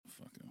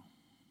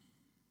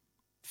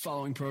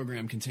Following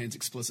program contains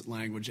explicit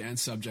language and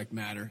subject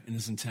matter and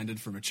is intended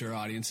for mature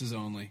audiences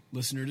only.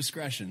 Listener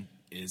discretion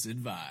is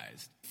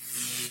advised.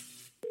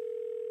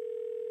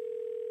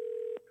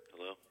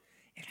 Hello?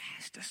 It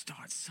has to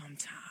start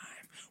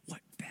sometime. What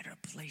better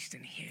place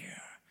than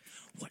here?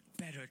 What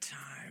better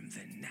time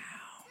than now?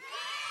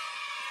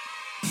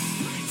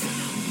 Lights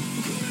out!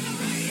 Gorilla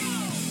Radio!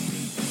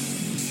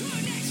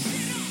 Turn that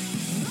shit up!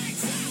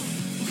 Lights out!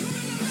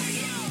 Gorilla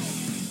Radio!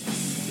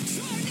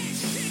 Turn that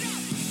shit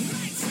up!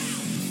 Lights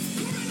out!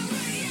 Gorilla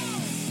Radio!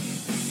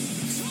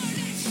 Turn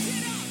that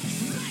shit up!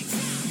 Lights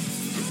out!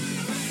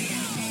 Gorilla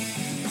Radio!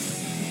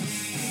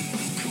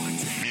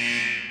 Contact!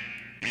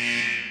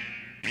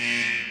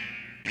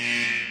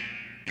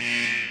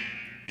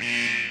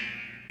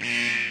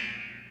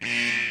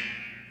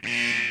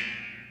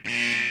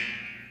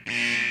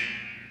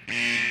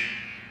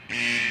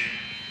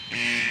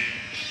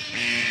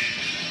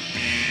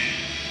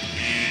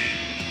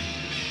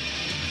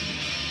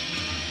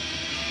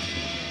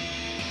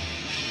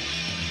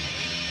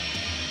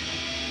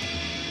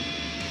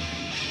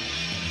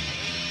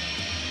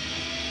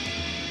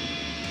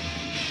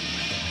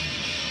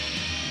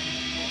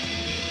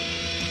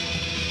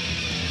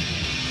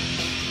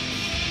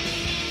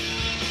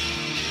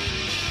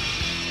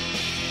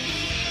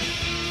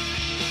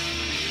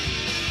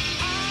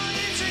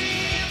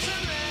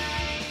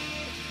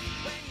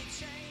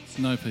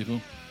 No,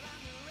 people,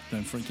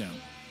 don't freak out.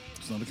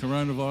 It's not a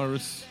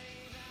coronavirus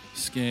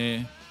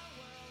scare.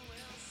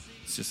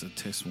 It's just a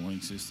test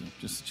warning system,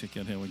 just to check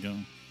out how we're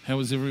going. How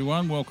is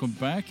everyone? Welcome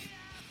back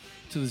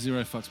to the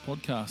Zero Fucks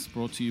podcast,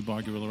 brought to you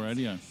by Gorilla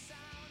Radio.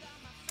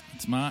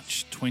 It's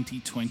March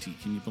 2020.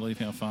 Can you believe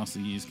how fast the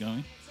year's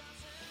going?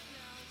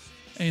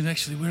 And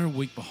actually, we're a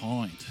week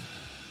behind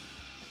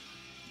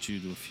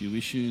due to a few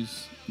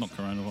issues, not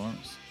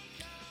coronavirus,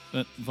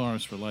 but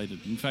virus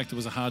related. In fact, it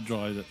was a hard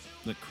drive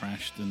that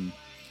crashed, and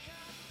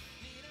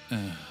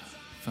there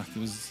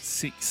was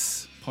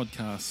 6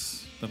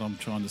 podcasts that I'm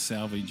trying to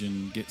salvage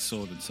and get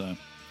sorted. So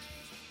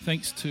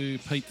thanks to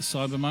Pete the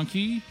Cyber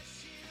Monkey,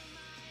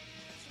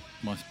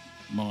 my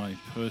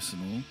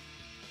personal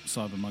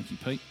Cyber Monkey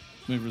Pete,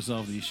 we've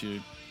resolved the issue,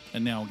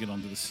 and now I'll get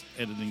on to this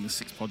editing the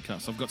 6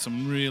 podcasts. I've got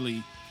some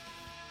really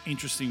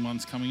interesting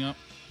ones coming up,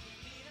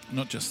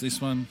 not just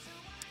this one,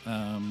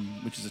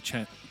 which is a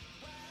chat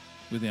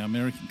with our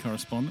American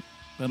correspondent,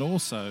 but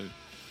also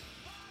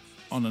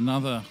on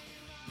another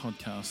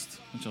podcast,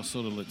 which I'll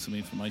sort of let some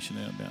information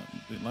out about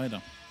a bit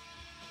later.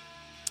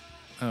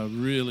 A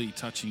really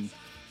touching,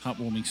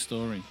 heartwarming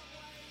story.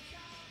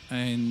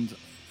 And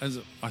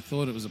I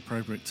thought it was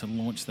appropriate to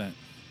launch that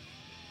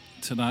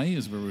today,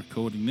 as we're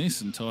recording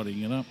this and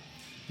tidying it up,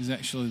 is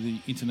actually the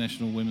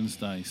International Women's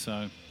Day.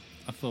 So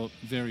I thought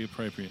very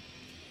appropriate.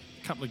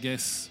 A couple of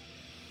guests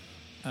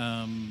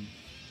that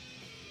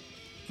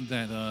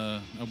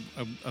are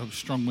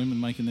strong women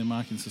making their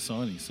mark in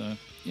society. So,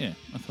 yeah,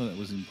 I thought that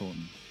was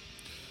important.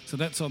 So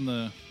that's what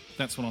I'm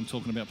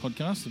talking about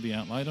podcast. It'll be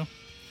out later.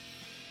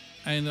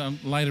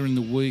 And later in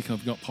the week,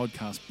 I've got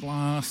Podcast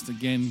Blast.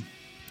 Again,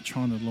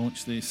 trying to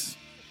launch this.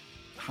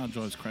 Hard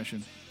drives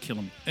crashing. Kill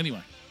them.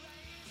 Anyway.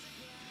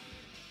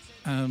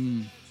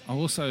 I'll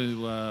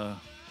also...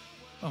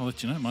 I'll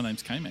let you know, my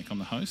name's K-Mac. I'm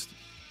the host.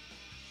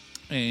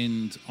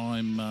 And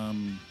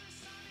I'm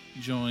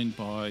joined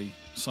by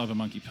Cyber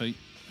Monkey Pete,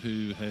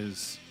 who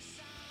has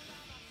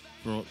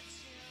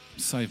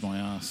saved my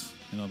ass,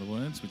 in other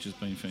words, which has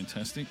been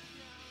fantastic.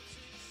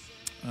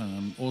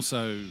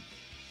 Also,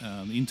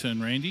 the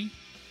intern Randy,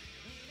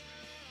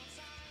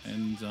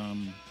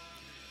 and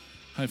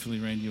hopefully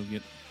Randy will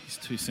get his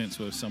 2 cents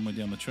worth somewhere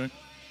down the track.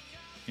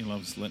 He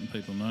loves letting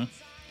people know.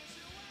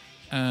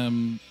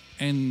 And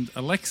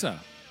Alexa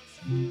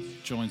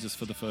joins us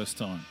for the first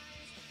time.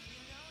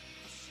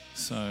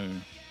 So,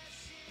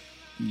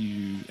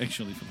 you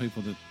actually, for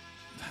people that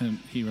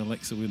hear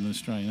Alexa with an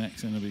Australian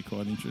accent, it'll be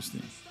quite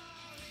interesting.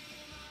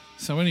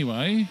 So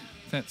anyway,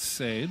 that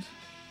said,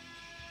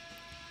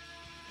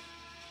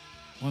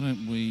 why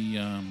don't we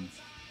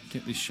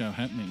get this show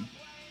happening?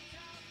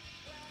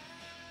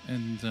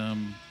 And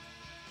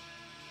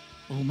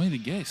we'll meet a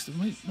guest.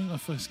 Meet our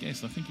first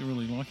guest. I think you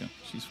really like her.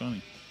 She's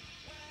funny.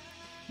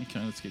 Okay,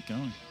 let's get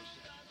going.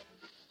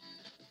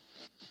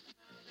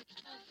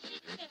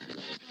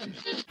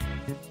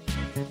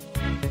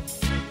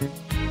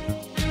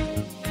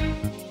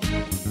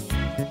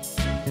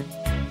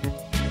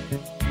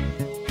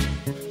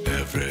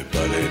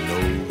 Everybody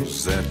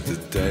knows that the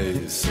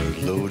dice are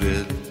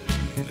loaded.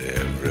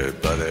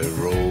 Everybody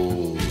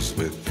rolls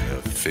with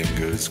their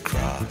fingers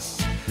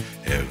crossed.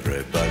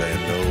 Everybody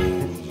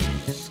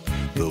knows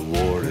the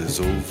war is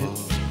over.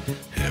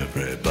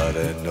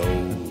 Everybody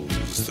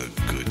knows the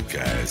good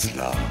guys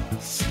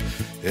lost.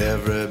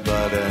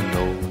 Everybody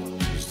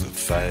knows the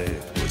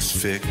fight was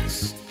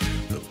fixed.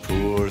 The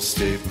poor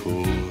stay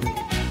poor,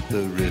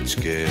 the rich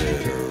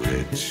get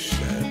rich.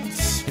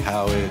 That's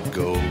how it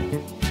goes.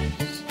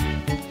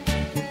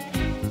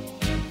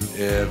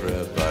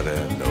 Everybody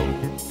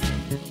knows.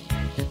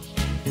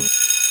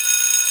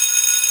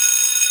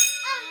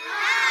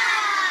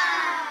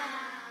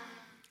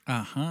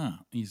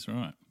 Aha, he's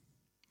right.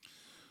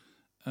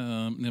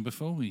 Now,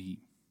 before we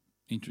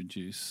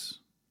introduce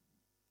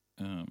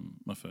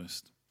my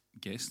first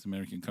guest,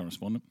 American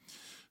correspondent,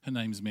 her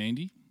name's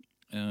Mandy.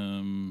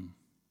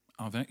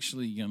 I've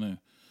actually going to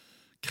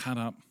cut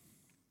up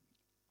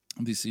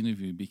this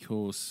interview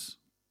because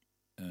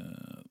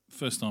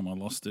first time I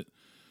lost it,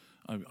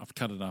 I've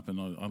cut it up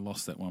and I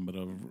lost that one, but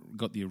I've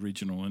got the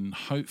original, and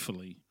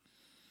hopefully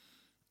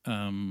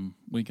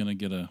we're going to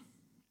get a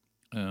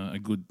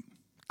good,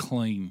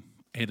 clean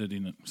edit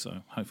in it.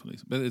 So hopefully,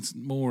 but it's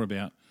more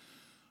about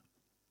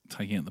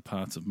taking out the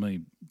parts of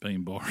me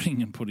being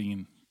boring and putting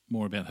in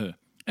more about her,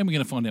 and we're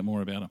going to find out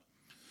more about her.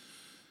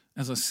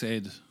 As I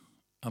said,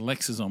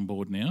 Alexa's on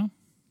board now.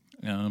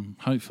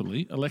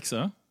 Hopefully,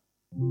 Alexa,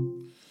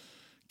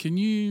 can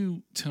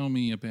you tell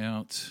me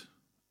about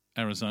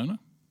Arizona?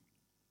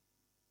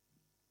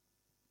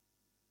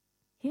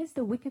 Here's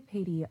the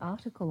Wikipedia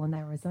article on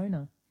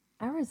Arizona.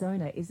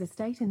 Arizona is a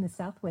state in the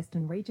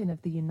southwestern region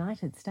of the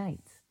United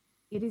States.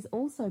 It is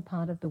also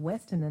part of the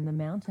western and the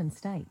mountain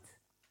states.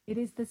 It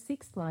is the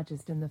 6th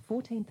largest and the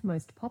 14th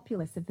most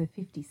populous of the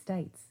 50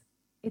 states.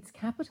 Its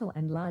capital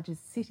and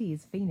largest city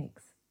is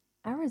Phoenix.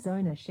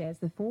 Arizona shares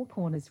the Four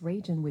Corners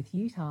region with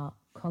Utah,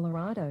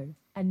 Colorado,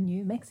 and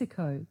New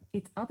Mexico.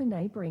 Its other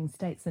neighboring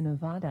states are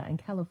Nevada and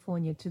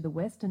California to the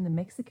west and the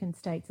Mexican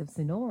states of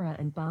Sonora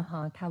and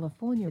Baja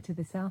California to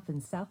the south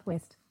and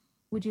southwest.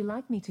 Would you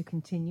like me to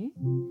continue?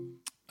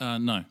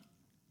 No.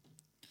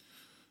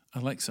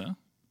 Alexa,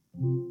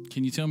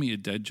 can you tell me a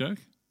dad joke?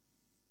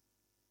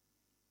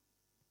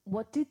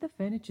 What did the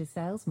furniture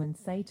salesman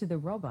say to the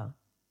robber?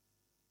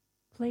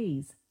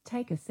 Please,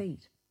 take a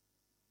seat.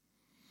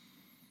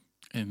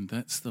 And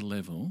that's the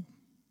level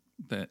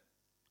that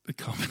the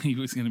comedy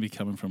was going to be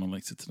coming from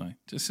Alexa today.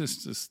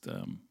 Just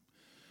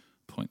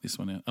point this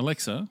one out.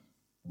 Alexa,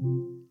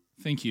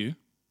 thank you.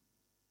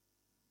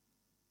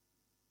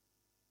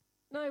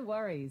 No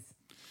worries.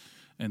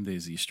 And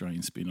there's the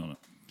Australian spin on it.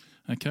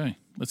 Okay,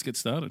 let's get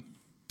started.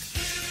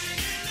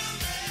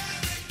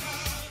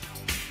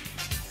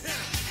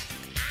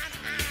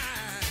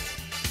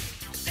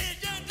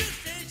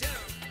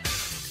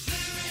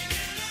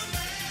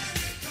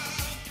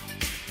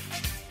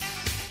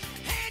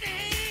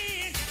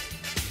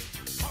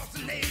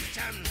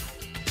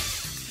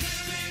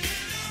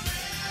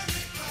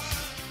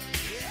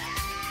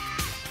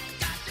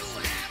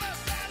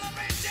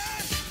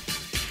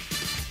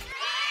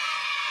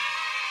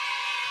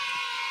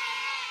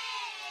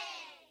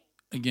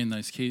 Again,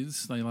 those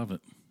kids, they love it.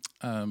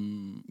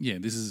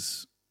 This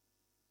is,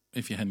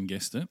 if you hadn't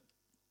guessed it,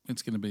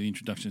 it's going to be the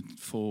introduction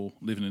for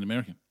Living in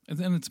America. And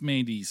then it's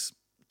Mandy's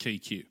key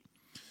cue.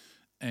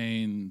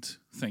 And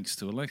thanks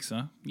to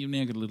Alexa, you've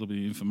now got a little bit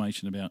of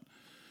information about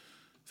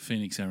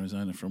Phoenix,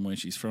 Arizona, from where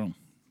she's from.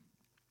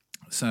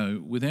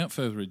 So without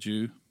further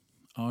ado,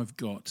 I've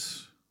got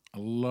a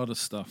lot of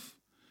stuff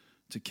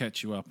to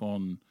catch you up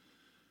on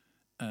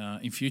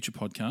in future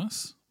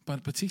podcasts.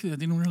 But particularly, I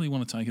didn't really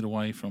want to take it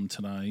away from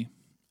today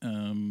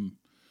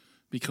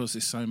because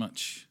there's so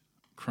much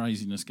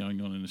craziness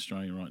going on in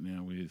Australia right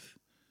now with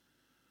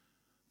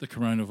the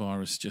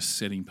coronavirus just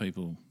setting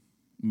people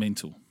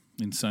mental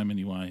in so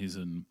many ways.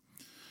 And,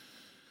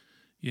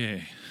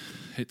 yeah,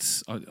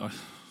 it's...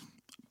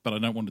 but I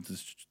don't want to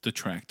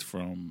detract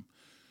from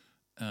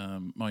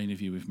my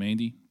interview with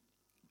Mandy.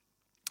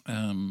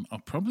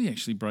 I'll probably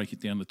actually break it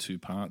down to two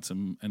parts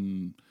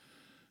and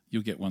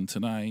you'll get one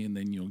today and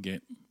then you'll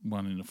get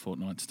one in a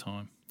fortnight's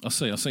time. I'll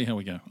see how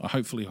we go.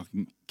 Hopefully I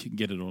can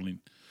get it all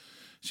in.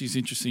 She's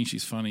interesting.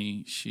 She's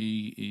funny.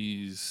 She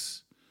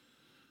is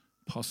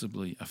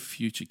possibly a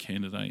future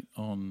candidate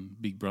on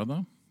Big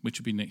Brother, which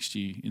will be next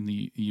year in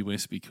the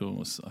US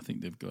because I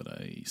think they've got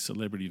a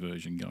celebrity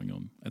version going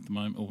on at the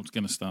moment, or it's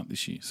going to start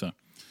this year. So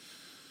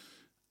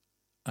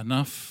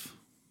enough.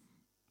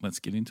 Let's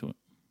get into it.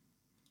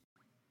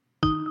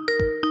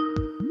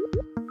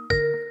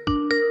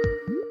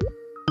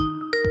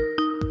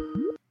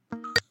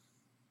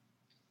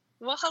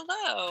 Well,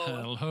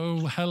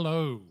 hello.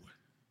 Hello.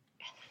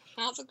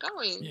 How's it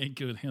going? Yeah,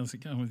 good. How's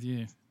it going with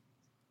you?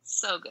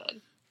 So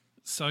good.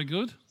 So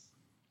good?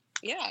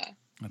 Yeah.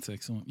 That's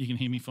excellent. You can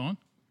hear me fine?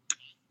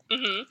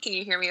 Mm-hmm. Can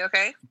you hear me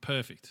okay?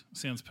 Perfect.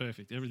 Sounds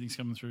perfect. Everything's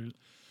coming through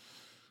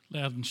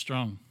loud and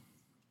strong.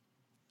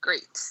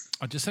 Great.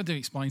 I just had to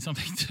explain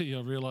something to you.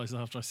 I realised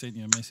after I sent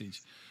you a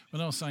message.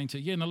 When I was saying to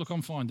you, look,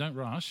 I'm fine. Don't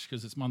rush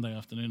because it's Monday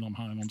afternoon. I'm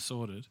home. I'm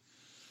sorted.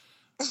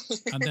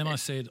 And then I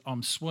said,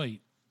 I'm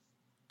sweet.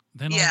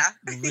 Then I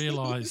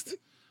realised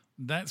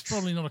that's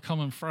probably not a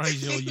common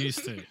phrase you're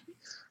used to.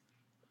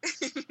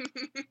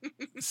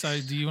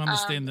 So do you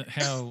understand that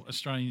how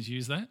Australians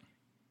use that?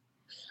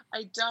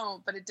 I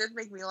don't, but it did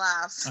make me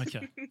laugh.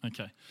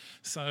 Okay.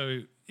 So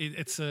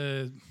it's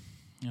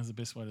how's the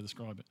best way to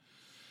describe it?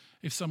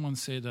 If someone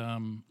said,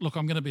 look,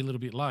 I'm going to be a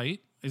little bit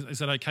late, is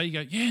that okay? You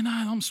go, yeah, no,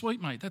 I'm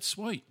sweet, mate. That's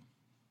sweet.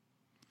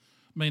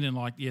 Meaning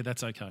like, yeah,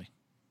 that's okay.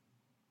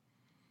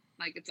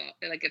 Like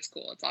it's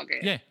cool. It's all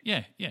good.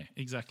 Yeah,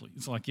 exactly.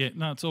 It's like, yeah,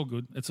 no, it's all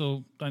good. It's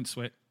all, don't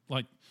sweat.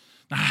 like,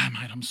 nah,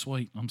 mate, I'm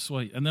sweet.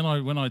 And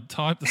then when I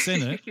typed the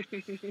Senate,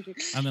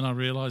 and then I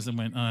realised and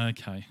went, oh,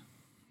 okay,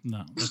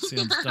 no, that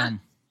sounds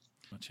dumb.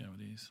 That's how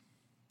it is.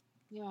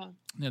 Yeah.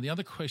 Now, the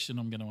other question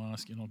I'm going to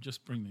ask you, and I'll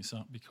just bring this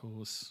up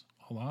because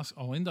I'll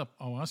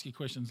ask you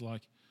questions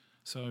like,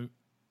 so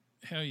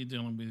how are you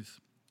dealing with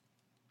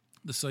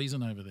the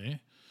season over there?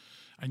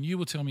 And you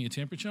will tell me your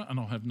temperature, and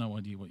I'll have no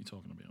idea what you're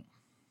talking about.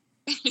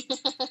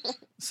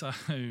 So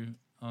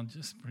I'll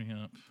just bring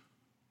up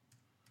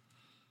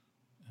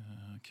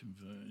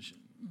conversion.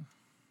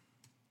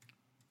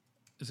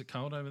 Is it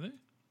cold over there?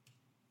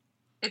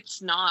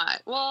 It's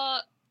not.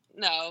 Well,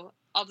 no,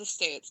 I'll just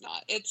say it's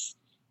not.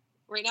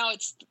 Right now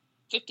it's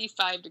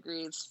 55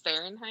 degrees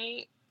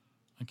Fahrenheit.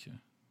 Okay.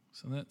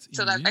 So that's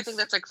I think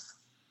that's like.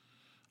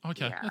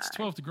 Okay, yeah. that's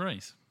 12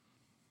 degrees.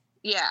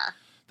 Yeah.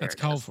 That's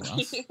cold for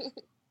us.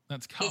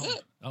 That's cold. Is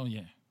it? Oh,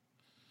 yeah.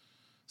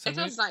 So it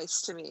feels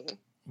nice to me.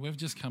 We've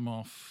just come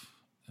off.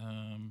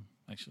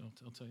 Actually,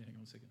 I'll tell you. Hang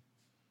on a second.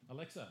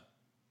 Alexa,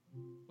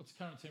 what's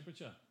the current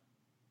temperature?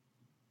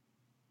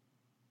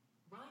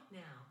 Right now,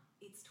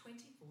 it's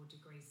 24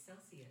 degrees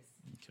Celsius.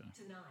 Okay.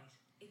 Tonight,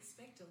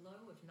 expect a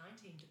low of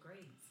 19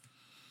 degrees.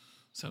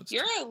 So it's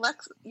Your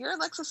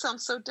Alexa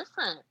sounds so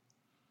different.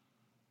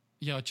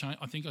 Yeah,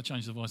 I think I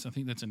changed the voice. I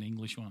think that's an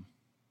English one.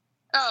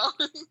 Oh.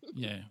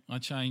 Yeah, I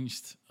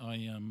changed.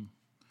 I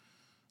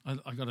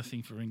got a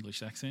thing for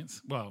English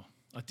accents. Well,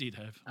 I did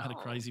have. I had a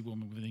crazy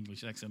woman with an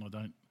English accent.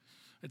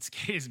 It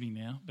scares me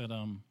now. But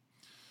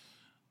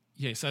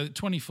yeah. So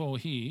 24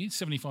 here,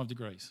 75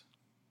 degrees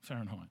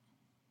Fahrenheit.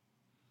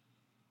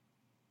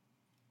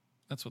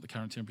 That's what the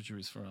current temperature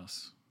is for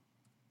us.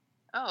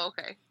 Oh,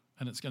 okay.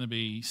 And it's going to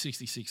be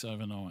 66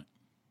 overnight.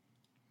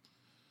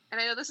 And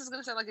I know this is going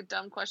to sound like a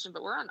dumb question,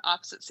 but we're on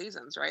opposite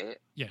seasons, right?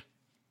 Yeah.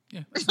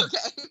 Yeah. That's not,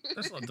 Okay.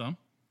 that's not dumb.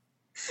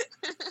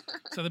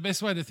 So the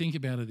best way to think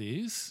about it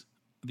is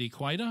the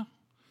equator,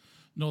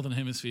 northern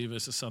hemisphere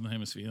versus southern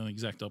hemisphere, are the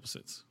exact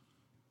opposites.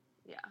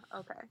 Yeah.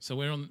 Okay. So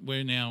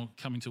we're now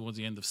coming towards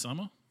the end of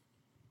summer.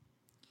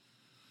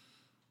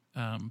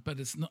 But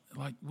it's not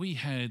like we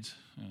had.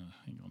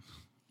 Hang on.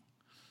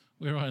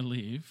 Where I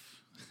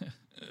live,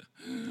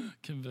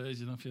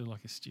 conversion. I feel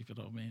like a stupid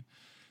old man.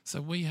 So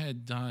we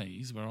had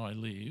days where I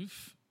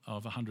live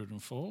of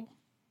 104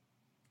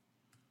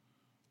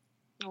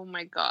 Oh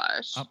my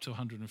gosh. up to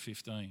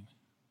 115.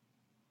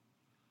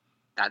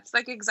 That's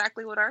like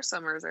exactly what our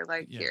summers are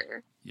like Yeah.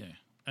 here. Yeah,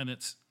 and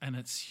it's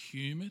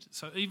humid.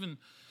 So even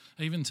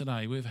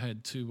today we've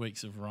had 2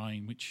 weeks of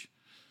rain, which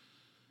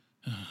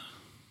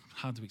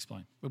hard to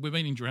explain. But we've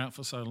been in drought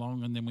for so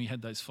long, and then we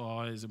had those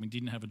fires, and we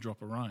didn't have a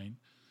drop of rain.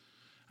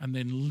 And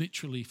then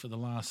literally for the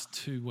last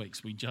 2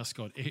 weeks, we just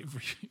got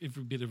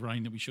every bit of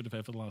rain that we should have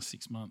had for the last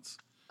 6 months.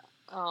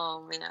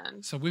 Oh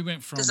man. So we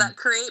went from Does that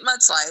create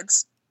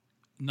mudslides?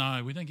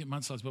 no, we don't get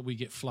mudslides, but we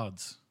get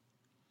floods.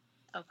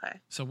 Okay.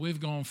 So we've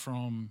gone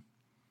from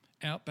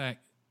outback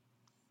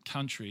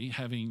country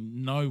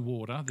having no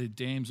water, their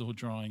dams all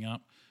drying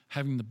up,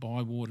 having to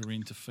buy water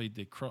in to feed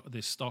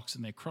their stocks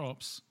and their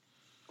crops,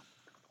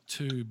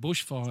 to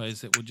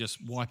bushfires that were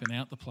just wiping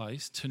out the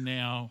place, to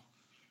now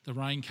the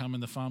rain come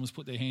and the farmers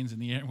put their hands in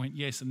the air and went,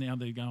 yes, and now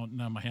they're going,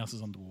 no, my house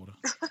is underwater.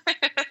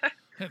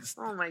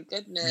 Oh my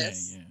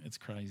goodness. Yeah, it's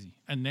crazy.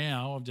 And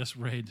now I've just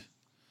read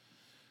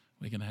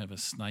we're going to have a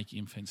snake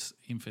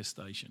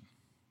infestation.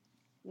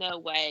 No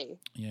way.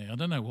 Yeah, I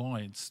don't know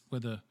why. It's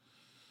whether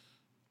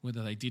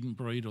they didn't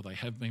breed or they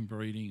have been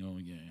breeding or,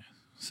 yeah.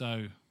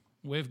 So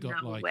we've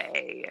got No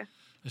way.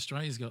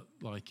 Australia's got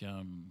like,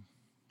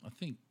 I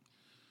think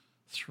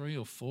 3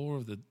 or 4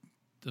 of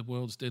the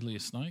world's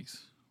deadliest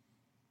snakes.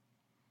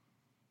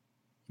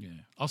 Yeah.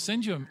 I'll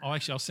send you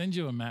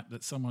a map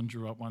that someone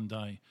drew up one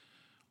day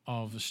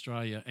of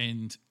Australia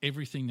and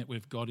everything that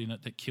we've got in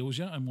it that kills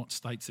you and what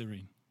states they're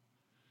in.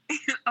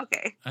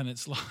 Okay. And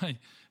it's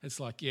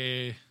like,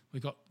 yeah,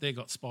 they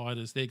got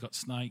spiders, they got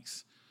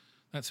snakes.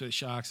 That's where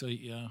sharks eat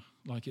you.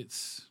 Like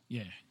it's,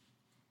 yeah.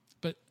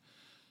 But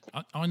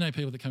I know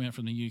people that come out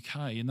from the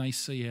UK and they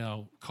see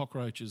our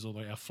cockroaches or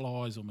our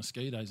flies or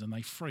mosquitoes and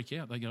they freak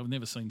out. They go, I've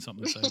never seen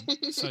something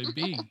so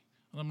big. And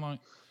I'm like,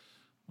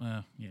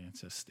 well, yeah,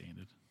 it's a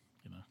standard,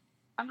 you know.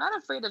 I'm not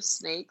afraid of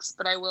snakes,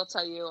 but I will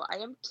tell you, I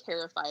am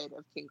terrified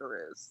of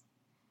kangaroos.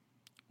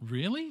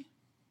 Really?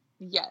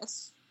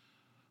 Yes.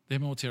 They're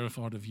more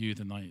terrified of you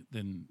than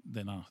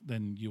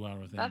you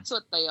are of them. That's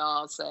what they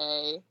all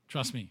say.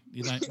 Trust me,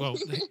 you don't. Well,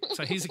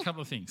 so here's a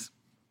couple of things.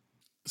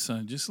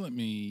 So just let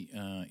me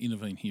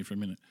intervene here for a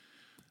minute.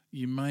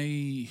 You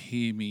may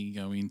hear me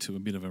go into a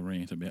bit of a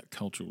rant about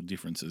cultural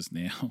differences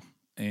now,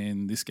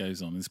 and this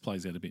goes on. This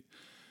plays out a bit,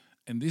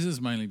 and this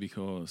is mainly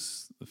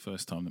because the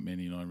first time that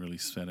Manny and I really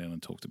sat down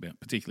and talked about,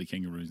 particularly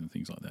kangaroos and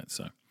things like that.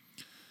 So,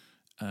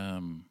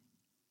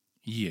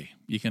 yeah,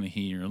 you're going to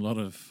hear a lot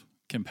of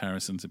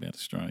comparisons about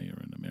Australia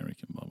and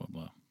America, blah, blah,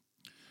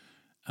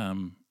 blah.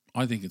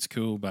 I think it's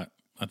cool, but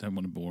I don't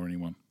want to bore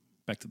anyone.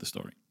 Back to the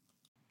story.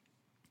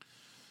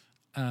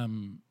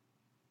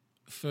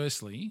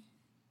 Firstly,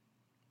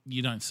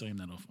 you don't see them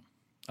that often.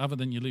 Other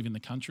than you live in the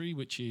country,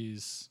 which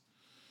is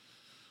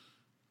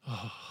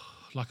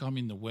like I'm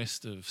in the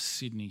west of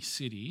Sydney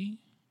City,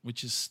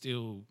 which is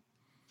still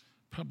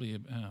probably,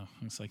 I'm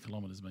going to say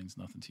kilometres means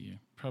nothing to you,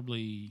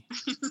 probably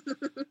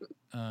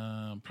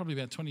probably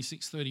about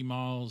 26, 30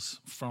 miles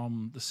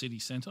from the city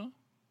centre.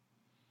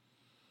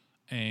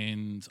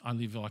 And I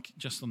live like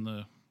just on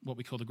the what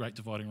we call the Great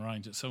Dividing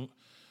Range. So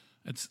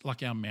it's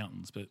like our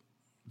mountains, but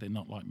they're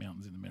not like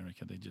mountains in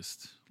America. They're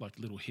just like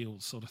little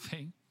hills sort of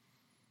thing.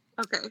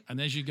 Okay. And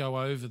as you go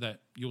over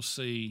that, you'll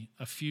see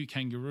a few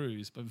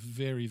kangaroos, but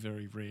very,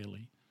 very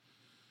rarely.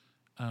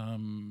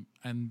 And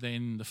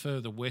then the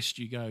further west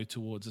you go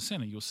towards the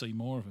centre, you'll see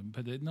more of them,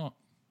 but they're not.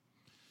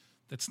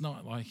 That's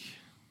not like.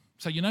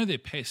 So you know they're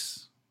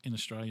pests in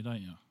Australia,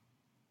 don't you?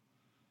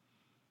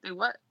 They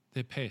what?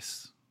 They're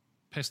pests,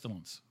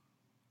 pestilence.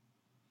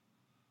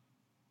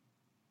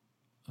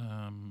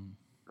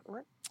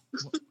 What?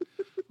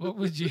 What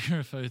would you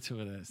refer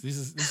to it as? This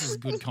is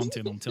good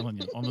content. I'm telling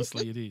you,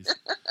 honestly, it is.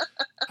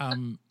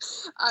 I'm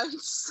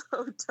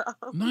so dumb.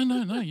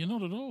 No, you're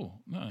not at all.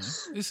 No,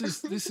 this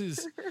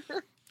is,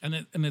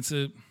 and it's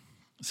a.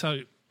 So,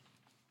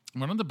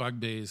 one of the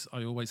bugbears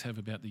I always have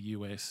about the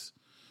US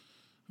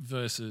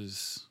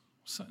versus,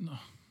 no,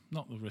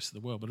 not the rest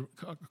of the world, but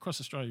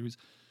across Australia is,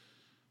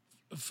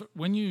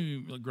 when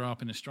you grow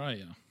up in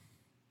Australia,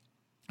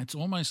 it's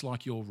almost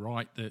like you're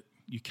right that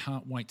you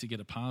can't wait to get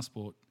a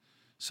passport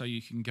so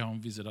you can go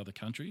and visit other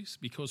countries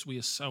because we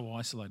are so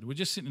isolated. We're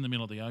just sitting in the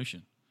middle of the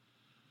ocean.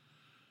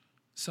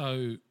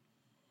 So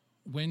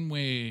when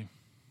we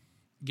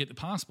get the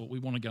passport, we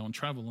want to go and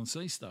travel and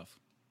see stuff.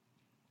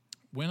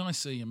 When I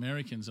see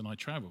Americans and I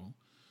travel,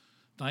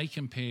 they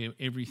compare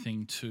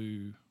everything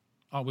to,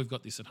 oh, we've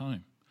got this at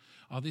home.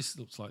 Oh, this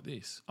looks like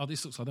this. Oh,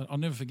 this looks like that. I'll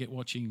never forget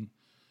watching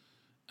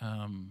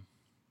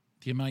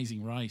The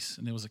Amazing Race,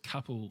 and there was a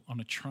couple on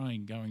a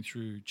train going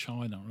through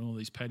China and all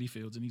these paddy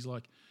fields, and he's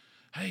like,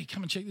 hey,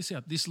 come and check this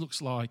out. This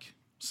looks like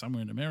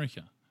somewhere in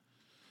America.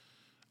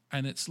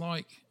 And it's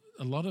like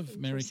a lot of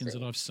Americans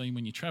that I've seen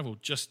when you travel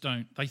just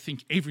don't, they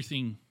think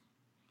everything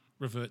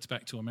reverts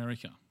back to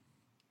America.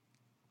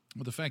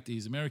 Well, the fact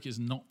is America is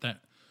not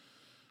that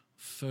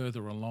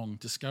further along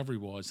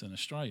discovery-wise than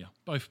Australia,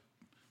 both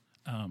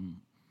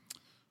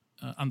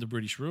under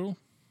British rule,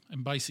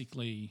 and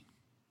basically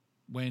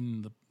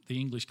when the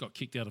English got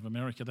kicked out of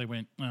America, they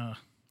went,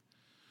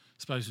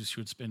 suppose we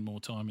should spend more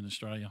time in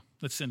Australia.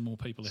 Let's send more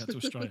people out to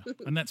Australia.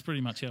 And that's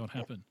pretty much how it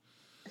happened.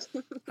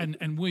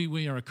 And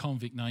we are a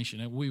convict nation.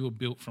 And we were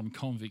built from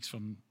convicts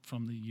from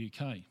the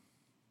UK.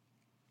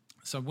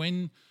 So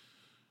when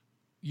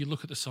you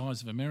look at the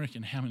size of America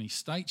and how many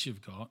states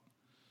you've got,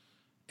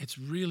 it's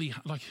really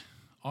like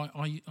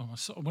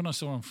when I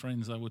saw on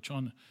Friends, they were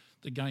trying.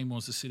 The game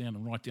was to sit down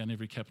and write down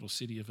every capital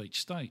city of each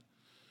state.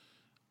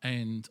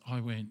 And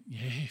I went,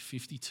 yeah,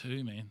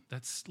 52, man.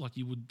 That's like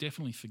you would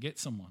definitely forget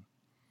someone.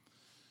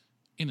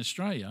 In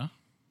Australia,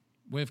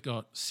 we've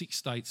got 6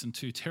 states and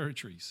 2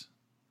 territories.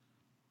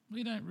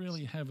 We don't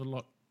really have a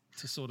lot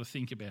to sort of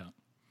think about.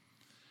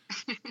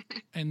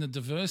 And the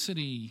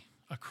diversity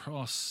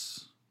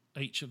across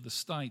each of the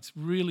states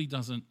really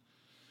doesn't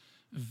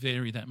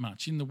vary that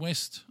much. In the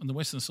west, on the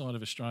western side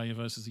of Australia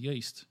versus the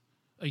east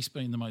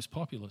being the most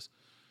populous,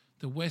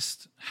 the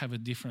west have a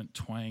different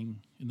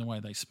twang in the way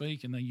they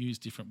speak and they use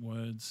different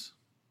words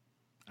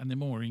and they're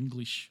more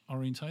English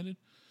orientated,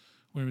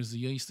 whereas the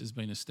east has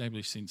been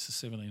established since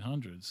the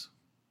 1700s.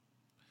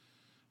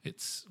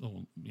 It's,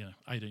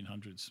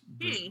 1800s.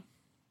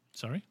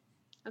 Sorry?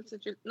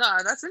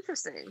 That's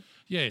interesting.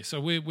 Yeah,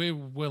 so we're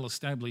well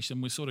established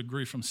and we sort of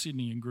grew from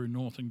Sydney and grew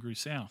north and grew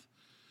south.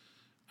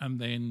 And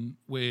then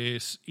we're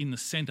in the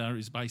centre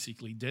is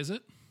basically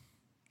desert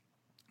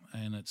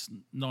and it's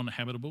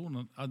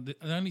non-habitable. And the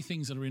only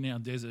things that are in our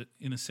desert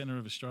in the centre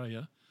of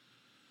Australia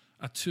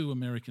are 2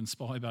 American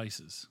spy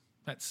bases.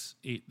 That's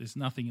it. There's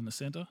nothing in the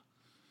centre.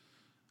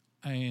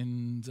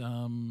 And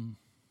then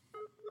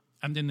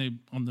they're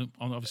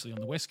obviously on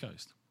the west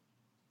coast.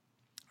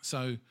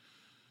 So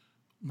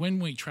when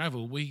we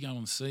travel, we go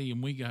and see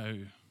and we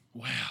go,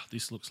 wow,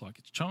 this looks like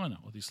it's China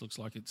or this looks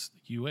like it's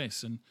the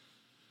US. And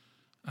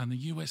the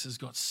US has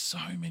got so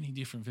many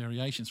different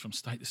variations from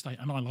state to state.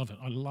 And I love it.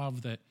 I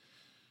love that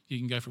you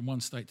can go from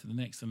one state to the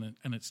next and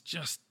it's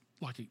just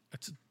like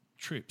it's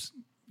trips,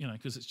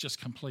 because it's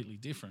just completely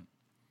different.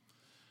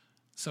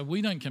 So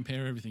we don't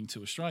compare everything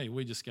to Australia.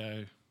 We just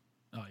go,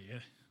 oh,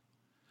 yeah.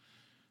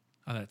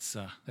 Oh, that's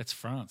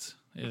France.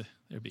 They're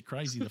a bit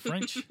crazy, the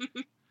French.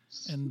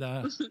 And,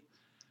 that's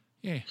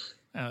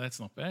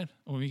not bad.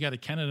 Or when we go to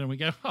Canada and we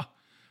go, oh,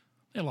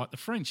 they're like the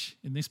French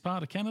in this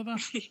part of Canada.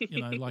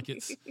 Like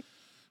it's...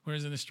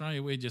 Whereas in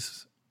Australia, we're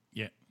just,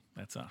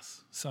 that's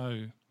us.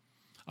 So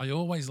I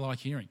always like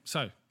hearing.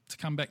 So to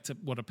come back to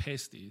what a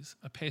pest is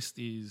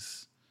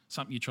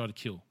something you try to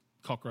kill.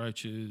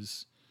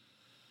 Cockroaches,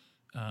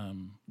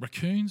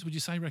 raccoons. Would you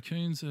say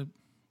raccoons are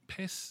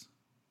pests?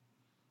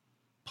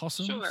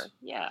 Possums? Sure,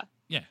 yeah.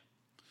 Yeah.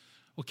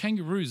 Well,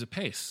 kangaroos are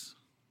pests.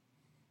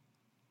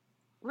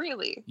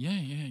 Really? Yeah.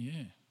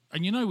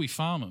 And we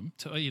farm them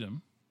to eat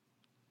them.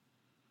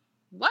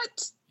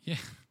 What? Yeah.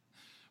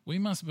 We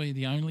must be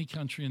the only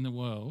country in the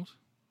world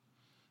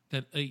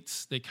that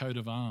eats their coat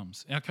of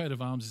arms. Our coat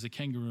of arms is a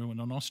kangaroo and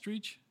an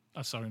ostrich.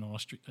 An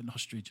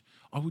ostrich.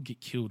 I would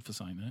get killed for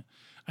saying that.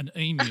 An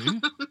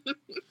emu,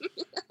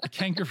 a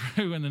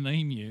kangaroo and an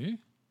emu,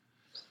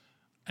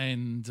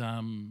 and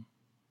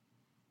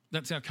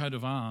that's our coat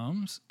of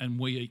arms, and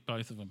we eat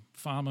both of them,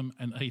 farm them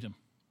and eat them.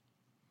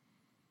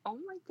 Oh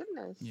my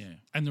goodness. Yeah,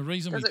 and the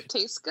reason Does it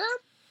taste good?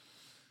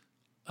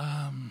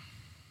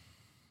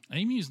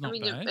 Emu's not I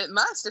mean, bad. it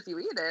must if you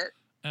eat it.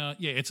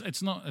 Yeah,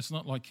 it's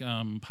not like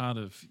part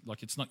of,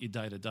 like, it's not your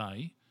day to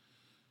day.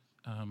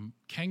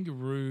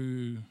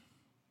 Kangaroo,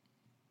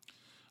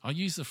 I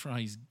use the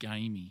phrase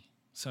gamey.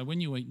 So when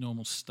you eat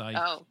normal steak,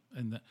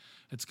 and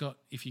it's got,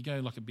 if you go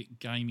like a bit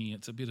gamey,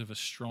 it's a bit of a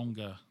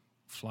stronger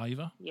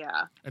flavour.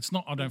 Yeah. It's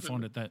not, I don't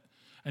find it that,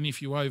 and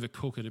if you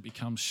overcook it, it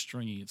becomes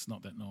stringy. It's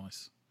not that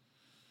nice.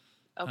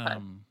 Okay.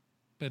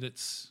 But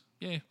it's,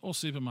 yeah, all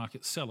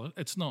supermarkets sell it.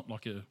 It's not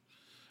like a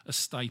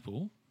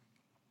staple,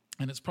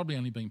 and it's probably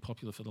only been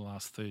popular for the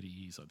last 30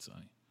 years, I'd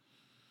say.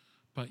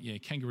 But yeah,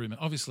 kangaroo,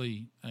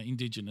 obviously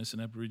Indigenous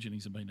and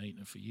Aborigines have been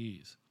eating it for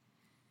years.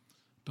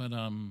 But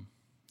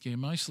yeah,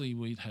 mostly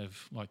we'd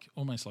have like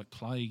almost like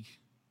plague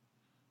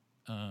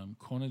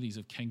quantities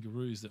of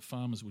kangaroos that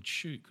farmers would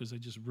shoot because they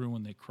just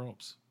ruin their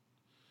crops.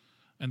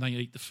 And they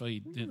eat the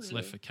feed that's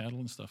left for cattle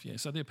and stuff, yeah.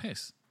 So they're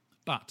pests.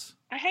 But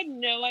I had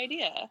no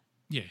idea.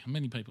 yeah,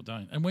 many people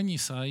don't. And when you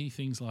say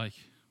things like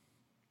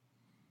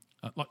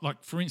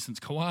for instance,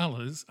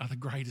 koalas are the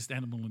greatest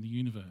animal in the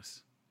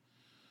universe.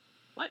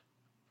 What?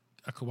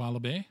 A koala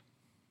bear?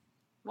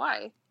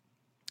 Why?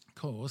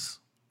 Because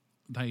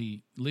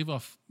they live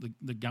off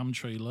the gum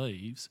tree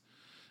leaves,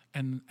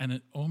 and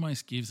it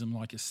almost gives them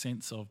like a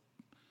sense of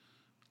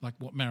like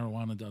what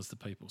marijuana does to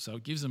people. So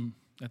it gives them,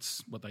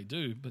 that's what they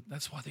do, but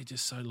that's why they're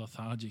just so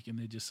lethargic and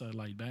they're just so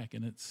laid back,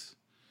 and it's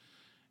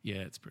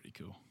pretty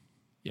cool.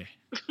 Yeah.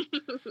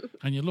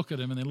 And you look at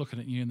them and they're looking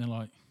at you and they're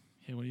like,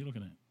 yeah, what are you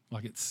looking at?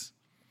 Like it's,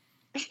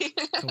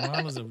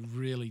 koalas are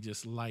really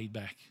just laid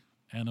back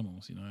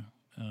animals, you know.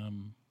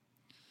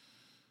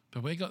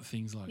 But we got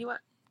things like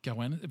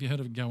goanna. Have you heard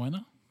of a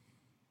goanna?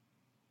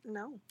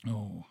 No.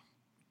 Oh,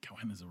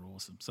 goannas are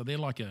awesome. So they're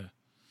like a,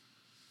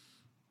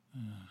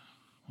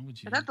 what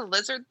would you? Is that the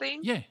lizard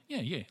thing? Yeah.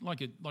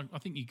 Like I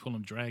think you call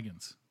them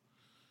dragons.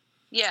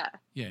 Yeah.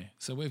 Yeah.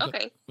 So we've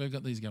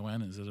got these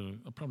goannas that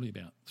are probably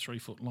about 3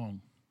 foot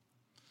long,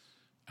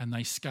 and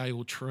they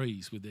scale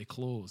trees with their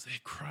claws. They're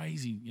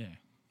crazy. Yeah.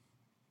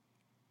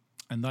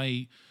 And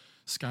they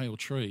scale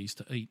trees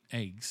to eat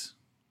eggs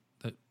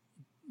that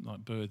like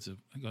birds have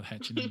got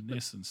hatching in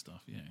nests and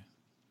stuff. Yeah.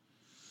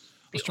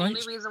 The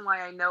only reason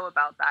why I know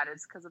about that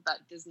is because of that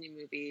Disney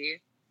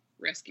movie,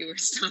 Rescue or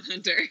Stone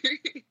Hunter.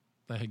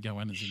 They had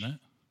goannas in that.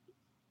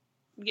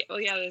 Yeah,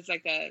 well, yeah, there's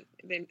like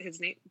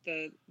his name,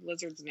 the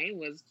lizard's name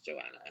was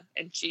Joanna,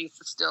 and she used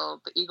to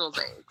steal the eagle's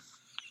eggs.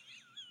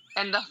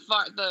 And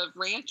the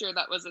rancher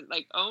that wasn't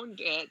like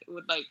owned it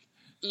would like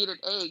feed it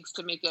eggs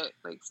to make it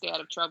like stay out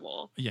of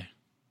trouble. Yeah.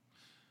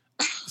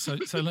 So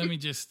let me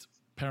just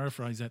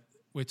paraphrase that.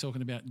 We're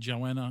talking about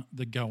Joanna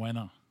the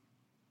goanna.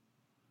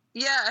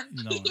 Yeah.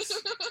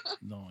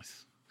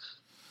 Nice.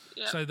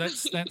 Yeah. So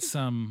that's that's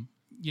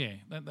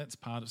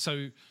part of,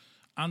 so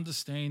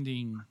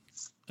understanding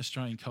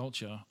Australian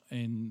culture,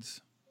 and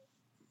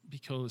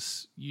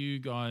because you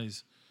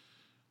guys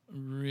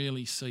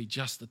really see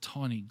just a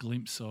tiny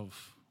glimpse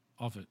of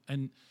it.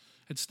 And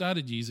it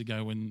started years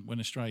ago when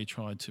Australia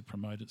tried to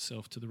promote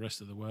itself to the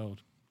rest of the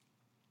world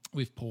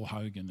with Paul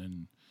Hogan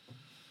and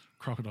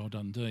Crocodile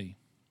Dundee.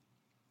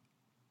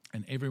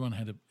 And everyone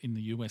in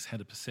the US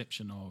had a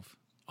perception of,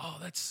 oh,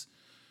 that's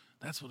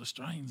what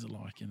Australians are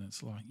like. And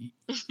it's like,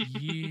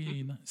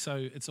 yeah. So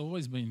it's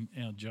always been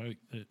our joke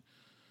that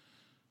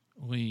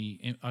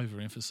we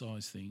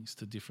overemphasise things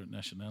to different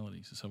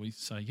nationalities. So we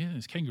say, yeah,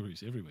 there's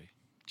kangaroos everywhere.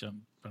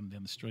 Running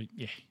down the street.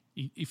 Yeah.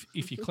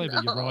 If you're clever,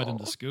 you ride them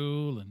to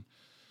school. And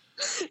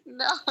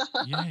No.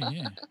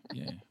 Yeah.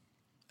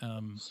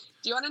 Do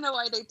you want to know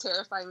why they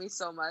terrify me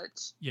so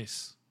much?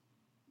 Yes.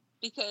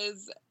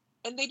 Because,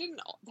 and they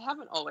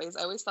haven't always.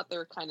 I always thought they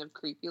were kind of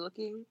creepy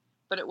looking.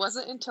 But it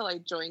wasn't until I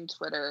joined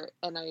Twitter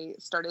and I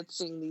started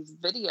seeing these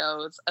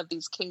videos of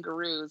these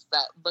kangaroos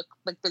that look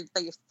like they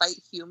fight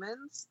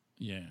humans.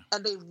 Yeah.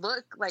 And they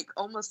look like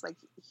almost like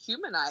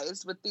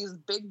humanized with these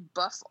big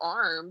buff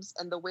arms,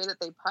 and the way that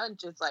they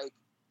punch is like,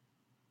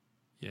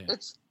 yeah,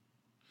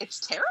 it's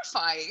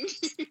terrifying.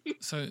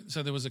 So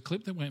there was a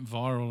clip that went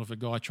viral of a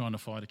guy trying to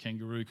fight a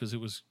kangaroo because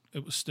it was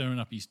stirring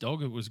up his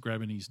dog. It was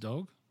grabbing his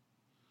dog,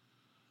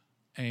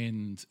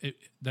 and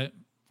that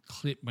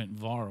clip went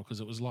viral because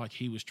it was like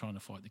he was trying to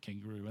fight the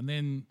kangaroo, and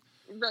then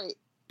right,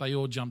 they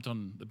all jumped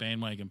on the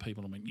bandwagon.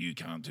 People and went, "You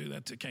can't do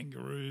that to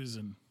kangaroos,"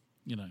 and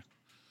you know.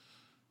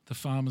 The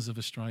farmers of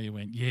Australia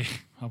went, yeah,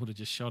 I would have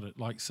just shot it.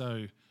 Like,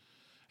 so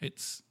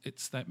it's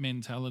that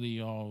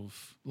mentality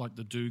of like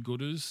the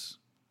do-gooders,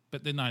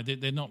 but they're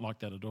not like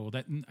that at all.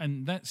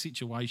 And that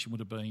situation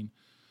would have been,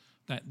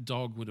 that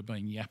dog would have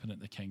been yapping at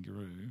the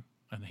kangaroo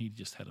and he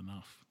just had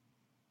enough.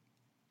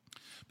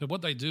 But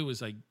what they do is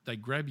they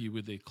grab you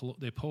with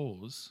their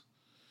paws,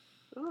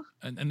 Ugh.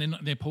 and then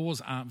their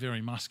paws aren't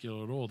very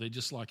muscular at all. They're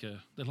just like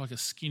a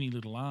skinny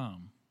little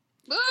arm.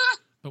 Ah!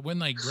 But when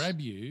they grab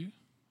you,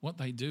 what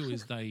they do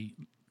is they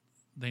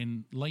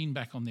then lean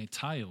back on their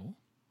tail,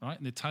 right?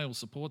 And their tail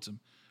supports them,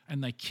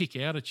 and they kick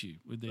out at you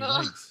with their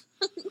Ugh. legs.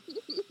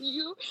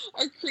 You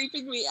are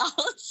creeping me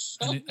out.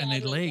 So And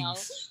their bad right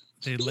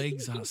now.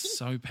 legs are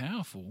so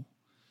powerful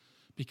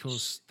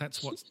because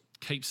that's what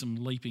keeps them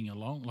leaping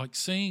along. Like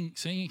seeing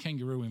a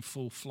kangaroo in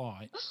full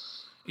flight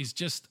is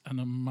just an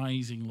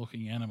amazing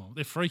looking animal.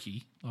 They're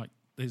freaky. Like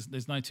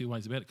there's no two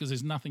ways about it because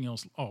there's nothing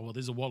else. Oh, well,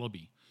 there's a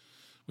wallaby,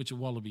 which a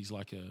wallaby's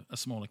like a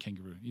smaller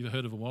kangaroo. You ever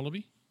heard of a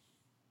wallaby?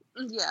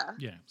 Yeah.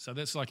 Yeah. So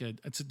that's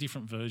it's a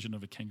different version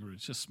of a kangaroo.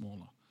 It's just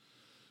smaller.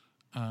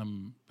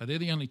 But they're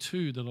the only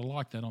two that are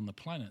like that on the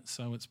planet.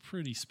 So it's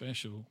pretty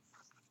special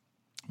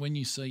when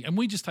you see, and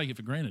we just take it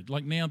for granted.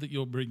 Like now that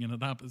you're bringing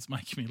it up, it's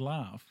making me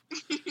laugh.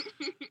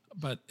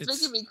 But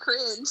It's making me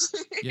cringe.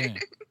 yeah.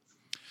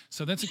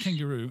 So that's a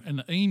kangaroo, and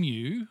the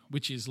emu,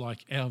 which is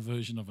like our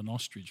version of an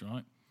ostrich,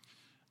 right?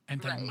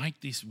 And they Right. make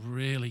this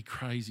really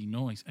crazy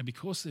noise, and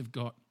because they've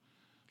got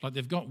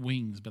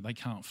wings, but they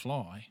can't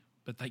fly,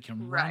 but they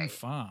can run Right.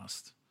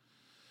 fast.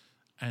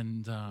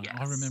 And I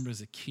Yes. remember as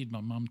a kid, my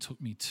mum took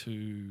me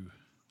to.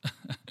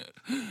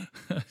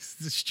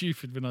 It's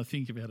stupid when I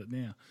think about it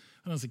now.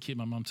 When I was a kid,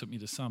 my mum took me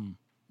to some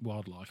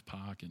wildlife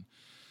park, and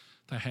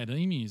they had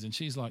emus, and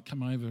she's like,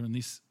 "Come over," and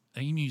this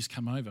emu's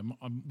come over.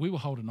 We were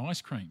holding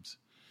ice creams,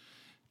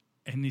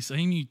 and this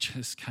emu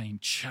just came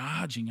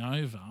charging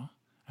over,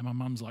 and my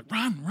mum's like,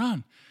 "Run,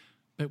 run!"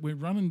 But we're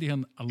running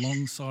down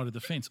alongside of the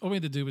fence. All we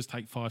had to do was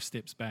take 5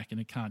 steps back, and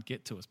it can't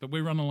get to us. But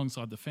we're running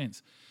alongside the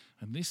fence,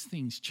 and this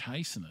thing's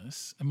chasing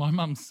us, and my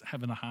mum's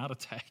having a heart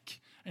attack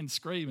and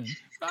screaming,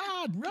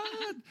 "Run,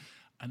 run!"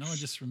 And I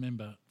just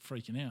remember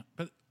freaking out.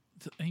 But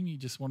the emu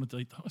just wanted to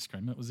eat the ice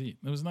cream. That was it.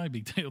 There was no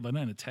big deal. They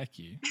don't attack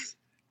you.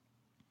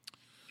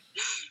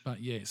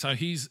 But yeah, so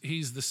here's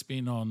the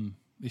spin on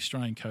the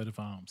Australian coat of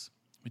arms,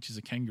 which is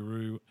a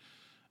kangaroo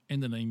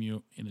and an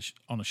emu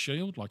on a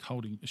shield, like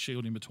holding a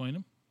shield in between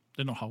them.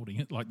 They're not holding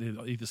it, like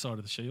they're either side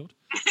of the shield.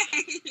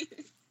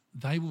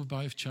 They were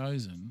both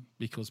chosen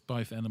because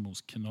both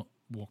animals cannot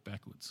walk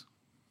backwards.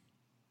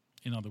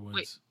 In other words,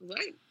 Wait, what?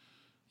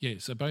 yeah,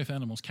 so both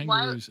animals,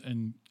 kangaroos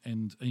and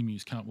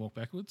emus, can't walk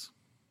backwards.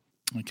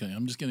 Okay,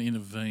 I'm just going to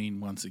intervene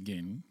once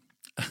again.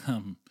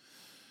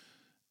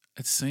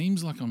 It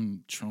seems like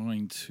I'm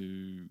trying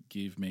to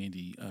give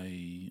Mandy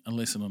a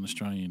lesson on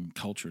Australian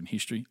culture and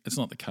history. It's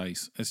not the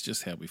case. It's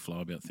just how we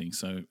flow about things.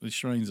 So the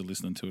Australians are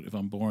listening to it. If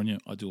I'm boring you,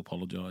 I do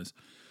apologise.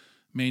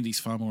 Mandy's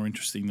far more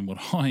interesting than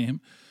what I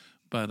am.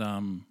 But,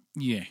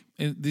 yeah,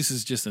 this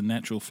is just a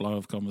natural flow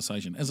of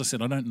conversation. As I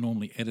said, I don't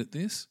normally edit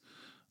this,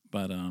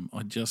 but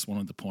I just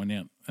wanted to point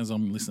out, as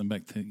I'm listening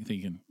back,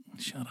 thinking,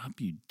 shut up,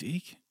 you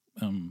dick.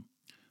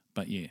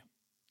 But, yeah,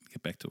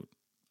 get back to it.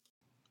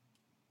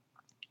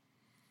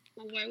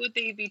 Well, why would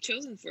they be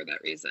chosen for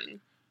that reason?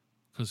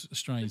 Because It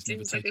Australians never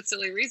seems like take... a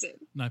silly reason.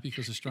 No,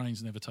 because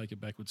Australians never take a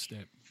backward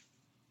step.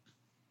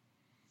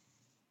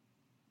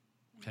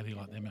 How do you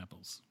like them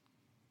apples?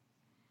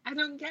 I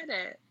don't get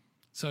it.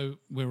 So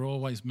we're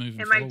always moving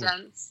Am I forward.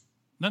 dense?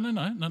 No.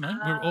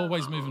 We're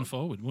always Oh. moving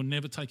forward. We'll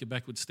never take a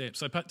backward step.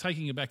 So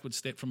taking a backward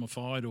step from a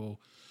fight or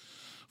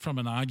from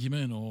an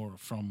argument or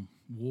from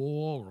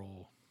war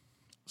or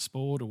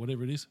sport or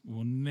whatever it is,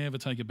 we'll never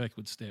take a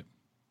backward step.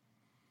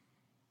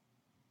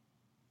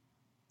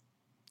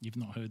 You've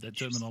not heard that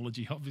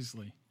terminology,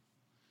 obviously.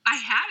 I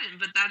hadn't,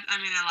 but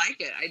I like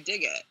it. I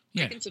dig it.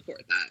 Yeah. I can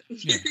support that.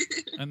 Yeah,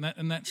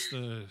 and that's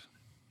the...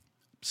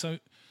 So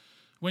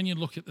when you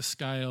look at the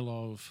scale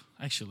of...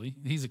 Actually,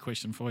 here's a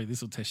question for you.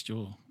 This will test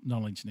your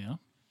knowledge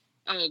now.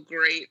 Oh,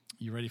 great.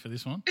 You ready for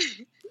this one?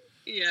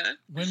 Yeah.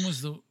 When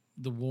was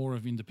the War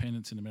of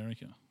Independence in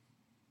America?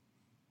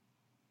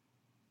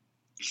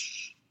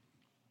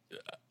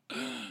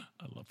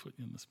 I love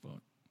putting you on the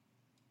spot.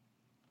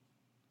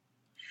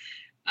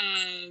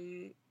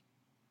 I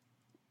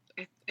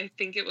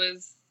think it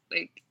was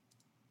like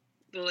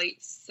the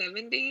late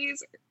 70s,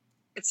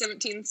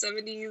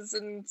 1770s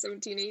and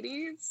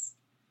 1780s.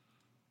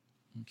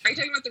 Are you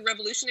talking about the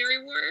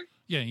Revolutionary War?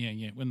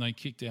 Yeah. When they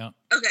kicked out.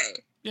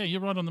 Okay. Yeah,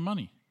 you're right on the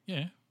money.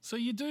 Yeah. So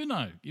you do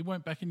know. You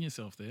weren't backing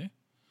yourself there.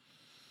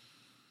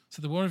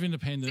 So the War of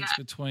Independence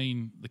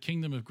between the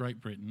Kingdom of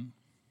Great Britain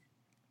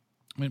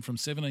went from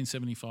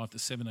 1775 to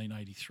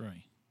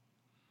 1783.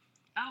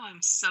 Oh,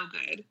 I'm so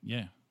good.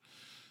 Yeah.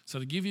 So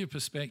to give you a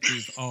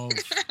perspective of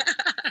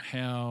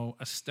how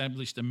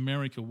established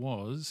America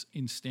was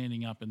in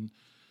standing up and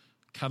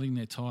cutting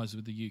their ties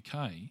with the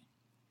UK,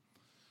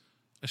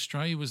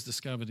 Australia was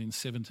discovered in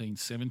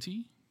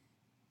 1770,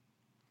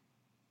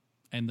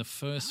 and the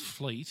first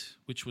fleet,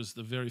 which was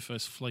the very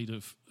first fleet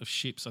of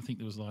ships, I think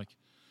there was like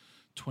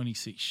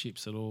 26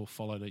 ships that all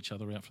followed each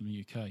other out from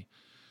the UK,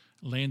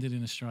 landed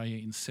in Australia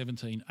in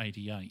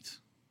 1788.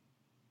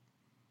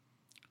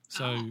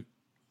 So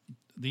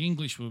the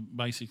English were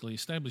basically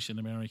established in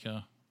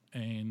America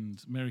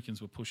and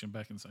Americans were pushing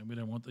back and saying, we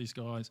don't want these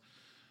guys.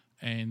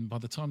 And by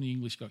the time the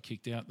English got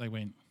kicked out, they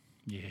went,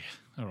 yeah,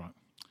 all right,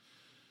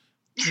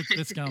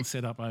 let's go and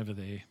set up over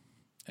there.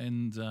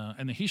 And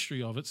the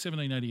history of it,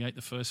 1788,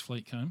 the first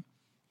fleet came.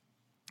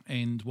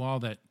 And while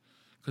that,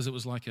 because it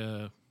was like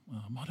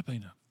might have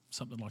been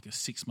something like a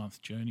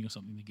 6-month journey or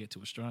something to get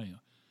to Australia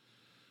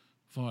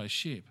via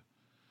ship.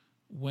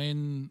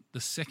 When the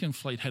second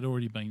fleet had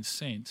already been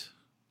sent,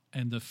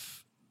 and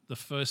the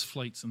first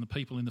fleets and the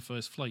people in the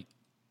first fleet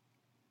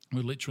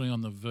were literally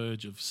on the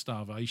verge of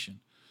starvation,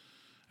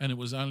 and it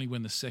was only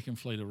when the second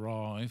fleet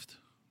arrived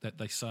that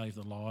they saved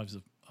the lives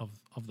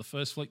of the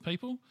first fleet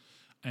people,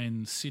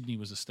 and Sydney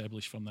was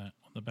established from that,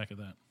 on the back of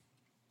that.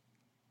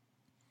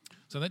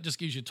 So that just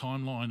gives you a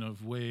timeline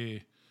of where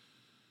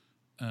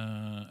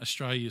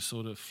Australia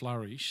sort of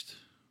flourished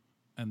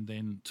and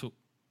then took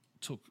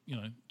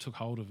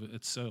hold of it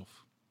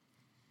itself.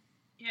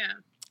 Yeah.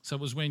 So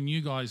it was when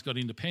you guys got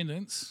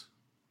independence,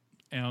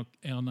 our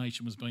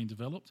nation was being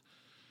developed,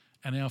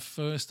 and our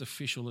first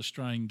official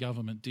Australian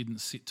government didn't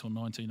sit till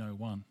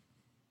 1901.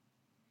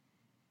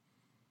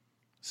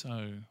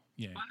 So,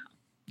 yeah. Wow.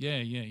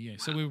 Yeah.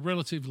 So we're a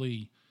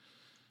relatively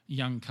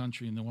young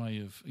country in the way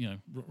of,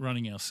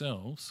 running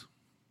ourselves.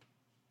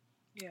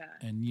 Yeah.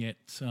 And yet,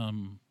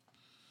 and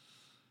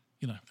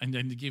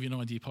then to give you an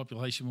idea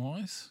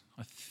population-wise,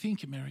 I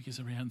think America's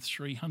around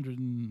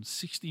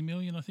 360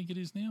 million, I think it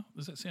is now.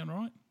 Does that sound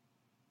right?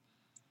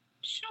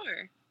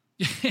 Sure.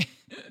 Yeah.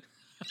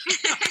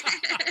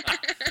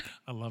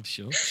 I love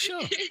sure.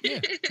 Sure. Yeah.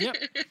 Yep.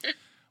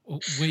 Well,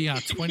 we are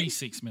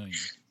 26 million.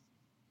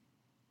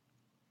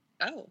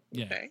 Oh,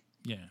 Yeah. okay.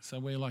 Yeah. So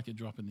we're like a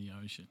drop in the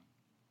ocean.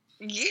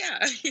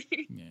 Yeah.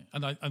 Yeah.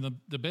 And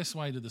the best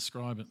way to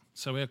describe it,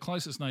 so our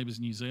closest neighbour is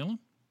New Zealand.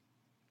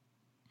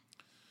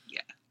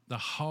 Yeah. The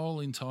whole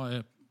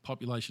entire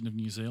population of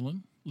New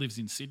Zealand lives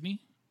in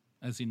Sydney,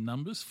 as in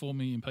numbers, 4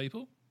 million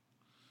people.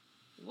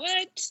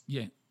 What?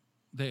 Yeah.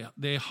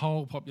 Their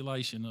whole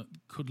population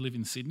could live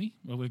in Sydney,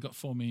 where we've got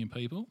 4 million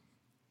people.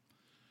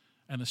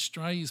 And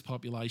Australia's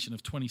population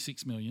of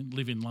 26 million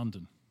live in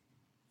London.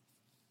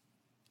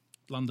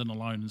 London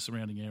alone and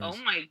surrounding areas.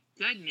 Oh my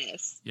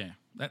goodness. Yeah,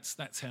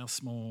 that's how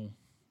small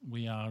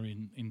we are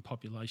in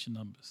population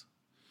numbers.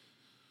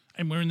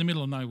 And we're in the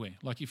middle of nowhere.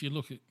 Like if you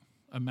look at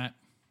a map,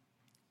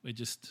 we're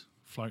just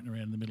floating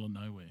around in the middle of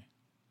nowhere.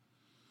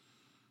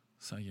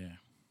 So, yeah.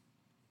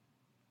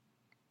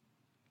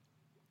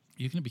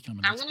 You're going to become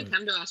an I'm expert. going to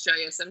come to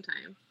Australia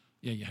sometime.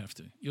 Yeah, you have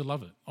to. You'll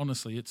love it.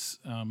 Honestly, it's...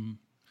 and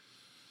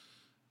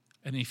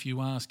if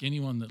you ask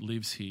anyone that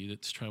lives here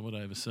that's travelled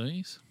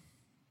overseas,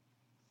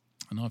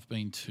 and I've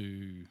been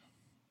to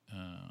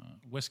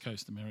West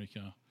Coast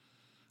America,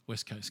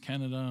 West Coast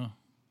Canada,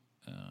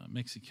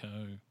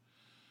 Mexico,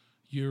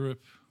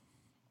 Europe.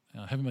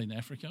 I haven't been to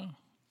Africa.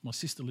 My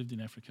sister lived in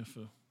Africa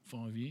for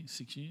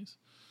 6 years.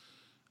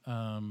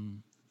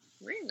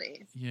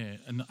 Really? Yeah,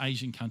 and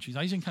Asian countries.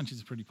 Asian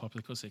countries are pretty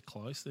popular because they're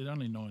close. They're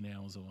only 9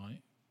 hours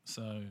away.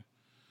 So,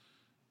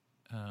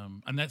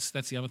 and that's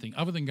the other thing.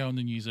 Other than going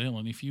to New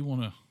Zealand, if you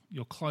want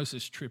your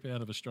closest trip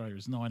out of Australia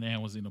is 9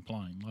 hours in a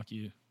plane,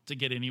 to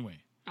get anywhere.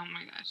 Oh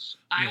my gosh.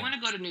 I want to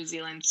go to New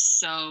Zealand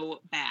so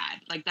bad.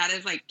 Like that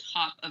is like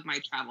top of my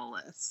travel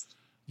list.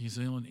 New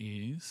Zealand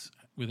is,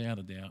 without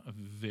a doubt, a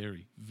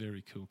very,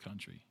 very cool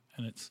country.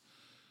 And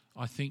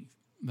I think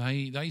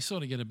they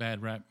sort of get a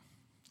bad rap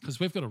because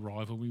we've got a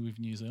rivalry with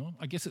New Zealand.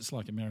 I guess it's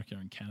like America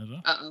and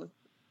Canada. Uh-oh.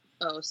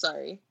 Oh,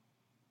 sorry.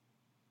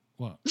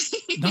 What?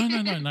 No,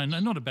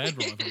 not a bad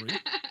rivalry.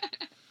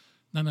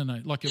 No.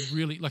 Like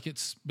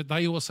but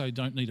they also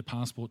don't need a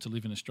passport to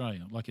live in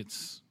Australia. Like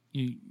it's,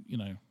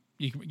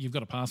 you've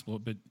got a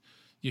passport, but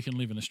you can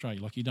live in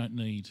Australia. Like you don't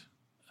need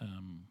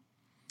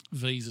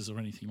visas or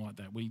anything like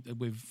that.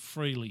 We've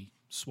freely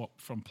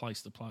swapped from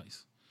place to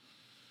place.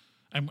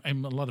 And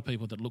a lot of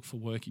people that look for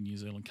work in New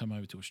Zealand come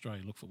over to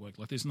Australia, look for work.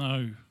 Like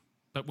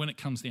but when it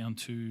comes down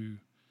to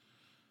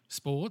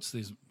sports,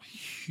 there's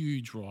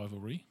huge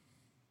rivalry.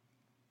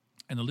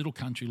 And a little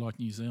country like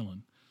New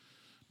Zealand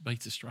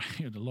beats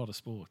Australia at a lot of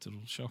sports. It'll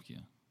shock you.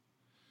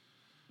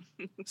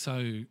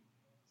 So,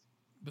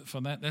 but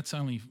for that's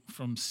only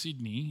from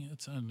Sydney.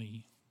 It's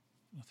only,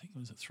 I think it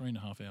was a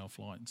 3.5 hour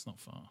flight. It's not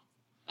far.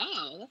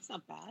 Oh, that's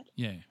not bad.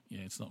 Yeah,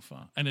 it's not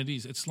far. And it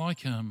is. It's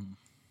like, in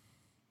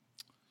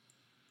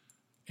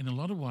a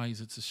lot of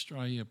ways, it's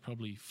Australia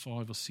probably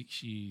 5 or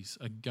 6 years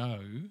ago,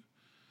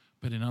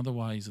 but in other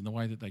ways, and the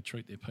way that they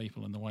treat their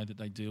people and the way that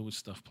they deal with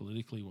stuff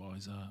politically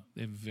wise,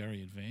 they're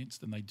very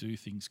advanced and they do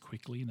things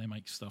quickly and they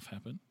make stuff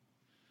happen.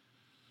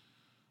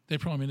 Their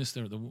Prime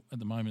Minister at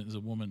the moment is a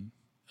woman,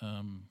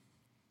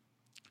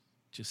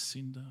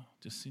 Jacinda,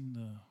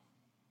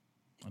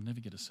 I'll never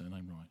get her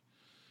surname right.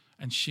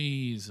 And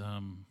she is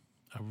a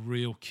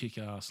real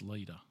kick-ass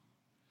leader.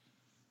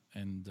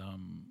 And,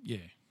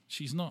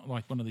 she's not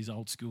like one of these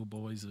old school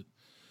boys that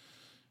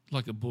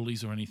like the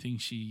bullies or anything.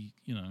 She's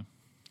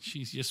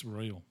just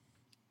real.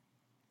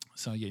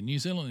 So, New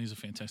Zealand is a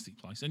fantastic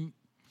place. And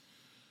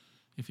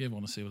if you ever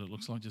want to see what it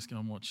looks like, just go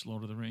and watch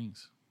Lord of the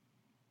Rings.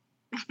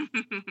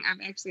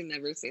 I've actually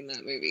never seen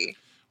that movie.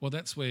 Well,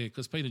 that's where,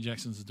 because Peter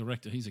Jackson's the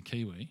director, he's a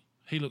Kiwi.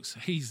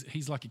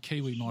 He's like a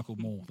Kiwi Michael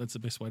Moore. That's the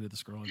best way to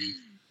describe him.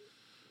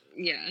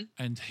 Yeah.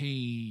 And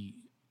he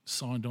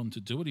signed on to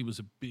do it. He was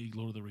a big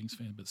Lord of the Rings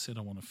fan, but said,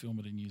 I want to film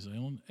it in New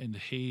Zealand. And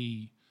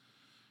he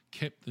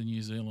kept the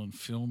New Zealand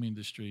film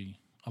industry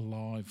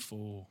alive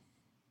for,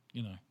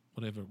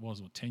 whatever it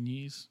was, 10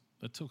 years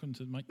that took him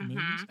to make the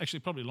movies.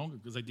 Actually, probably longer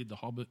because they did The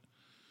Hobbit.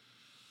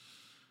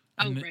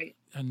 Right.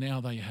 And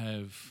now they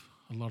have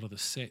a lot of the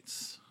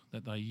sets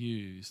that they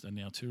used are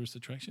now tourist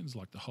attractions,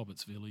 like the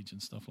Hobbit's Village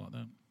and stuff like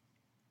that.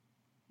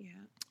 Yeah.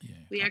 Yeah.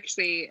 We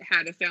actually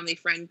had a family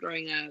friend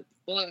growing up.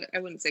 Well, I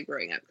wouldn't say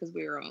growing up because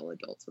we were all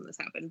adults when this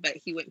happened, but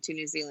he went to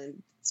New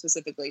Zealand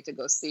specifically to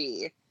go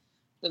see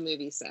the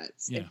movie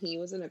sets. Yeah. And he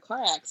was in a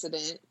car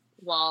accident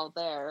while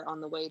there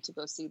on the way to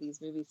go see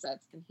these movie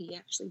sets, and he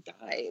actually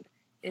died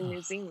in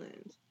New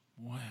Zealand.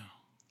 Wow.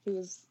 He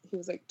was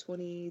like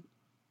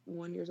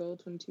 21 years old,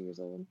 22 years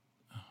old.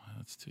 Oh,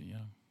 that's too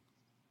young.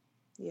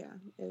 Yeah,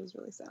 it was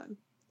really sad.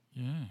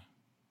 Yeah.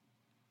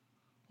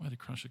 Way to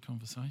crush a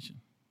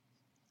conversation.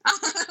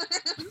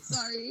 I'm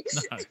sorry.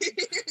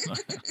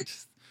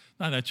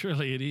 No,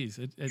 truly it is.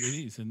 It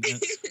is.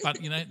 But,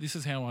 this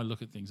is how I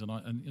look at things. And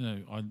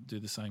I do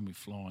the same with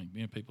flying.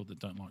 People that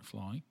don't like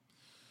flying.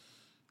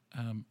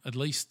 At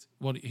least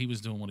what he was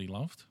doing what he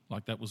loved.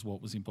 Like that was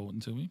what was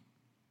important to him.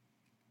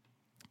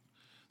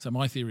 So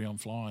my theory on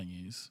flying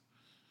is,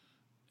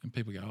 and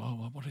people go, oh,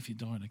 well, what if you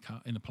die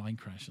in a plane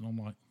crash? And I'm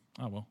like,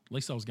 oh, well, at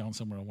least I was going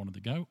somewhere I wanted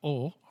to go,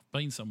 or I've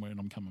been somewhere and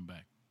I'm coming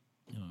back.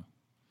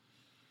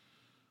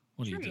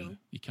 What do you do?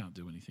 You can't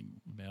do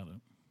anything about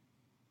it.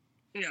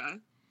 Yeah.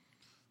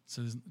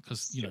 So,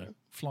 because,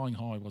 flying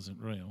high wasn't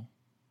real.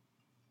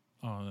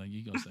 Oh, no,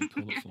 you guys don't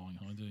call it flying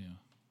high, do you?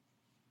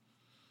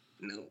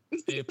 No.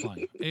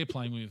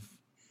 Airplane with,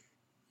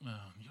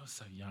 you're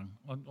so young.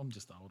 I'm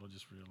just old, I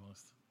just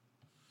realised.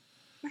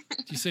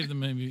 Did you see the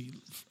movie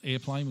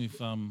Airplane with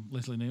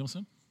Leslie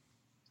Nielsen?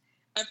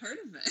 I've heard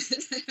of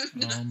it. I've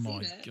not Oh,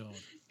 my seen it. God.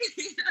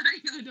 I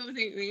know, don't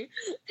hate me.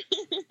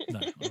 No,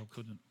 I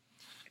couldn't.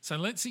 So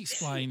let's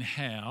explain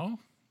how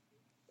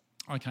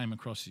I came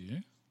across you.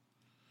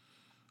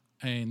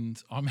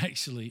 And I'm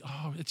actually,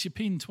 it's your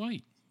pinned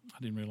tweet. I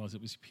didn't realise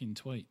it was your pinned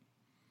tweet.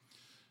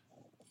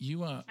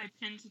 You are... I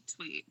pinned a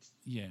tweet.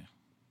 Yeah.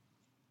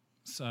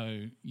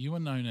 So you are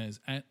known as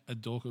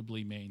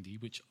 @Adorkably Mandy,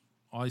 which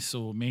I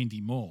saw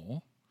Mandy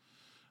Moore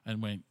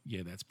and went,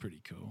 yeah, that's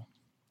pretty cool.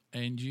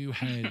 And you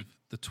have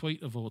the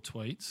tweet of all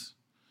tweets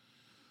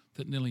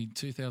that nearly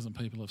 2,000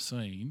 people have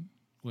seen,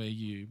 where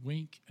you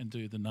wink and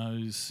do the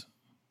nose.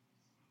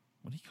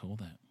 What do you call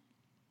that?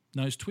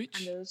 Nose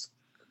twitch? A nose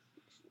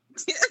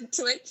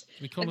twitch.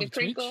 We call like it a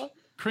twitch? crinkle.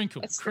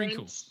 Crinkle. A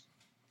Crinkle. scrunch.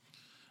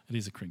 It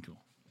is a crinkle.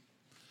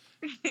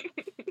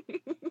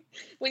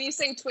 When you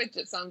say twitch,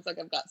 it sounds like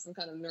I've got some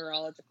kind of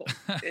neurological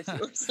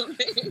issue or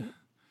something.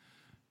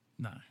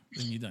 No,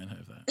 then you don't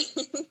have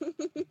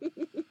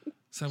that.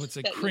 So it's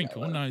a That you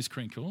crinkle, know of. nose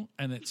crinkle,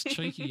 and it's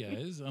cheeky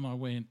as, and I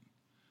went,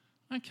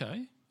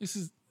 okay, this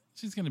is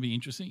going to be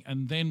interesting.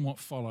 And then what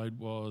followed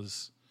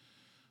was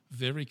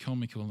very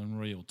comical and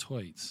real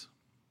tweets,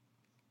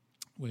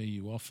 where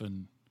you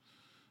often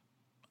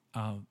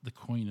are the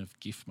queen of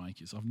gift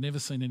makers. I've never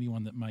seen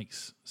anyone that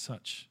makes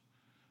such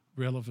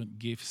relevant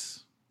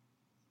gifts.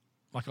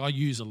 Like I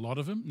use a lot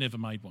of them, never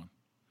made one.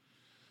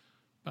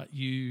 But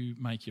you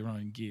make your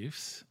own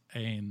gifts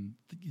and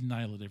you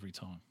nail it every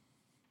time,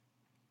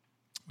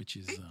 which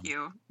is... Thank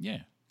you. Yeah,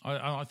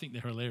 I think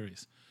they're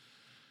hilarious.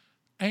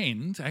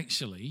 And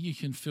actually, you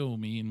can fill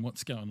me in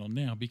what's going on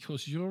now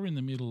because you're in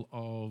the middle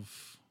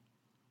of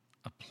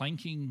a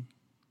planking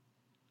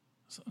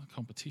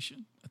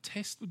competition, a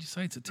test. Would you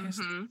say it's a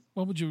test? Mhm.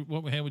 How would you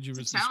It's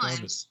a describe challenge.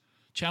 it?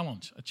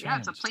 Challenge. A Yeah,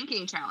 challenge. it's a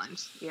planking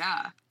challenge.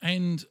 Yeah.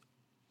 And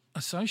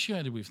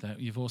associated with that,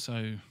 you've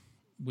also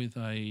with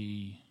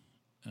a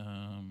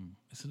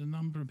is it a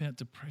number about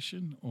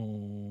depression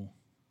or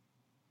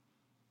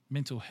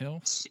mental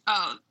health?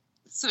 Oh,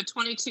 so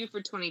 22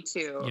 for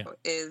 22 Yeah.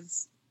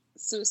 is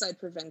suicide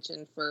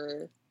prevention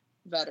for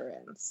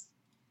veterans.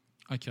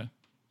 Okay,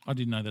 I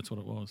didn't know that's what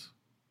it was.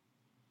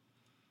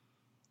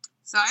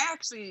 So I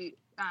actually,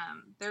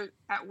 they're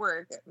at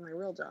work at my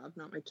real job,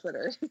 not my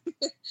Twitter.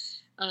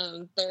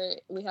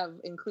 We have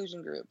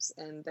inclusion groups,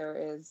 and there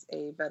is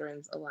a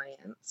Veterans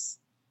Alliance,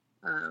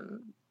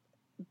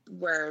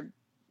 where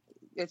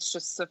it's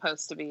just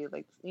supposed to be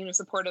like,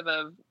 supportive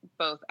of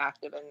both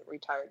active and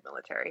retired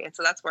military. And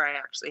so that's where I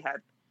actually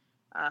had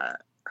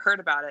heard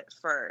about it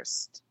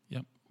first.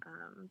 Yep.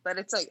 But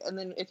it's like, and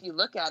then if you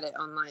look at it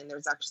online,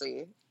 there's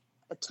actually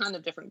a ton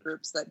of different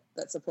groups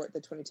that support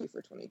the 22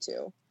 for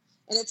 22.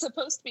 And it's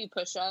supposed to be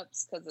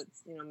push-ups because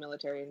it's,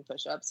 military and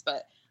push-ups,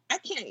 but I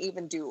can't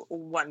even do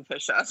one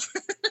push-up.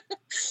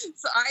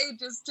 So I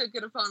just took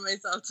it upon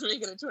myself to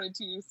make it a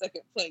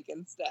 22-second plank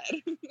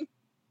instead.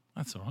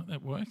 That's all right.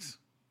 That works.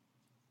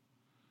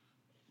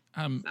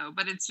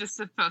 But it's just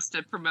supposed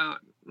to promote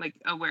like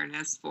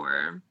awareness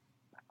for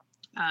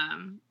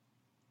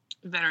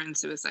veteran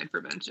suicide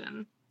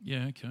prevention.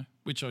 Yeah, okay.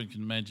 Which I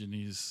can imagine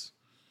is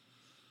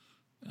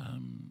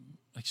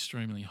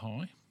extremely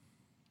high.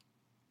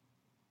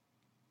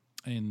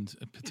 And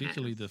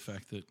particularly the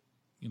fact that,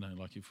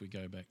 like if we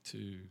go back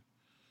to,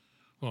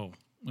 well,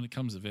 when it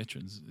comes to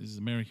veterans, there's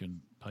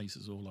American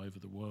bases all over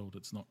the world.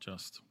 It's not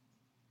just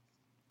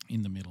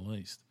in the Middle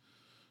East.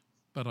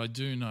 But I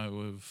do know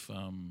of,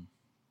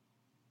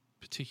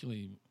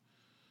 particularly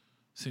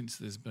since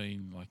there's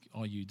been like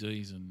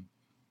IUDs, and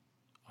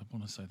I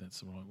want to say that's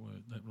the right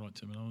word, that right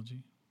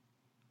terminology.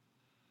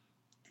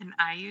 An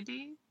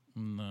IUD?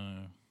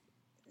 No.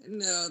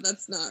 No,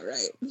 that's not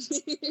right.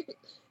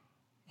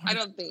 I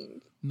don't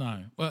think.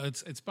 No. Well,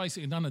 it's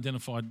basically an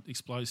unidentified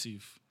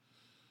explosive.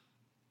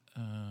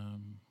 I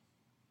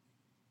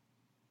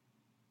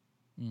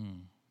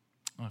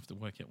have to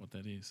work out what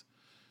that is.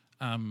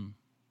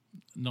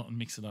 Not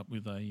mix it up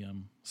with a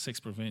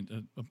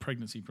a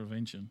pregnancy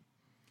prevention.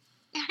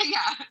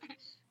 Yeah.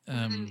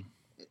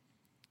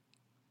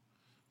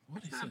 What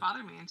It's is going to it?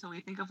 bother me until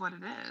we think of what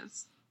it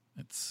is.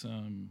 It's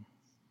hang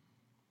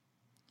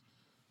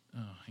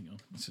on.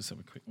 Let's just have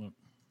a quick look.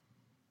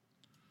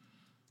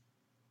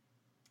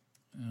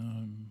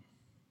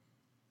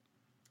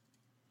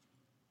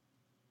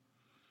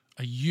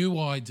 A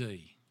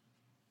UID.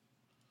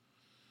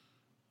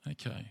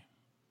 Okay.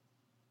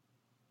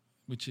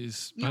 Which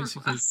is You were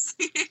basically close.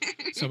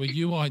 so a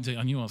UID.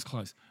 I knew I was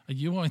close. A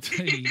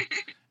UID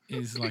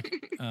is like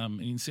an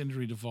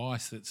incendiary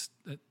device that's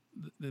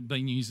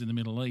been used in the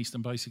Middle East,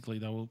 and basically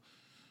the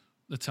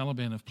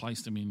Taliban have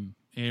placed them in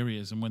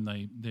areas, and when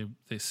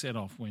they're set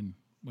off when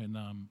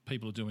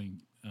people are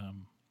doing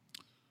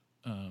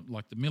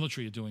like the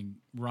military are doing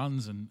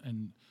runs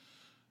and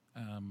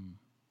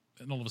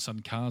all of a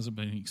sudden cars have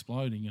been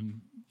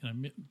exploding,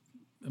 and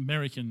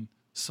American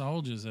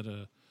soldiers that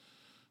are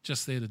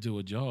just there to do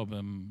a job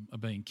are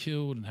being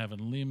killed and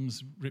having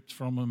limbs ripped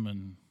from them,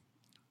 and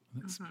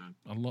that's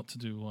a lot to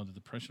do with the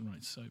depression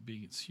rate's so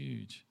big, it's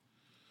huge.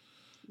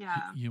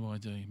 Yeah.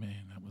 UID,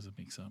 man, that was a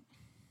mix-up.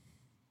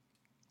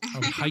 I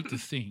would hate to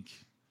think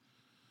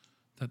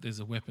that there's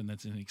a weapon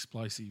that's an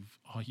explosive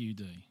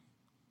IUD.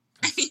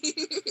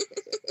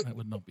 That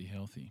would not be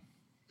healthy.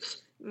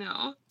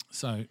 No.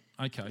 So,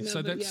 okay, No,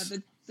 so but that's...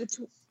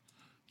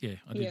 yeah,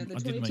 I the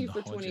didn't 22 mean to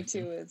for hijack 22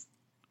 you. is.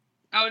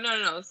 Oh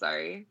no,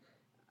 sorry.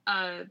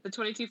 The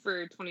 22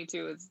 for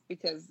 22 is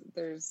because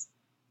there's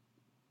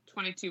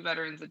 22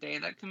 veterans a day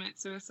that commit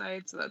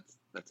suicide, so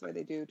that's why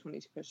they do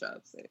 22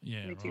 push-ups.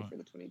 Yeah, 22 right. for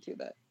the 22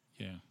 that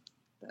Yeah.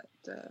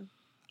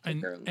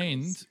 take their own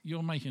And lives.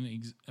 you're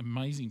making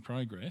amazing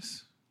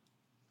progress,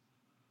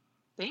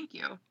 Thank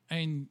you.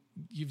 and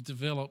you've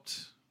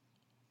developed.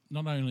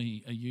 Not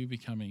only are you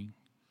becoming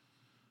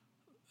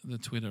the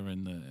Twitter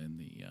and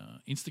the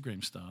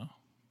Instagram star,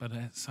 but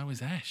so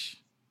is Ash.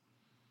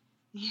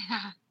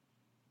 Yeah.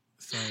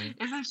 So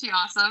Isn't she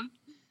awesome?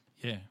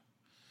 yeah.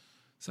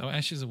 So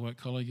Ash is a work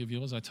colleague of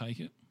yours, I take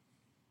it.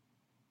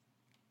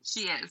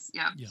 She is.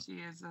 Yeah. Yeah. She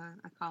is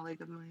a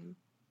colleague of mine.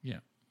 Yeah.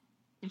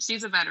 And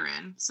she's a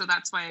veteran, so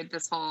that's why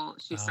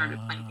she started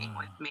planking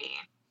with me.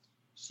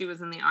 She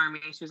was in the Army.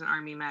 She was an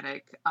Army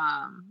medic.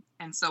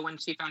 And so when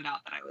she found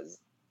out that I was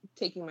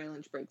taking my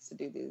lunch breaks to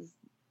do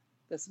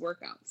this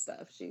workout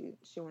stuff, she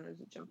wanted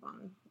to jump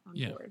on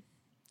board.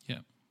 Yeah.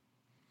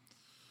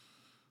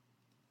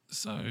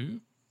 So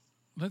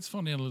let's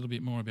find out a little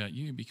bit more about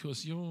you,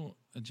 because you're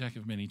a jack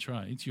of many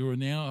trades. You are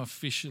now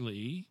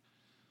officially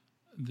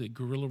the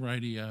Guerrilla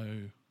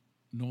Radio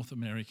North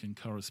American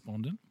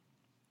correspondent.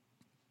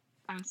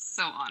 I'm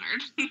so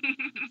honored.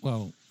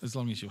 Well, as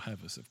long as you'll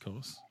have us, of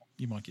course.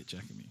 You might get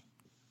jack of me.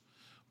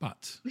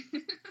 But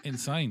in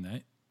saying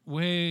that,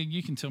 where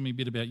you can tell me a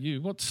bit about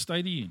you. What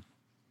state are you in?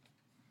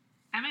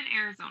 I'm in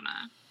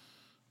Arizona.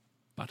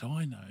 But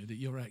I know that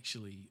you're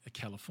actually a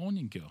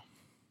Californian girl.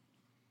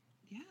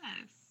 Yes,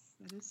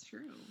 that is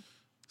true.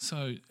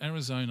 So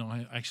Arizona,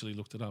 I actually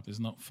looked it up, is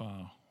not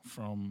far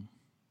from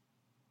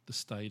the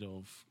state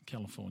of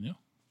California.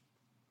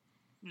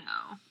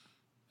 No.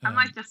 I'm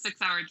like a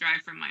 6-hour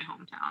drive from my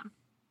hometown.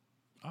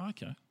 Oh,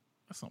 okay.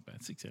 That's not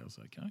bad. 6 hours,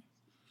 okay.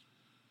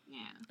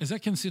 Yeah. Is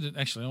that considered,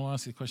 actually, I'll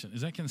ask you a question.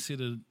 Is that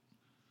considered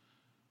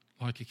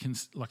like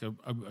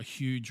a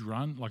huge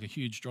run, like a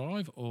huge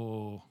drive,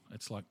 or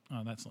it's like,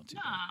 oh, that's not too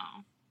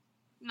bad?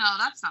 No,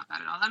 that's not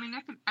bad at all. I mean,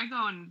 I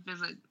go and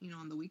visit,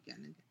 on the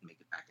weekend and make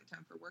it back in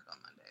time for work on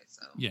Monday.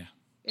 So Yeah.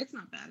 it's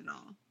not bad at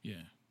all.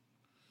 Yeah.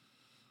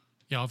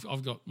 Yeah,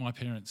 I've got, my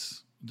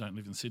parents don't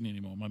live in Sydney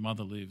anymore. My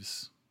mother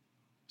lives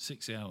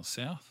 6 hours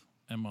south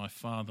and my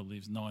father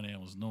lives 9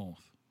 hours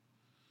north.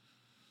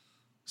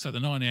 So the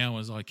 9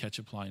 hours I catch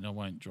a plane, I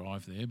won't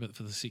drive there, but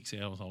for the 6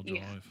 hours I'll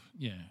drive.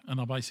 Yeah.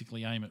 And I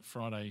basically aim at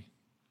Friday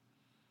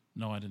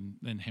night and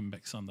then hem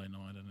back Sunday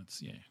night, and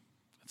it's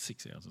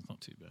 6 hours. It's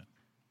not too bad.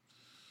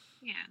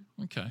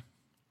 Yeah. Okay.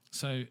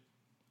 So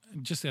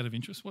just out of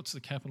interest, what's the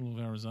capital of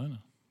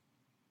Arizona?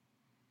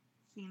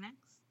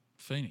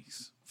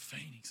 Phoenix.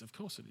 Phoenix, of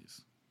course it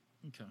is.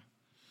 Okay.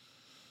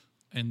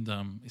 And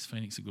is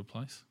Phoenix a good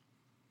place?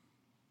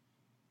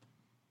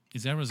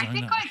 Is Arizona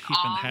a like hip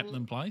and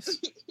happening place?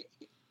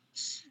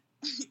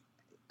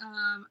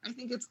 I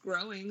think it's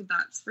growing,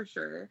 that's for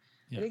sure.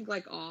 Yeah. I think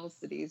like all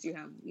cities, you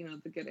have,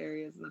 the good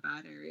areas and the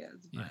bad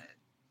areas, Yeah.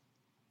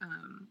 but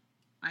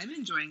I'm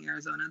enjoying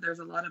Arizona. There's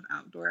a lot of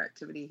outdoor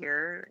activity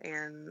here,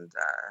 and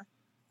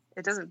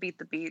it doesn't beat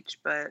the beach,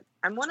 but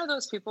I'm one of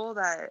those people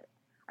that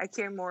I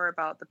care more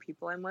about the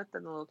people I'm with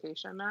than the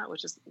location I'm at,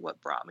 which is what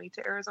brought me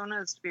to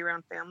Arizona, is to be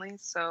around family.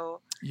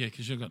 So Yeah,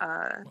 because you've got,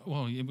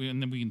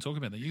 and then we can talk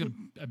about that. You've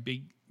got a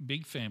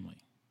big family.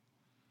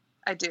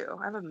 I do.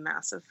 I have a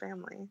massive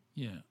family.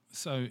 Yeah.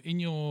 So in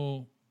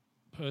your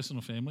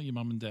personal family, your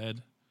mum and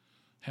dad,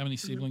 how many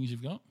siblings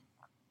you've got?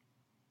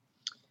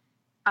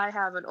 I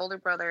have an older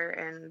brother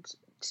and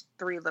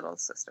 3 little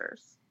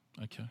sisters.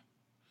 Okay.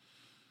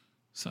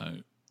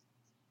 So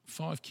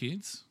 5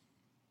 kids.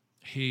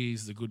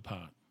 Here's the good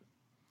part.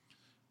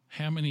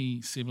 How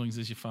many siblings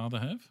does your father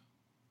have?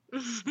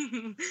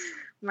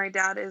 My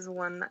dad is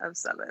 1 of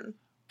 7.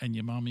 And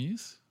your mum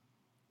is?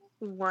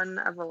 1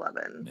 of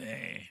 11.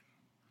 Nah.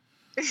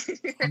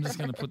 I'm just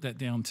going to put that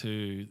down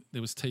to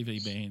there was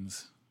TV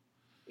bands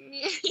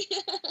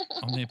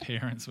on their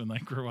parents when they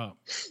grew up.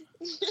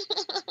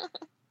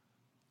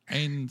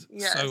 And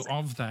Yes. so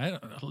of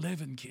that,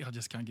 11 kids, I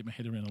just can't get my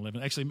head around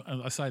 11. Actually,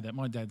 I say that,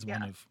 my dad's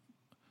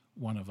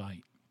one of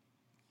 8.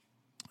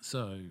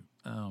 So,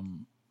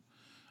 and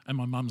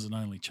my mum's an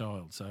only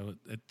child, so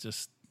it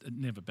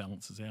never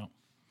balances out.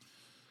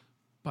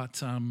 But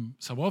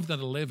so of that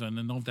 11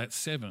 and of that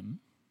 7,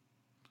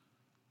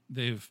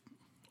 they've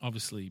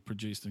obviously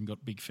produced and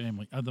got big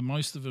family. Are the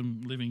most of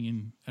them living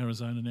in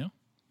Arizona now?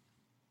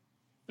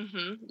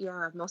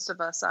 Yeah, most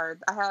of us are.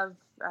 I have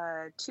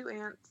 2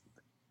 aunts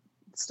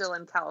still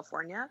in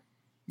California.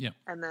 Yeah.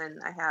 And then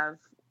I have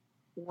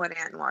 1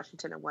 aunt in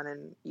Washington and 1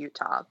 in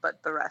Utah,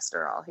 but the rest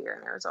are all here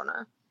in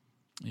Arizona.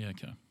 Yeah,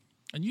 okay.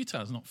 And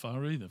Utah's not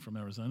far either from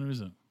Arizona,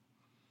 is it?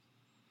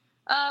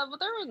 Well,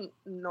 they're in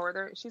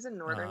northern. She's in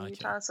northern okay.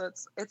 Utah, so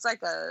it's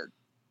like a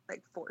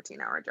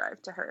 14-hour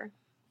drive to her.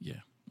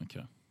 Yeah,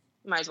 okay.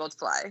 Might as well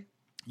fly.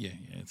 Yeah,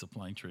 it's a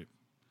plane trip.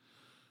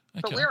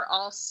 Okay. But we're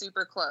all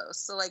super close.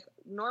 So like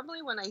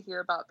normally when I hear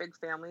about big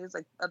families,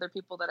 like other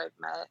people that I've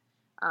met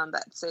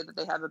that say that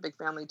they have a big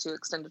family too,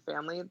 extended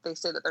family, they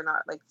say that they're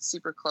not like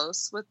super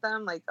close with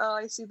them. Like, oh,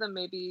 I see them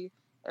maybe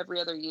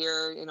every other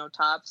year,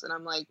 tops. And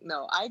I'm like,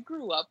 no, I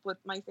grew up with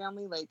my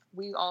family. Like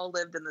we all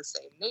lived in the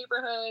same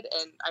neighborhood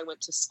and I went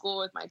to school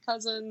with my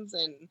cousins.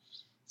 And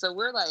so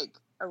we're like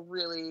a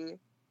really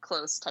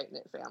close,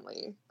 tight-knit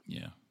family.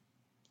 Yeah.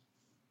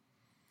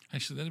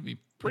 Actually, that'd be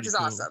pretty Which is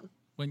cool. awesome.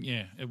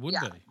 It would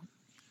Yeah. be.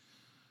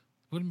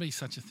 Wouldn't be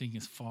such a thing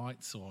as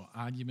fights or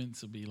arguments.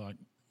 It'd be like,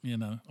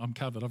 I'm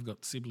covered. I've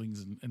got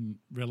siblings and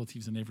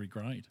relatives in every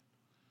grade.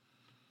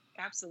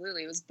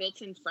 Absolutely. It was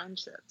built-in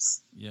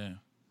friendships. Yeah.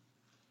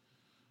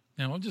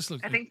 Now, I'm just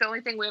looking. I think the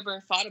only thing we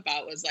ever fought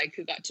about was like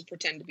who got to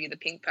pretend to be the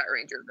Pink Power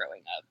Ranger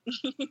growing up.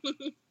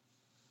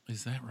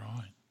 Is that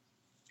right?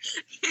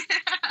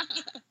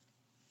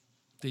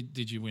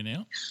 Did you win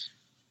out?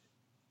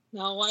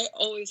 No, I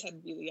always had to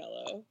be the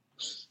yellow.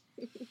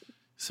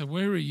 So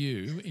where are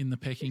you in the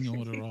pecking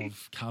order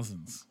of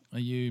cousins? Are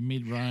you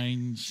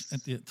mid-range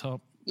at the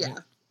top? Yeah.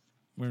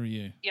 Where are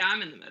you? Yeah,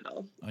 I'm in the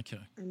middle. Okay.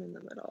 I'm in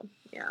the middle.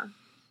 Yeah.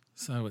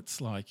 So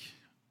it's like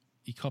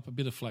you cop a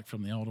bit of flack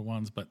from the older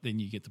ones, but then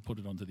you get to put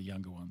it onto the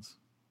younger ones.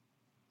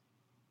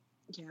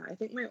 Yeah, I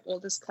think my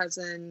oldest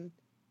cousin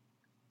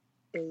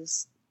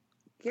is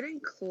getting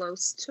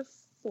close to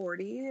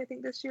 40, I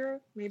think, this year.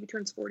 Maybe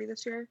turns 40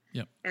 this year.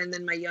 Yep. And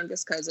then my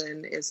youngest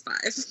cousin is 5.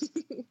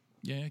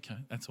 Yeah, okay.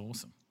 That's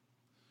awesome.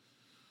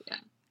 Yeah.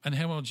 And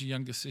how old's your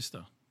youngest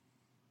sister?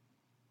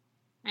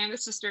 My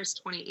youngest sister is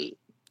 28.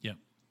 Yep.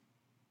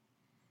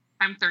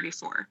 I'm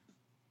 34.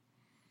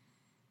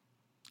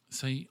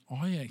 See,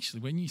 I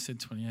actually, when you said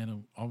 28,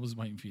 I was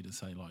waiting for you to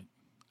say like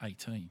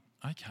 18.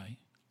 Okay.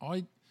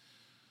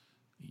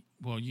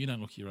 Well, you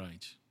don't look your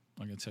age.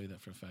 I'm going to tell you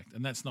that for a fact.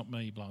 And that's not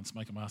me blowing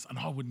smoke up my ass. And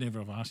I would never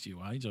have asked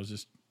you age. I was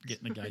just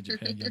getting a gauge of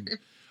how young.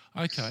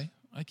 Okay.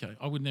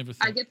 I would never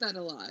think. I get that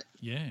a lot.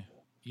 Yeah.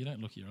 You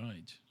don't look your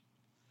age.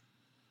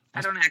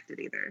 I don't act it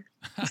either.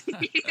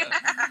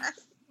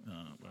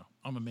 Oh, well,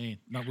 I'm a man.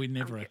 No, we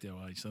never act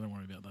our age, so don't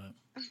worry about that.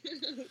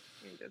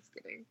 I'm just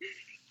kidding.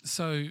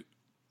 So,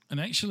 and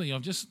actually,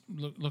 I've just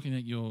looking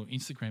at your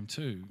Instagram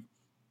too.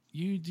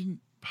 You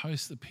didn't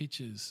post the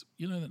pictures.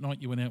 You know that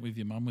night you went out with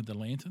your mum with the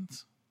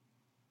lanterns?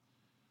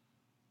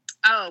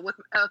 Oh, with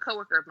a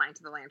coworker of mine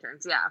to the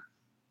lanterns. Yeah.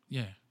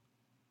 Yeah.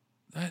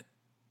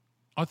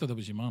 I thought that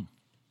was your mum.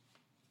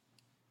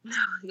 No,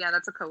 yeah,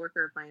 that's a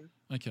coworker of mine.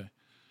 Okay.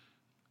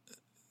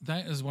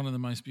 That is one of the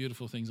most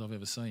beautiful things I've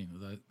ever seen.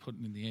 They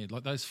putting in the air.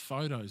 Like those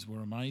photos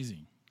were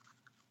amazing.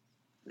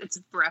 It's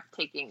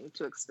breathtaking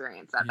to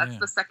experience that. Yeah. That's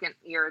the second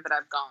year that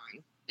I've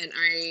gone, and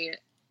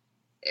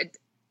it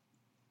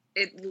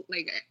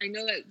like I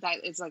know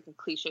that is like a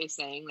cliche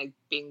saying, like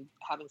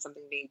having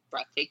something being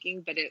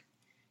breathtaking, but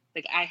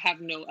like I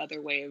have no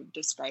other way of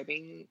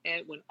describing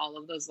it when all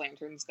of those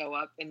lanterns go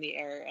up in the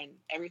air and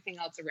everything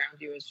else around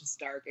you is just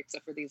dark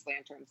except for these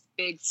lanterns.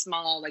 Big,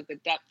 small, like the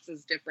depth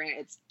is different.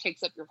 It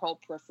takes up your whole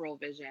peripheral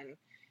vision.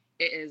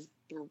 It is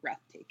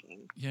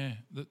breathtaking. Yeah,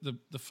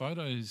 the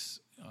photos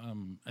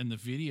and the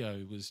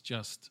video was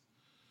just,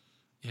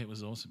 it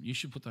was awesome. You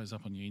should put those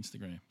up on your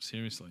Instagram,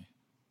 seriously.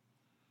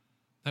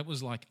 That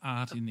was like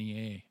art in the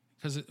air,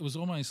 because it was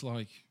almost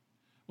like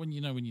when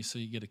you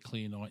get a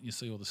clear night and you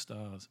see all the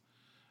stars.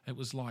 It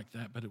was like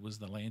that, but it was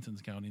the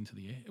lanterns going into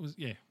the air. It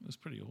was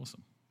pretty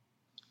awesome.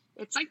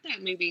 It's like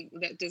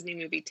that Disney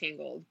movie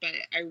Tangled, but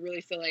I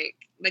really feel like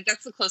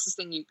that's the closest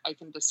thing I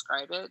can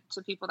describe it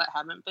to people that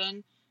haven't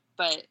been,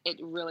 but it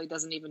really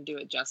doesn't even do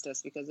it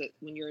justice, because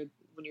when you're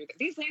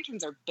these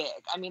lanterns are big.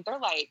 I mean, they're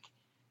like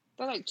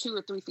 2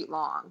 or 3 feet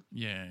long.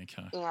 Yeah,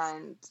 okay.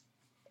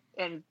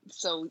 And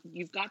so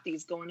you've got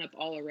these going up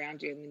all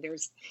around you. I mean,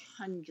 there's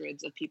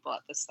hundreds of people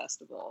at this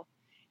festival.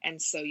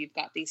 And so you've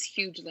got these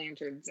huge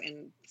lanterns,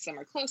 and some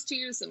are close to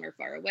you, some are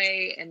far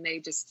away, and they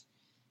just,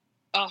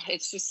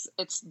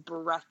 it's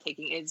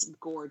breathtaking. It's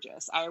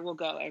gorgeous. I will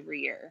go every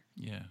year.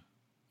 Yeah.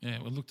 Yeah,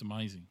 it looked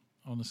amazing.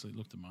 Honestly, it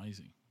looked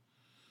amazing.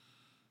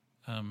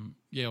 I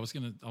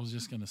was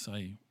just gonna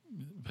say,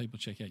 people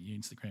check out your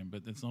Instagram,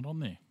 but it's not on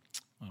there.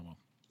 Oh well.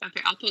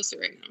 Okay, I'll post it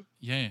right now.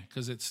 Yeah,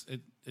 because it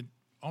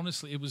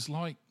honestly, it was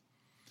like,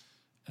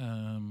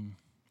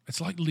 it's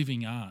like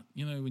living art.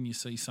 You know, when you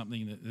see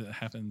something that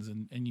happens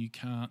and you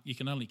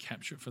can only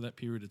capture it for that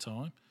period of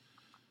time.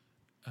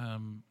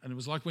 And it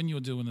was like when you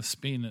were doing the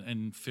spin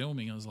and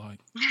filming, I was like,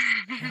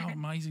 how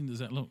amazing does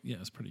that look? Yeah,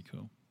 it's pretty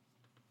cool.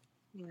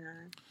 Yeah.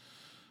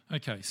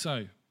 Okay,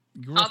 so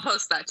I'll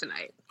post that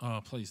tonight. Oh,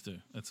 please do.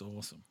 That's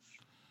awesome.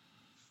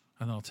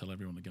 And I'll tell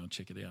everyone to go and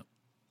check it out.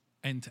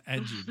 And to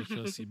add you,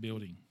 because you're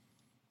building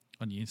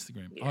on your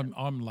Instagram. Yeah.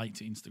 I'm late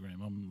to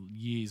Instagram. I'm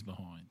years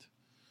behind.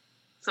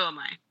 So am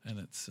I. And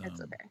it's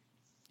okay.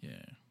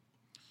 Yeah.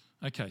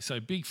 Okay, so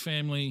big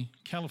family,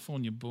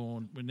 California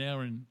born. We're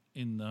now in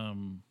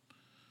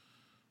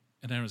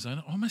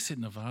Arizona. I almost said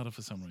Nevada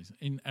for some reason.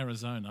 In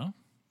Arizona,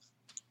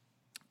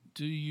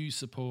 do you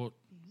support?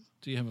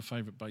 Do you have a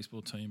favorite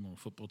baseball team or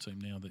football team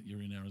now that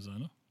you're in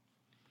Arizona?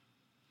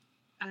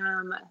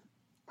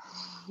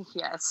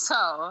 Yeah.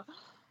 So,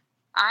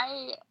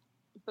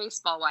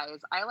 baseball wise,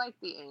 I like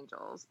the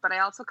Angels, but I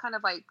also kind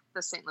of like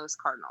the St. Louis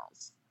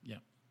Cardinals. Yeah.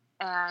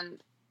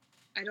 And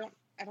I don't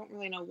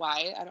really know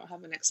why. I don't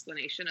have an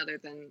explanation other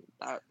than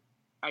that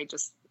I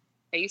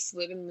used to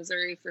live in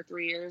Missouri for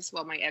 3 years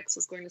while my ex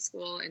was going to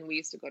school, and we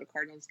used to go to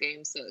Cardinals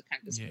games, so it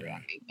kind of just grew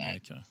on me. But,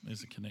 okay.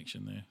 There's a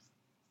connection there.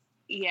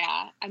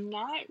 Yeah, I'm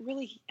not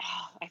really,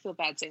 I feel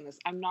bad saying this,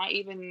 I'm not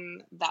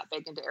even that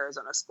big into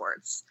Arizona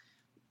sports.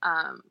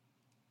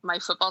 My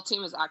football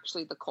team is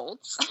actually the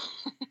Colts.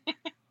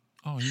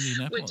 Oh,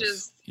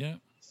 Indianapolis.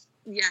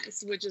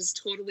 Which is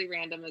totally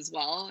random as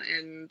well.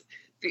 And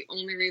the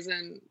only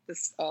reason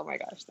oh my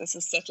gosh, this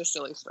is such a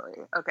silly story.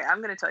 Okay, I'm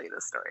going to tell you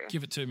this story.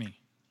 Give it to me.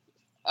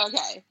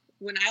 Okay.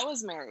 When I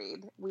was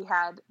married, we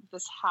had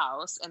this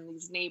house and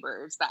these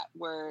neighbors that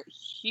were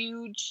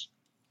huge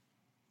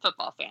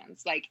football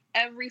fans. Like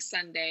every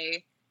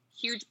Sunday,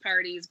 huge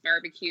parties,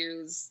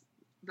 barbecues,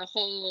 the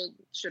whole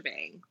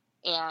shebang.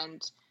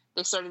 And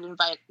they started to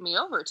invite me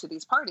over to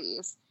these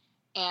parties.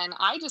 And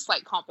I just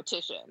like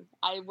competition.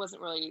 I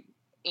wasn't really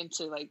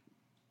into like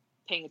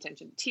paying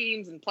attention to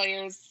teams and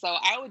players. So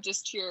I would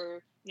just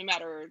cheer no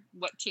matter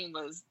what team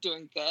was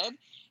doing good.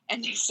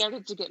 And they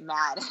started to get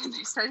mad. And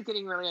they started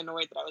getting really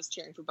annoyed that I was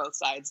cheering for both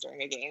sides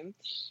during a game.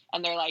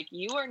 And they're like,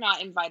 you are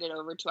not invited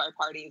over to our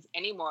parties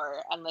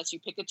anymore unless you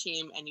pick a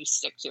team and you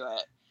stick to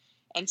it.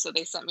 And so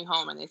they sent me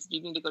home and they said,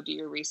 you need to go do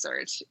your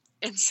research.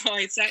 And so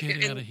I sat here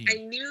and I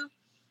knew,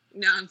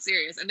 no, I'm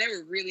serious. And they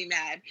were really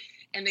mad.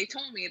 And they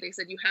told me, they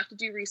said, you have to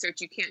do research.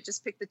 You can't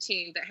just pick the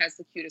team that has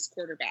the cutest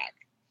quarterback.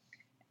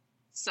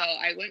 So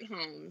I went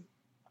home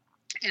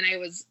and I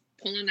was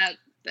pulling up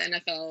the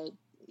NFL,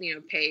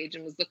 page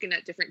and was looking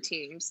at different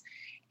teams.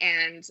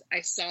 And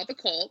I saw the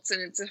Colts, and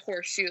it's a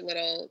horseshoe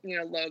little,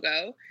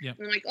 logo. Yep.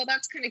 And I'm like, oh,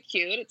 that's kind of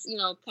cute. It's,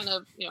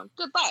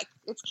 good luck.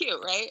 It's cute,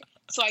 right?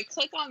 So I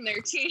click on their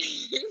team.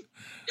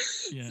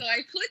 Yeah. So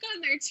I click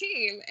on their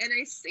team, and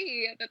I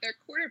see that their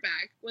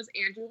quarterback was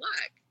Andrew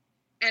Luck.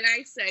 And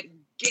I said,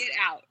 get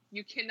out.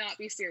 You cannot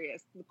be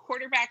serious. The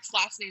quarterback's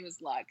last name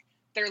is Luck.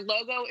 Their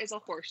logo is a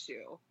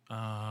horseshoe.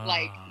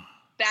 Like,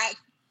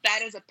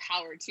 that is a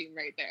power team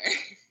right there.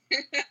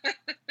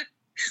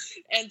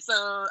 And so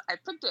I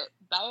picked it.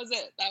 That was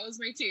it. That was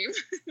my team.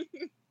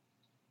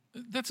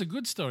 That's a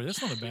good story. That's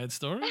not a bad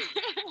story.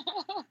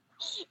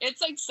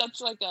 It's like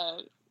such like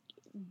I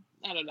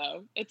don't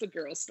know. It's a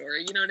girl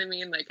story. You know what I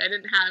mean? Like I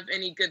didn't have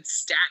any good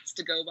stats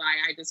to go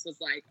by. I just was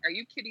like, are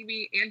you kidding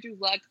me? Andrew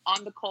Luck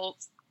on the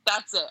Colts.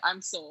 That's it.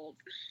 I'm sold.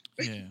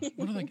 Yeah.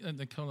 What do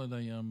they call it?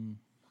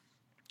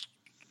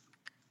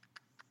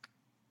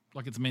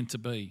 Like it's meant to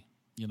be.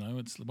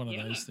 It's one of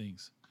those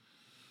things.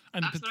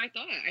 And that's what I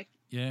thought.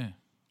 Yeah.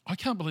 I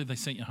can't believe they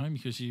sent you home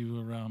because you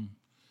were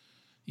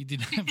You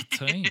didn't have a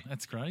team.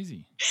 That's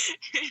crazy.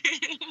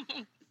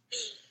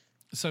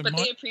 So But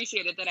they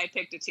appreciated that I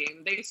picked a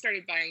team. They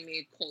started buying me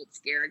a Colts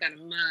gear. I got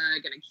a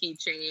mug and a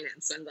keychain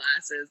and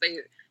sunglasses.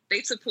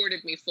 They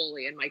supported me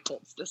fully in my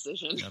Colts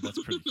decision. Yeah,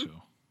 that's pretty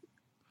cool.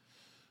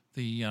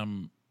 The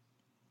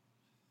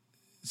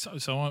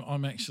so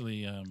I'm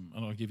actually and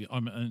I'll give you,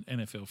 I'm an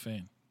NFL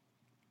fan.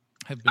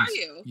 Have been, Are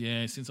you?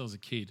 Yeah, since I was a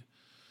kid.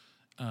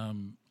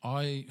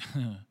 I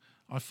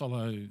I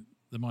follow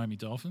the Miami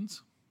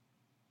Dolphins.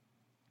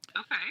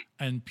 Okay.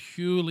 And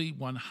purely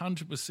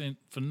 100%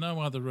 for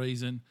no other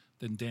reason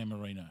than Dan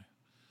Marino.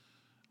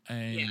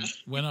 And Yeah.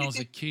 when I was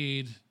a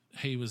kid,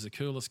 he was the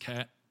coolest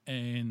cat,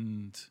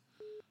 and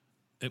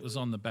it was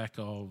on the back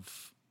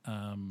of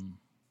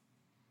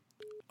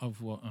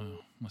what?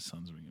 Oh, my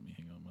son's ringing me.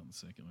 Hang on 1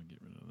 second. I'll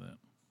get rid of that.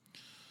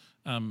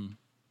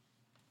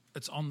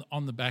 It's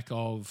on the back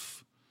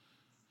of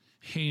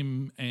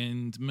him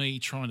and me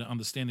trying to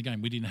understand the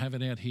game. We didn't have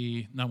it out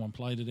here. No one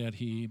played it out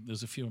here.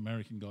 There's a few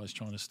American guys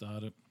trying to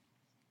start it.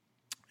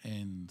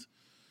 And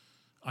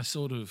I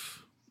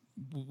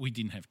we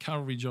didn't have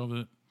coverage of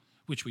it,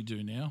 which we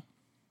do now.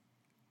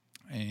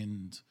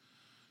 And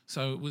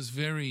so it was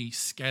very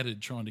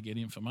scattered trying to get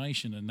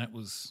information, and that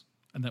was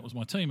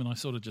my team, and I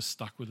sort of just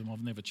stuck with them.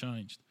 I've never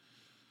changed.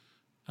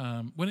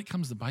 When it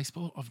comes to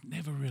baseball, I've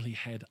never really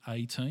had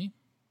a team,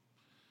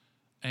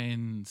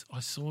 and I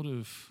sort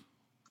of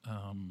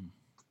I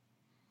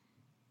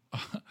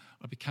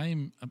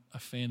became a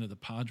fan of the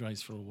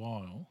Padres for a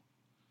while.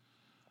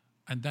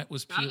 And that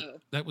was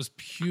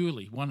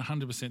purely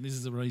 100%. This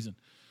is the reason.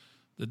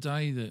 The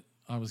day that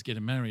I was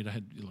getting married, I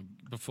had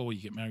before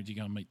you get married, you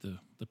go and meet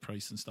the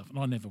priest and stuff. And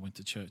I never went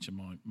to church,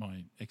 and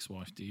my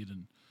ex-wife did.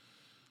 And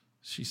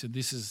she said,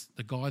 "This is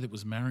the guy that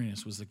was marrying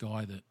us was the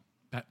guy that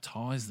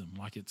baptized them.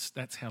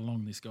 That's how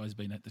long this guy's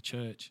been at the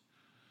church."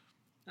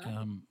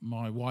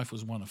 My wife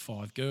was one of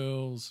 5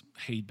 girls.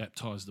 He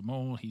baptized them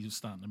all. He was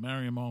starting to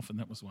marry them off, and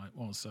that was the way it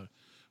was. So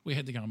we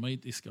had to go and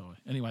meet this guy.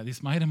 Anyway,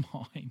 this mate of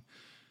mine,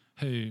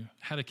 who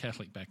had a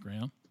Catholic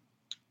background,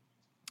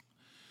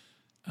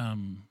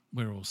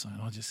 we're all saying,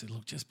 I just said,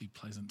 look, just be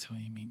pleasant to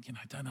him.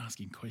 Don't ask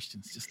him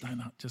questions. Just let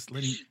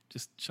him,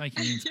 just shake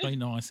hands, be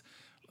nice.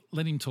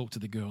 Let him talk to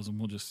the girls, and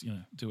we'll just,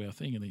 do our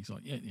thing. And he's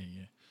like, yeah.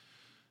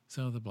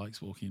 So the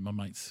blokes walk in. My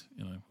mate's,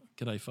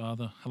 g'day,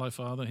 Father. Hello,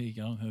 Father. Here you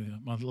go.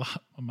 My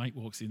mate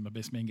walks in. My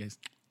best man goes,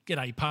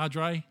 g'day,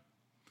 Padre.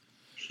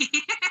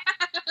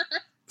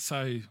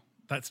 So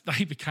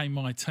they became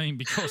my team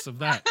because of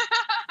that.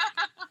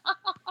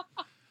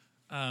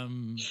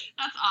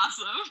 That's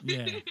awesome.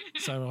 Yeah.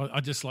 So I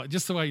just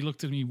the way he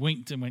looked at me,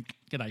 winked and went,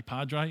 "G'day,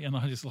 Padre," and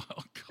I just like,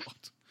 oh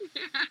God.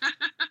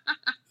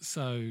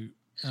 So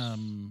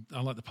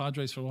I like the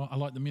Padres for a while. I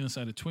like the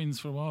Minnesota Twins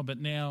for a while, but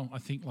now I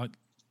think like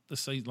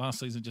last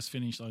season just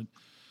finished, I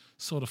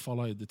sort of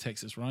followed the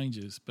Texas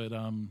Rangers, but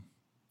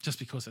just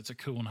because it's a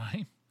cool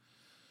name.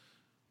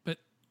 But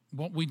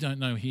what we don't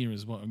know here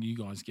is what you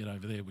guys get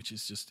over there, which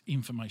is just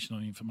information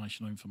on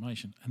information on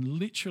information, and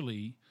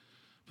literally.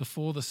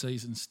 Before the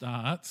season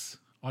starts,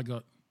 I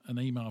got an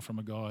email from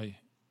a guy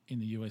in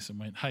the US and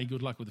went, "Hey,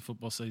 good luck with the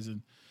football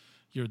season.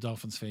 You're a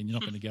Dolphins fan. You're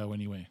not going to go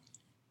anywhere."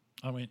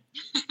 I went,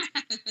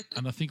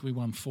 and I think we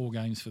won 4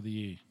 games for the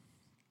year.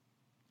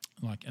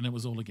 And it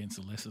was all against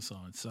the lesser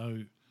side.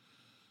 So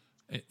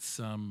it's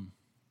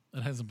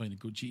it hasn't been a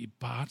good year.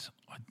 But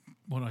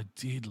what I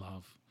did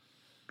love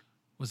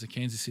was the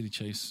Kansas City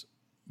Chiefs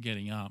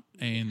getting up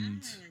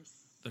and.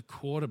 The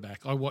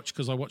quarterback, I watched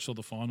all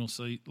the final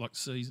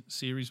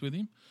series with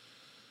him.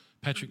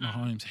 Patrick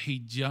Mahomes, he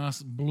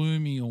just blew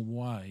me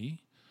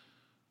away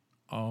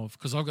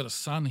because I've got a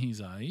son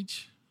his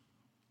age,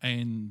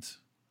 and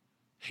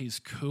his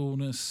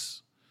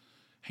coolness,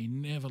 he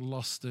never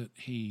lost it.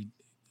 He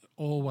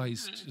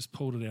always just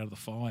pulled it out of the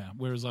fire.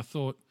 Whereas I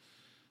thought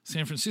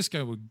San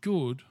Francisco were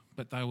good,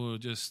 but they were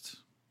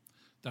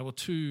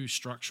too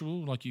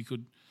structural. Like you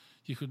could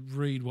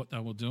read what they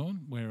were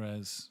doing,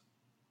 whereas.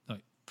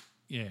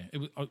 Yeah,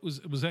 it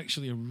was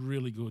actually a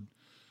really good.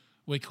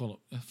 We call it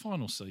a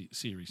final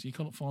series. You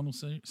call it final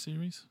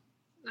series?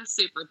 The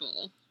Super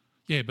Bowl.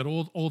 Yeah, but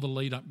all the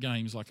lead up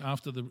games, like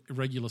after the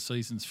regular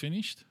season's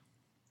finished.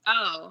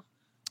 Oh.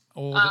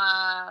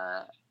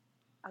 I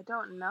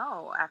don't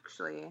know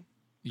actually.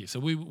 Yeah, so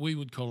we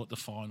would call it the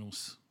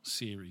finals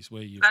series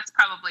where you. That's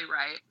probably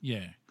right.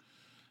 Yeah,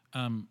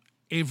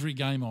 every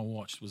game I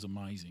watched was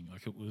amazing.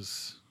 Like it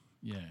was,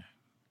 yeah.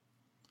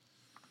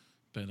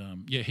 But,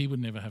 he would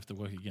never have to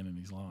work again in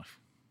his life.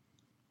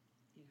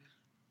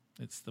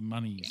 Yeah. The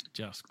money's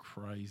just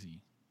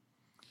crazy.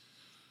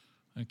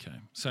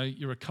 Okay. So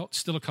you're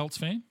still a Colts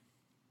fan?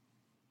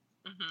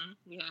 Mm-hmm.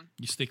 Yeah.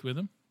 You stick with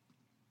them?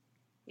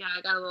 Yeah,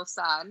 I got a little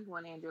sad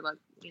when Andrew,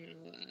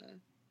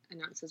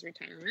 announced his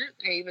retirement.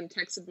 I even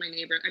texted my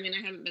neighbor. I mean,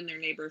 I haven't been their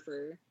neighbor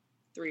for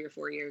 3 or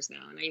 4 years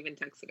now, and I even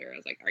texted her. I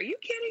was like, "Are you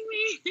kidding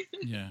me?"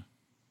 Yeah.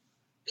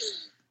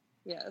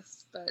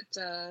 Yes, but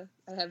I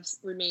have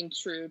remained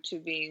true to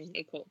being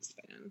a Colts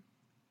fan.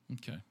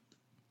 Okay.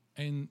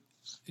 And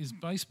is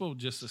baseball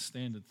just a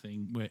standard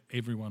thing where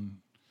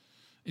everyone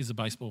is a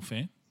baseball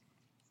fan?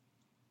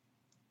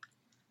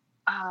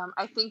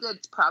 I think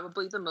it's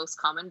probably the most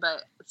common,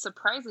 but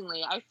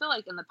surprisingly, I feel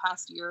like in the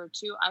past year or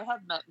two, I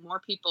have met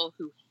more people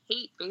who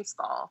hate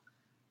baseball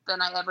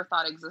than I ever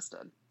thought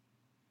existed.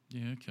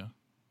 Yeah, okay.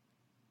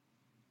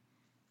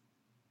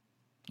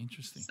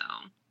 Interesting. So,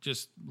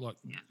 Just like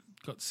yeah.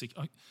 got sick.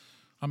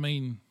 I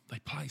mean, they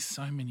play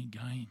so many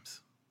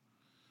games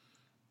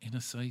in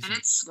a season. And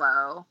it's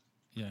slow.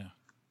 Yeah.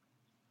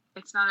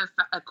 It's not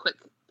a quick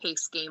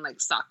pace game like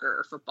soccer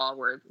or football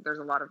where there's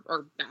a lot of,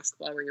 or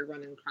basketball where you're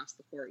running across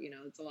the court.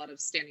 It's a lot of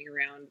standing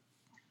around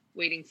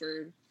waiting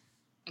for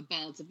a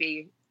ball to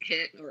be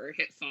hit or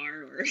hit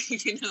far or,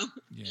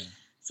 Yeah.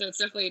 So it's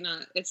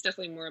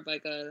definitely more of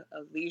like a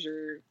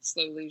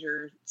slow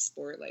leisure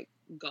sport like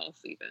golf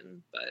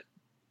even, but.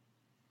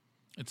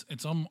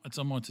 It's on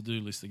my to-do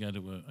list to go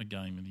to a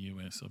game in the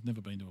US. I've never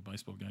been to a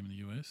baseball game in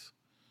the US.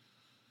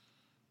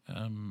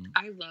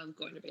 I love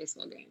going to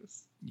baseball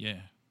games.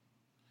 Yeah.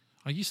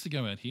 I used to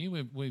go out here.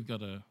 We've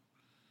got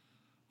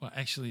well,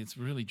 actually, it's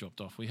really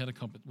dropped off. We've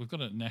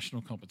got a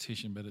national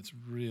competition, but it's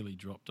really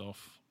dropped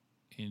off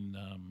in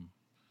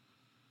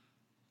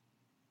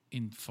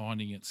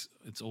finding its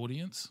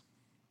audience,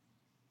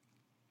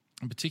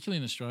 and particularly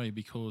in Australia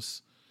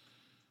because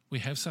we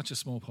have such a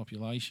small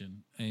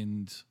population,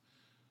 and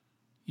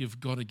you've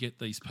got to get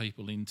these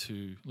people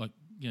into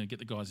get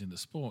the guys into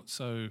sport.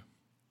 So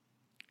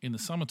in the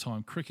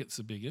summertime, cricket's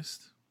the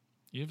biggest.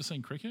 You ever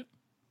seen cricket?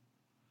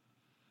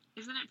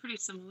 Isn't it pretty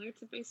similar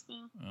to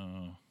baseball?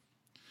 Oh,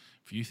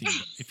 if you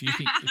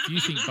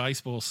think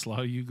baseball's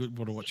slow, you would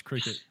want to watch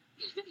cricket.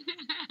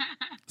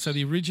 So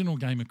the original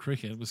game of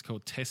cricket was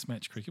called Test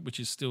match cricket, which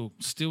is still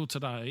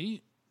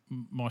today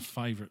my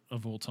favourite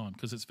of all time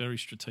because it's very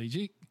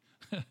strategic.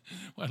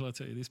 Wait till I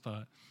tell you this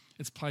part.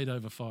 It's played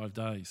over 5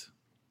 days.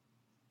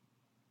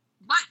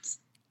 What?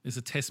 There's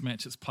a Test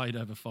match that's played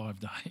over 5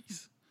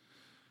 days.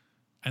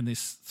 And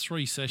there's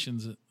 3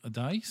 sessions a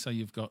day. So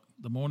you've got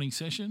the morning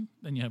session,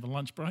 then you have a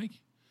lunch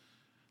break,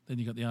 then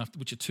you've got the after,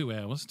 which are 2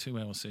 hours,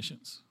 2-hour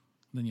sessions.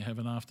 Then you have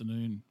an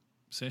afternoon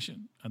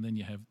session, and then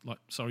you have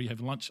you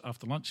have lunch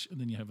after lunch,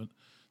 and then you have a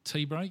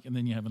tea break, and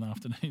then you have an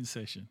afternoon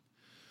session.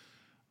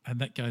 And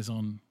that goes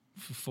on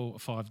for 4 or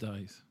 5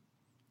 days.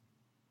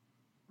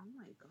 Oh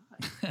my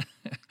God.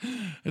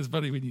 It's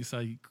funny when you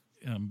say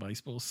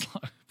baseball's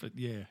slow, but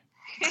yeah.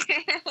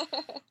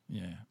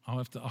 Yeah, I'll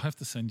have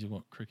to send you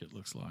what cricket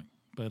looks like.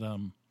 But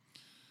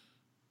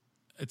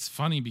it's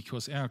funny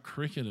because our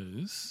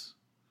cricketers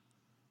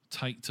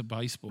take to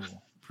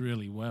baseball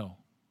really well.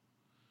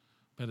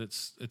 But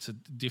it's a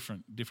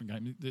different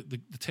game.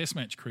 The Test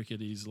match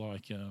cricket is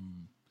like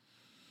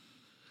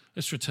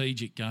a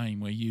strategic game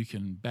where you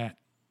can bat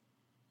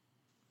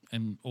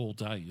and all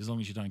day as long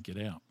as you don't get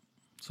out,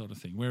 sort of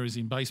thing. Whereas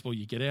in baseball,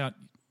 you get out,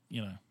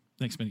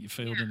 next minute you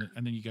field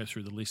and then you go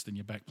through the list and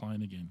you're back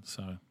playing again.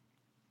 So.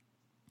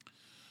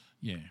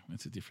 Yeah,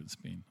 it's a different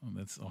spin.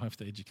 I'll have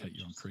to educate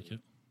you on cricket.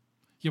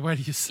 Yeah, wait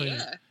till you see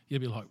it. You'll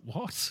be like,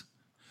 what?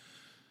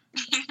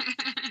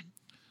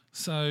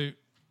 So,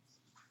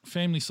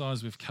 family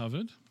size we've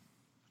covered.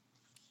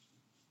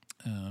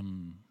 I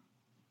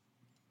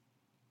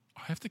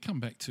have to come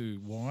back to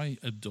why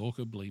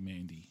adorkably,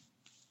 Mandy.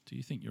 Do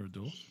you think you're a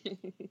dork?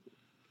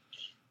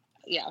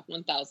 Yeah,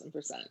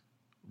 1,000%.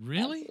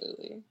 Really?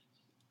 Absolutely.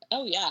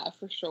 Oh, yeah,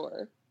 for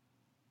sure.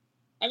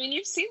 I mean,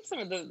 you've seen some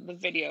of the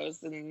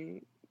videos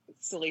and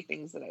silly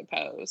things that I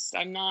post.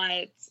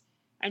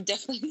 I'm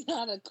definitely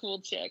not a cool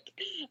chick.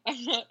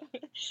 The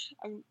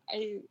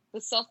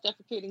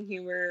self-deprecating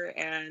humor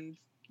and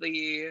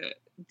the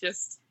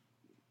just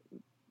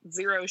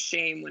zero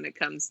shame when it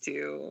comes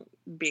to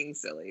being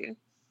silly.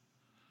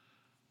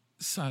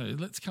 So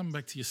let's come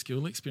back to your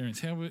school experience.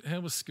 How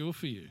was school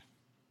for you?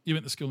 You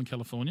went to school in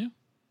California?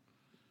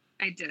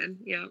 I did,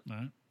 yeah.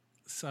 No.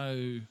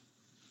 So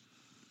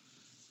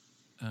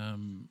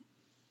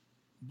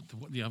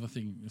the other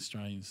thing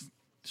Australians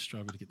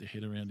struggle to get their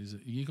head around is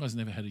that you guys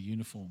never had a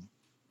uniform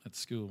at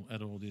school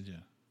at all, did you?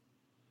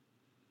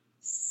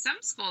 Some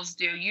schools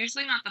do.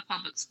 Usually not the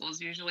public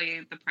schools.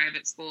 Usually the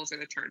private schools or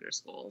the charter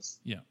schools.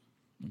 Yeah.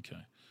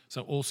 Okay.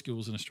 So all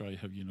schools in Australia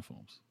have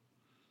uniforms.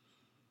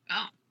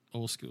 Oh.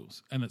 All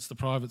schools. And it's the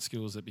private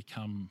schools that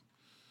become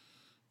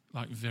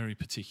like very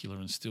particular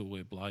and still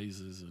wear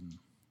blazers, and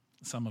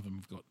some of them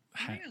have got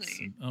hats.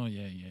 Really? And, oh,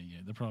 yeah.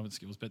 The private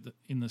schools. But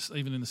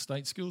even in the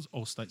state schools,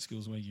 all state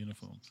schools wear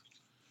uniforms.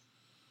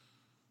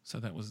 So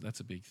that's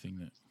a big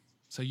thing.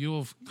 So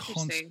you're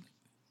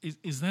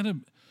is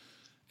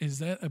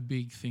that a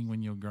big thing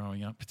when you're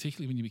growing up,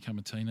 particularly when you become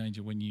a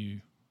teenager, when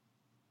you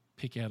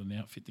pick out an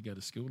outfit to go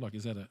to school? Like,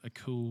 is that a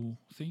cool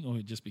thing, or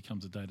it just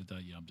becomes a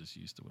day-to-day, yeah, I'm just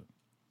used to it?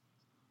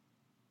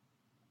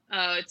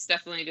 Oh, it's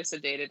definitely just a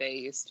day-to-day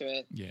used to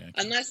it. Yeah. Okay.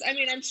 Unless,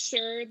 I'm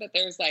sure that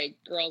there's like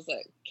girls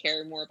that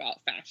care more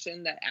about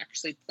fashion that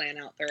actually plan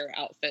out their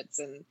outfits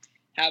and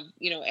have,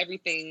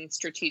 everything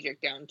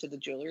strategic down to the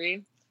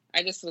jewelry.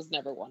 I just was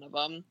never one of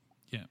them.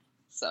 Yeah.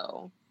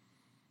 So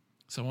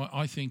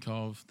I think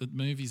of the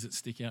movies that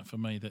stick out for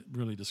me that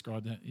really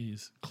describe that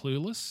is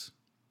Clueless.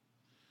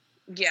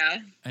 Yeah.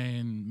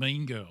 and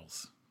Mean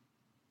Girls.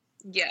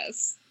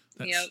 Yes.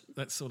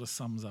 That sort of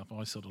sums up.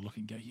 I sort of look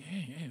and go,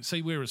 yeah.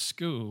 See, we're a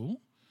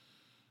school.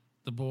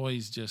 The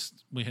boys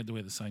we had to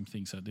wear the same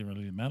thing, so it didn't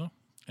really matter.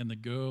 And the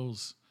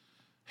girls,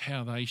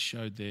 how they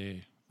showed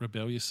their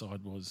rebellious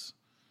side was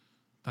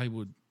they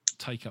would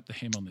take up the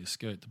hem on their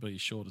skirt to be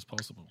as short as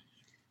possible.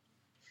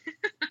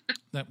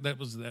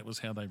 that was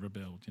how they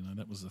rebelled.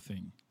 That was the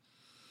thing.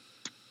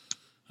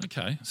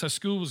 Okay, so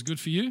school was good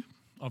for you.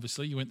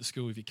 Obviously, you went to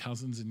school with your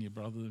cousins and your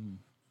brother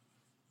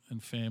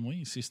and family,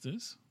 your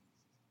sisters.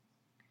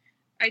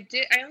 I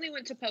did. I only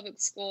went to public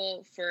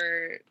school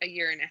for a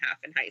year and a half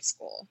in high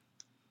school.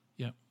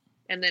 Yep.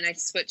 And then I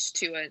switched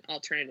to an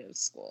alternative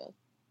school.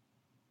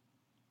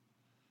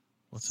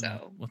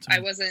 I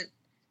wasn't.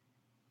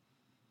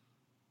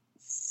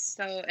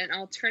 So an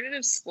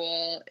alternative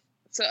school.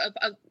 So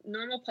a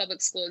normal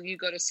public school, you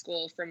go to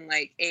school from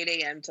like 8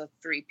 a.m. to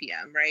 3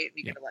 p.m., right?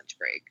 You get a lunch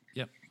break.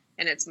 Yep.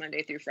 And it's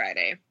Monday through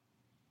Friday.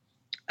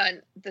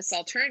 And this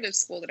alternative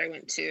school that I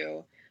went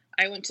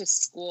to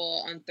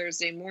school on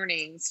Thursday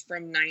mornings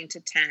from 9 to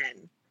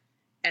 10.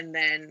 And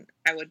then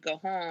I would go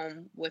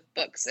home with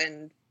books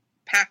and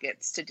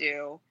packets to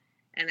do.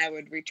 And I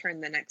would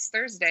return the next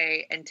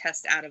Thursday and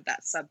test out of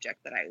that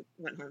subject that I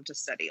went home to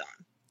study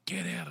on.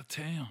 Get out of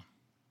town.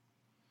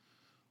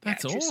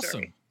 That's true awesome.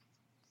 story.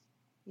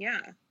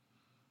 Yeah.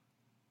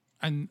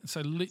 And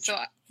so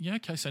literally,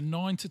 so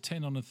 9 to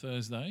 10 on a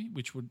Thursday,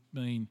 which would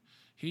mean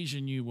here's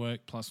your new work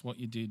plus what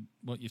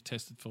you've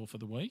tested for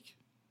the week.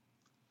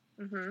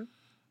 Mm-hmm.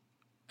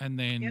 And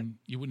then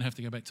you wouldn't have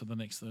to go back till the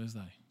next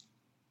Thursday.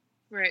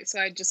 Right. So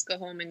I'd just go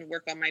home and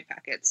work on my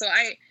packet. So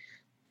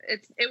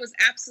it was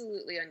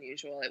absolutely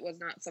unusual. It was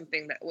not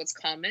something that was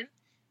common.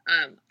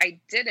 I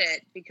did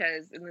it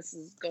because, and this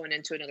is going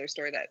into another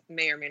story that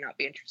may or may not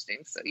be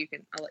interesting. So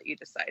I'll let you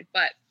decide.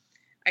 But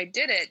I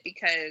did it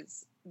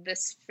because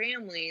this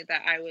family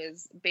that I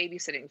was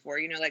babysitting for,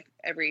 like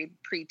every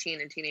preteen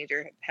and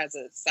teenager has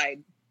a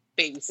side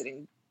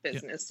babysitting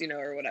business,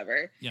 or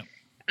whatever. Yeah.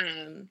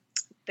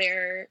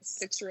 Their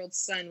 6-year-old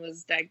son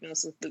was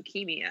diagnosed with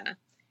leukemia,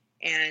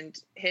 and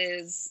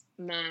his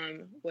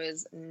mom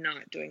was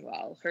not doing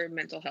well. Her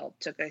mental health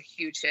took a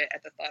huge hit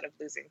at the thought of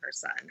losing her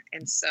son.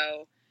 And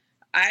so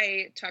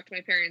I talked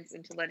my parents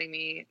into letting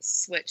me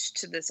switch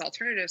to this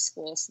alternative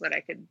school so that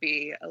I could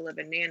be a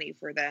live-in nanny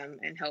for them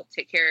and help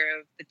take care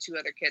of the 2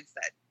 other kids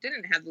that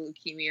didn't have the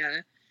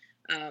leukemia,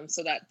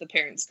 so that the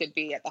parents could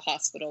be at the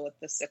hospital with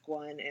the sick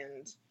one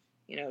and,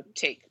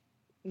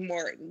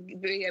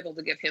 be able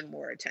to give him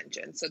more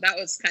attention. So that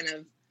was kind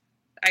of,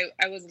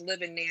 I was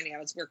live-in nanny. I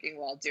was working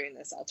while doing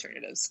this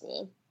alternative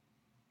school.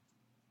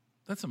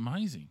 That's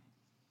amazing.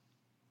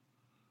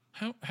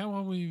 How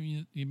old were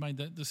you made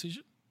that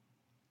decision?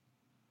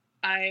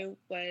 I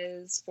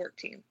was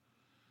 14,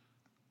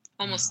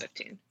 almost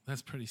 15.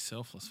 That's pretty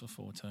selfless for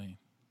 14.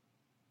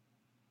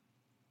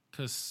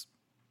 Because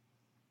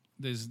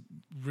there's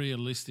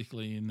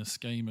realistically, in the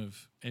scheme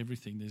of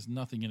everything, there's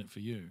nothing in it for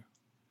you.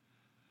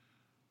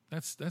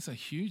 That's a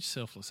huge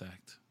selfless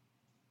act.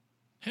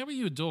 How are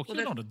you a dork?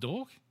 You're not a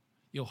dork.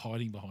 You're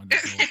hiding behind a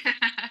dork.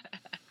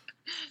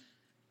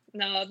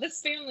 No,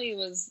 this family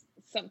was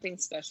something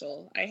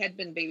special. I had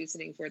been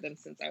babysitting for them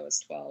since I was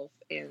 12,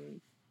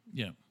 and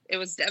it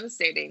was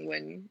devastating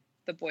when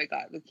the boy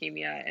got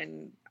leukemia,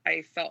 and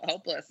I felt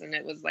helpless. And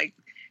it was like,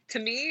 to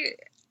me,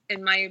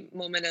 in my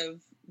moment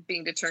of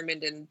being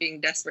determined and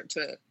being desperate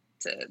to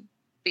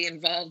be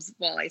involved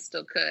while I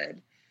still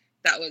could,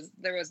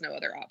 there was no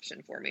other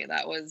option for me.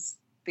 That was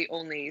the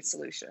only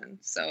solution.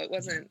 So it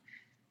wasn't,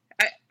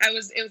 it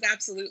was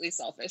absolutely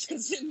selfish,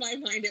 because in my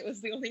mind, it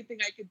was the only thing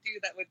I could do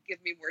that would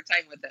give me more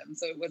time with him.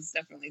 So it was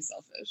definitely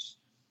selfish.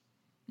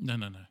 No.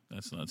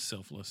 That's not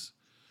selfless,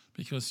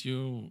 because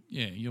you're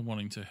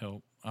wanting to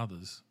help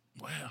others.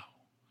 Wow.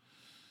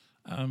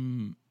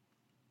 I'm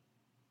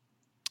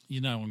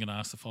going to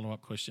ask the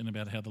follow-up question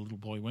about how the little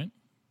boy went.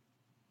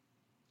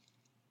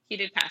 He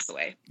did pass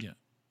away. Yeah.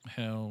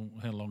 How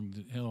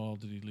old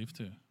did he live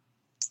to?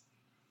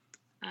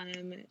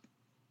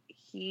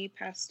 He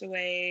passed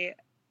away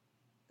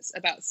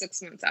about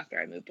 6 months after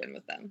I moved in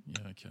with them.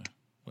 Yeah, okay.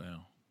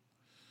 Wow.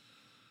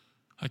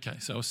 Okay,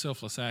 so a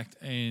selfless act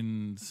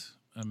and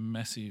a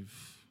massive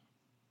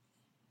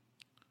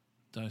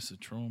dose of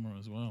trauma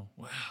as well.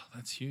 Wow,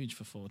 that's huge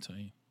for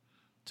 14,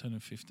 turning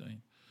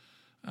 15.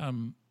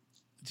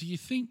 Do you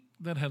think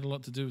that had a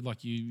lot to do with,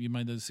 like, you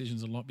made the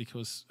decisions a lot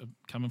because of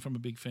coming from a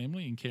big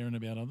family and caring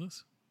about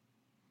others?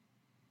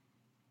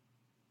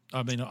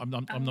 I mean, I'm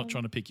not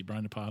trying to pick your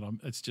brain apart.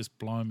 It's just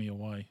blowing me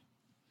away.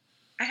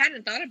 I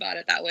hadn't thought about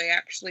it that way,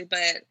 actually,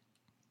 but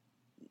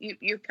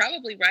you're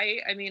probably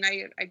right. I mean,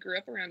 I grew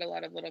up around a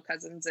lot of little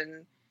cousins,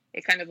 and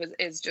it kind of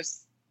is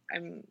just,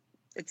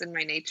 it's in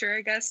my nature,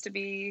 I guess, to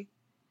be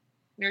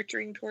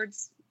nurturing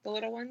towards the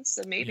little ones.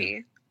 So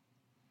maybe.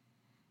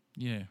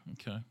 Yeah.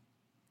 Okay.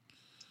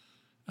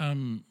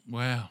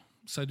 Wow.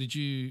 So did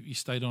you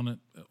stayed on at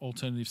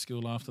alternative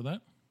school after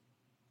that?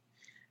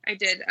 I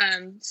did.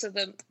 So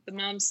the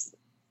mom's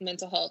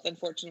mental health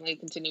unfortunately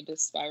continued to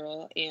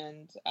spiral,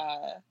 and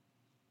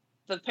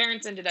the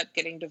parents ended up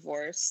getting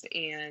divorced,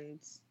 and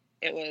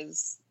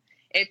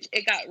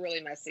it got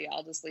really messy.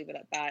 I'll just leave it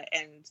at that.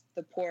 And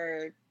the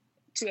poor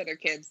two other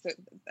kids,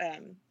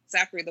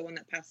 Zachary, the one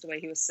that passed away,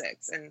 he was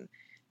 6, and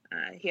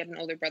he had an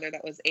older brother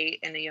that was 8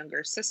 and a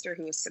younger sister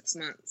who was 6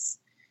 months.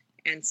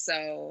 And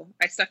so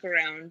I stuck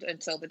around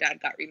until the dad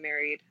got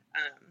remarried.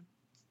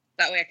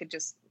 That way I could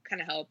just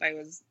kind of help. I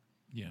was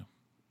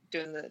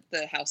doing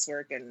the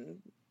housework and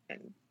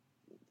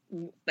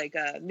like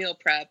meal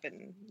prep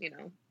and,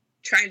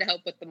 trying to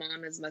help with the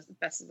mom as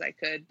best as I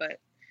could, but it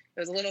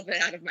was a little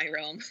bit out of my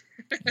realm,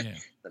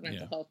 the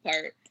mental health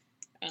part.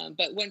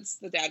 But once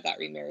the dad got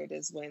remarried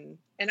is when,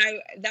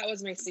 that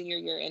was my senior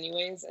year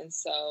anyways. And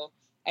so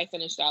I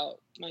finished out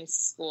my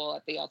school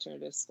at the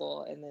alternative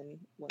school and then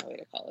went away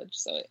to college.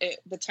 So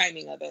the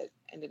timing of it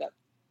ended up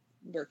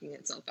working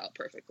itself out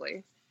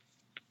perfectly.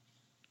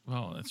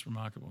 Well, that's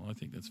remarkable. I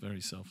think that's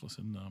very selfless,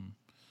 and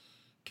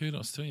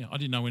kudos to you. I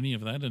didn't know any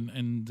of that,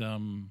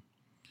 and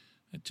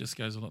it just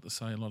goes a lot to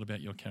say a lot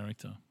about your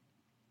character.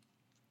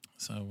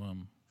 So,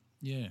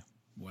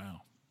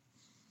 wow.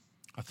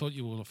 I thought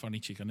you were a funny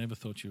chick. I never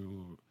thought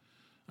you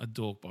were a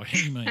dork by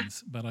any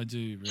means, but I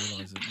do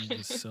realise that you're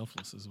just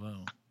selfless as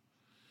well.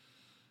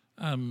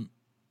 Now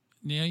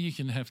you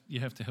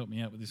have to help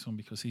me out with this one,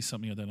 because here's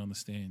something I don't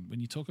understand. When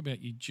you talk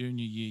about your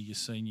junior year, your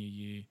senior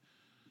year,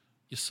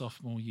 your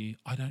sophomore year,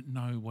 I don't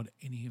know what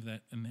any of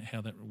that and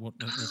what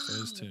that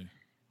refers to.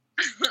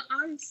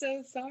 I'm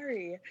so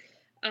sorry.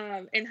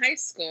 In high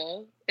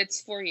school,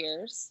 it's 4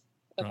 years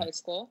of high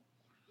school.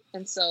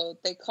 And so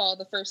they call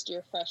the first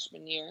year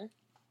freshman year,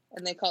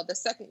 and they call the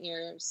second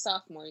year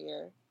sophomore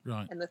year.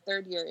 Right. And the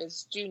third year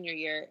is junior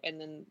year, and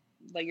then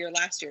your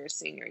last year is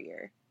senior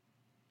year.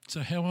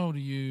 So how old are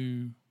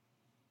you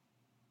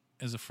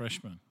as a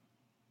freshman?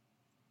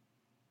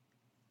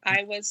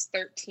 I was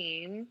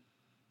 13.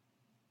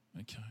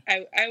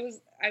 Okay.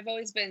 I've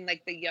always been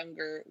like the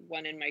younger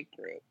one in my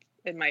group,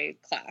 in my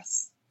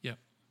class. Yep.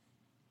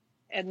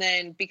 And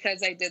then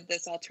because I did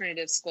this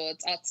alternative school,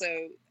 it's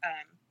also,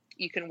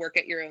 you can work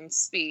at your own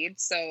speed.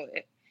 So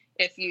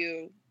if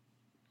you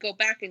go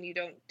back and you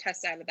don't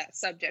test out of that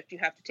subject, you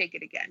have to take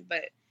it again.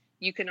 But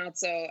you can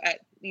also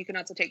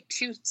take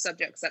 2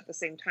 subjects at the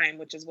same time,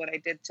 which is what I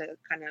did to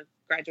kind of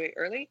graduate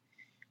early.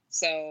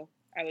 So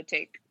I would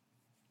take,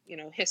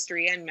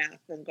 history and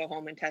math and go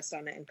home and test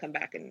on it and come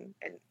back and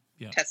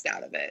test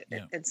out of it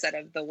instead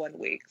of the 1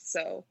 week.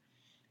 So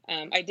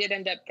I did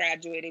end up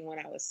graduating when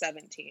I was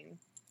 17.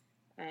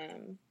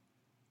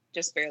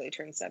 Just barely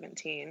turned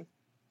 17.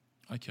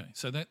 Okay.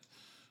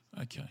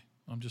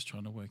 I'm just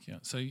trying to work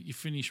out. So you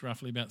finish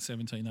roughly about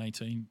 17,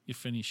 18. You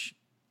finish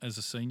as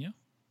a senior.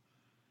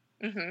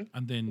 Mm-hmm.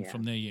 And then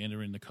from there you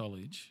enter into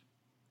college.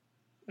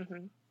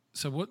 Mm-hmm.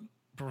 So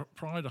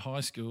prior to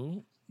high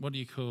school, what do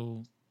you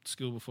call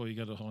school before you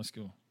go to high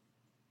school?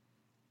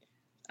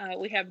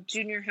 We have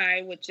junior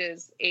high, which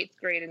is 8th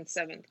grade and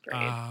 7th grade.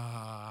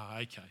 Ah,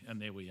 okay.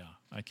 And there we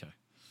are. Okay.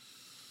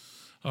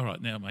 All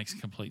right, now it makes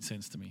complete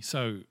sense to me.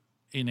 So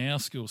in our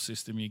school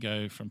system, you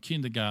go from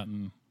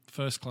kindergarten,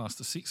 1st class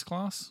to 6th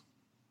class.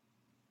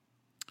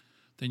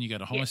 Then you go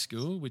to high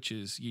school, which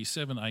is year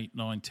 7, 8,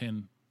 9,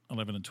 10,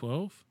 11 and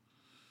 12.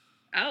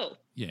 Oh.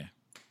 Yeah,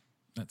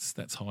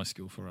 that's high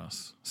school for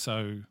us.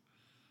 So,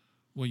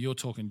 well, you're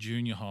talking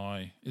junior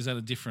high. Is that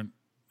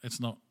it's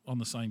not on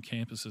the same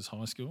campus as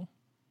high school?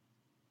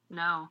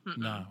 No. Mm-mm.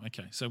 No,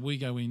 okay. So we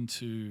go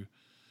into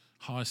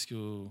high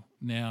school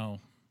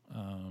now,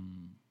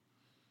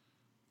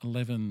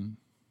 11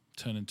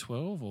 turning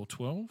 12 or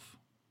 12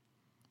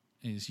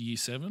 is year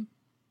 7,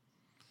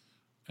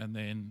 and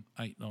then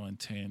 8, 9,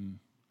 10.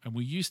 And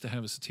we used to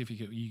have a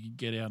certificate you could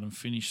get out and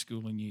finish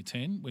school in year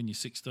 10 when you're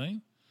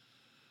 16.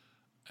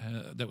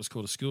 That was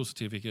called a school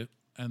certificate.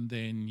 And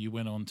then you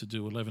went on to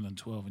do 11 and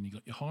 12 and you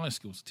got your higher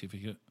school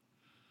certificate.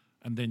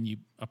 And then you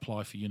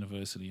apply for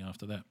university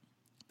after that.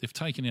 They've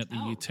taken out the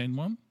year 10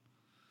 one,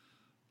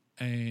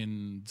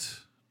 and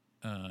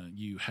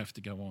you have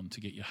to go on to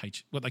get your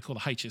what they call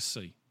the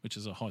HSC, which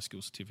is a high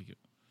school certificate.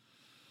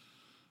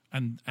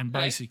 And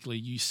basically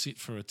you sit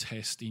for a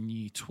test in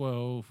year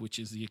 12, which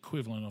is the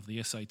equivalent of the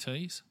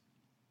SATs.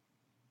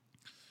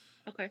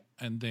 Okay.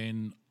 And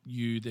then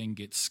you then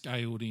get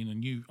scaled in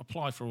and you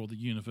apply for all the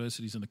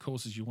universities and the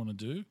courses you want to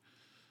do.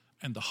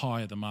 And the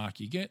higher the mark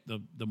you get,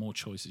 the more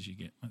choices you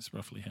get. That's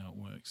roughly how it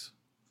works.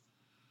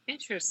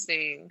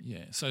 Interesting.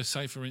 Yeah. So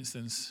say, for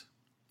instance,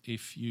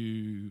 if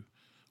you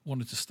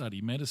wanted to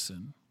study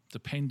medicine,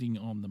 depending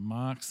on the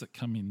marks that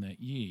come in that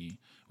year,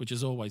 which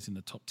is always in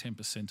the top 10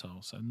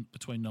 percentile, so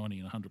between 90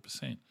 and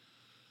 100%,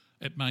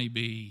 it may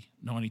be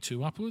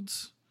 92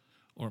 upwards,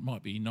 or it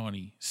might be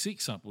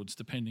 96 upwards,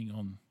 depending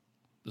on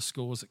the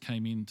scores that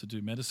came in to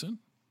do medicine.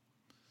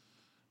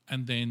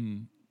 And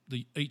then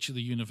each of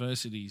the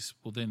universities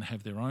will then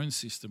have their own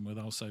system where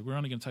they'll say, we're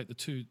only going to take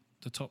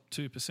the top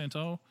 2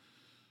 percentile,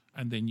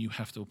 and then you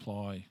have to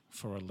apply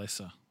for a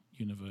lesser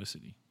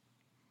university.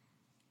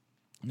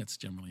 That's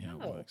generally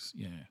how it works,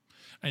 yeah.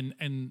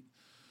 And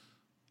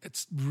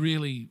it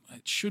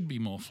should be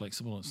more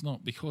flexible. It's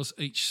not, because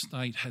each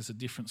state has a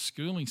different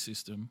schooling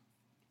system.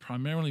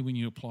 Primarily when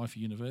you apply for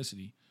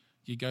university,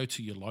 you go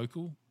to your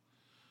local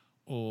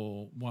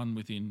or one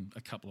within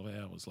a couple of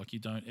hours. Like, you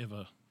don't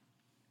ever,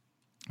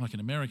 like in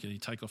America, you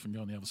take off and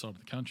go on the other side of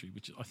the country,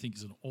 which I think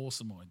is an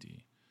awesome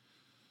idea.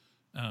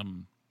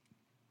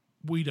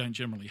 We don't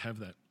generally have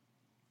that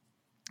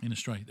in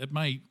Australia. It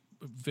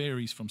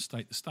varies from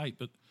state to state,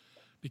 but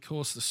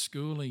because the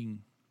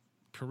schooling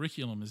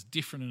curriculum is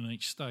different in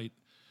each state,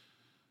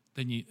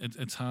 then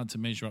it's hard to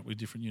measure up with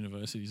different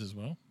universities as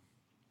well.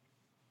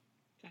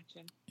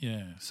 Gotcha.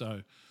 Yeah,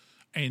 so,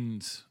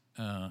 and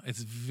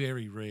it's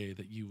very rare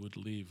that you would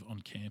live on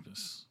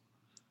campus.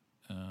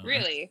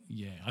 Really?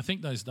 Yeah, I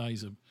think those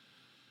days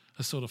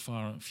are sort of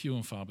few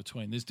and far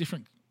between. There's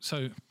different,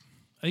 so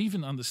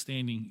even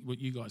understanding what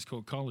you guys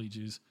call college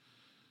is,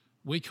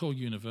 we call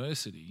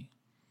university,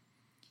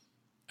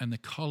 and the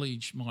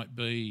college might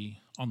be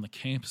on the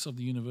campus of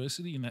the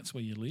university, and that's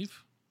where you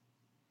live.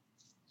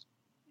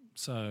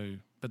 So,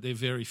 but they're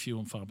very few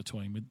and far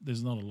between.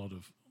 There's not a lot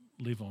of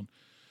live on.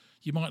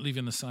 You might live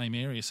in the same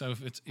area. So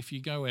if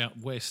you go out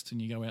west and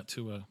you go out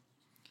to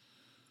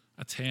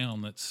a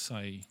town that's,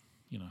 say,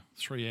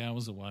 3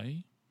 hours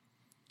away,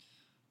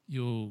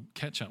 you'll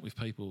catch up with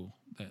people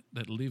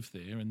that live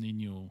there, and then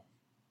you'll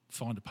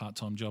find a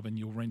part-time job and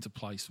you'll rent a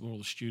place where all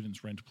the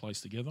students rent a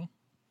place together.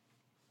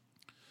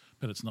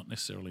 But it's not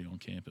necessarily on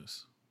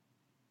campus.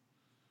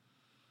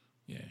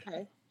 Yeah.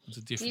 Okay. It's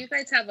a Do different. you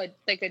guys have a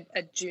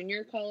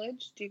junior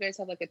college? Do you guys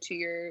have like a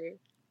 2-year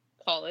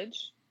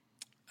college?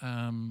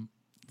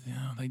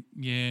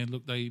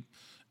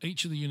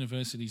 Each of the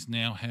universities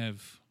now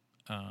have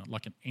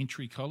like an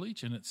entry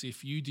college, and it's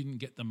if you didn't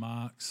get the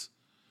marks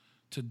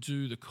to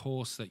do the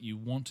course that you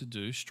want to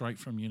do straight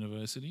from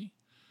university,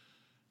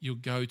 you'll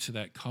go to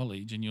that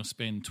college and you'll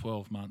spend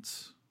 12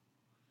 months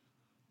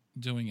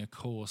doing a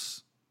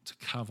course to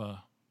cover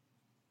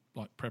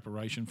like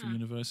preparation for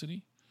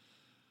university,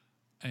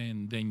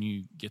 and then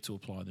you get to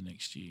apply the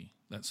next year,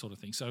 that sort of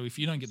thing. So if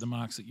you don't get the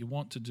marks that you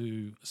want to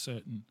do a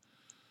certain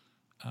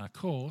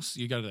course,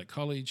 you go to that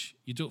college,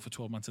 you do it for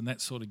 12 months, and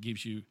that sort of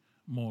gives you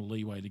more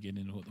leeway to get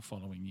into it the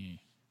following year.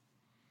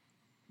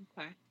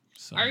 Okay.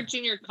 So, Our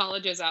junior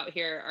colleges out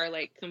here are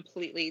like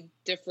completely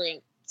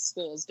different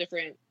schools,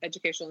 different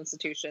educational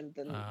institutions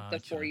than the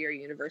 4-year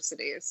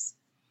universities.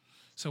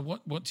 So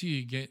what do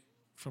you get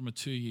from a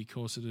 2-year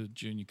course at a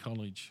junior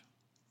college?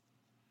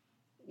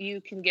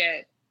 You can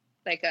get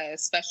like a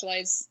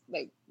specialized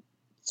like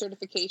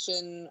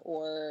certification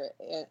or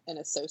an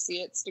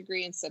associate's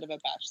degree instead of a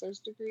bachelor's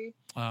degree.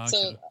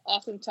 So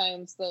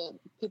oftentimes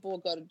people will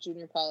go to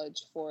junior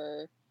college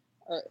or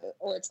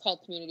it's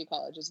called community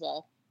college as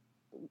well.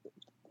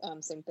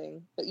 Same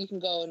thing, but you can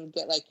go and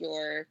get like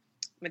your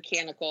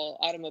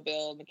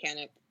automobile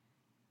mechanic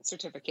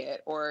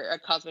certificate or a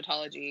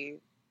cosmetology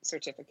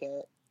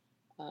certificate,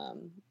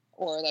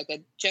 or like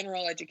a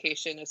general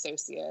education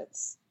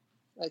associate's,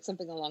 like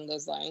something along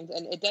those lines.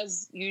 And it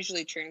does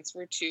usually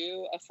transfer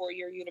to a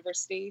 4-year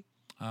university,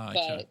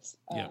 but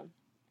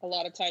a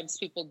lot of times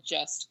people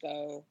just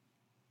go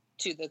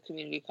to the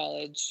community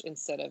college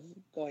instead of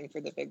going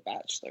for the big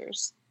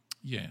bachelor's.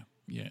 Yeah.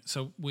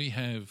 So we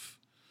have,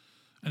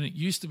 and it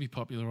used to be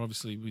popular,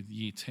 obviously, with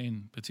Year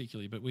 10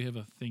 particularly, but we have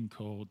a thing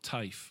called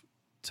TAFE,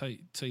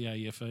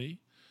 TAFE,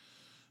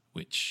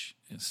 which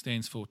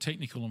stands for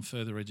Technical and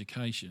Further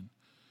Education.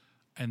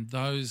 And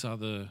those are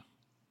the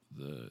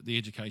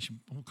education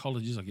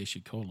colleges, I guess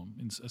you'd call them,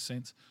 in a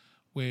sense,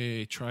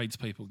 where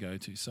tradespeople go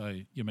to.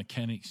 So your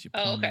mechanics, your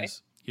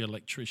plumbers, your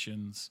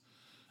electricians,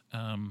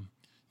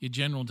 your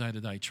general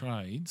day-to-day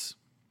trades,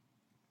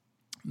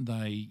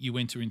 you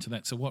enter into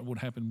that. So what would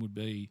happen would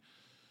be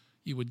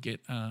you would get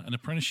an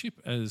apprenticeship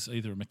as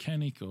either a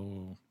mechanic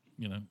or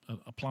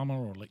a plumber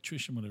or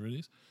electrician, whatever it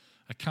is.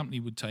 A company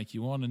would take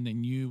you on, and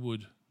then you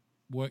would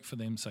work for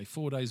them, say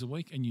 4 days a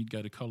week, and you'd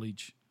go to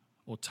college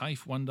or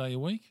TAFE 1 day a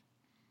week.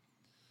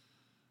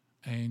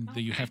 And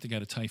you have to go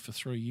to TAFE for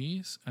 3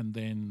 years, and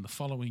then the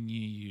following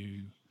year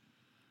you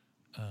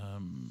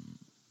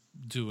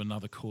do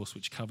another course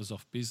which covers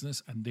off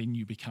business, and then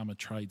you become a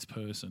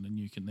tradesperson, and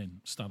you can then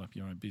start up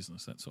your own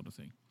business, that sort of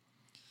thing.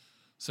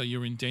 So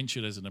you're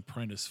indentured as an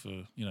apprentice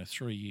for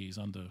 3 years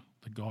under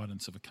the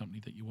guidance of a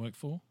company that you work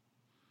for.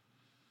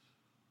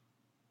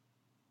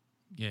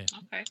 Yeah.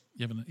 Okay.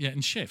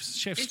 And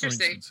chefs, for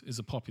instance, is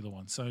a popular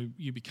one. So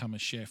you become a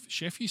chef.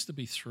 Chef used to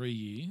be 3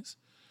 years.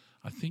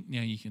 I think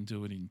now you can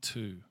do it in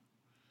 2.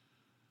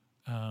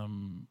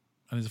 And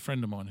there's a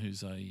friend of mine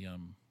who's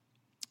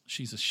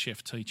she's a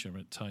chef teacher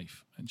at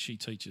TAFE, and she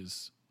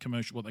teaches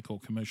what they call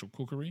commercial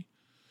cookery.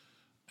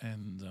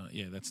 And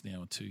that's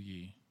now a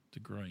 2-year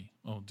degree.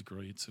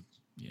 It's a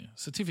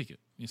certificate.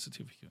 Yeah,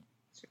 certificate.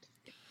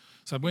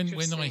 So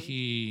when I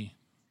hear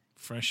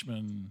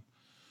freshman,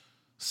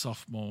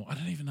 sophomore, I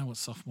don't even know what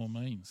sophomore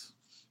means.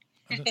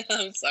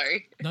 I'm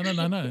sorry. No.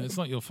 It's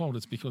not your fault.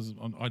 It's because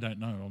I don't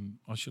know.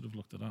 I should have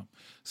looked it up.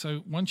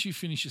 So once you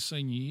finish your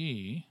senior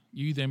year,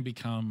 you then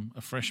become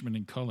a freshman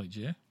in college,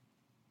 yeah?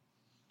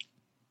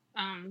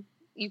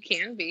 You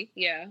can be,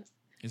 yeah.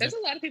 Is There's that,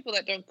 a lot of people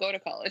that don't go to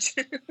college.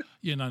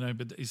 yeah, no,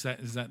 but is that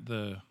is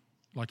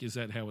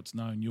that how it's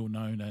known? You're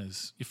known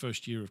as your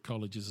first year of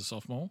college as a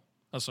sophomore?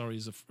 Oh, sorry,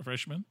 as a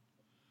freshman?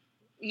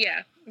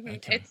 Yeah, mhm.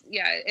 Okay.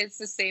 It's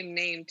the same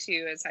name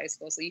too as high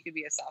school. So you could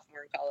be a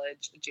sophomore in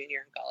college, a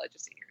junior in college, a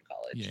senior in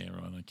college. Yeah,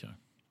 right,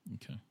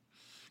 okay.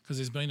 Because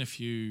there's been a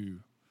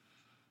few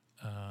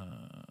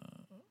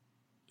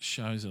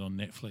shows that on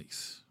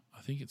Netflix.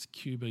 I think it's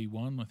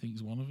QB1, I think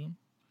is one of them,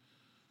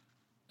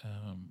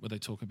 where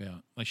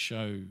they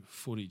show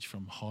footage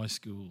from high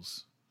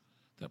schools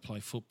that play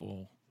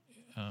football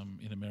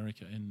in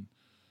America, and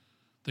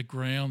the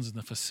grounds and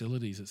the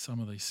facilities that some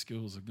of these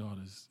schools have got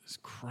is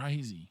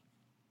crazy.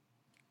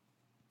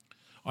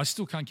 I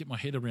still can't get my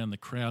head around the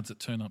crowds that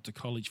turn up to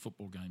college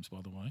football games,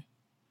 by the way.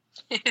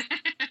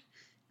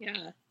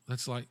 Yeah.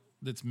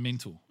 That's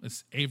mental.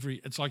 It's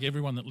like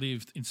everyone that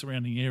lived in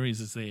surrounding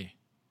areas is there.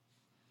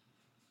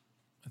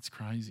 That's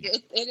crazy.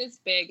 It is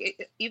big.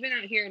 Even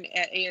out here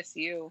at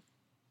ASU,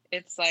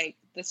 it's like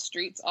the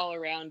streets all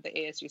around the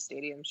ASU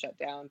stadium shut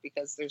down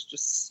because there's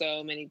just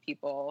so many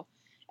people.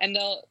 And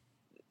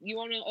you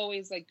won't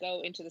always like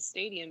go into the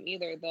stadium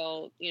either.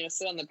 They'll,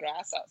 sit on the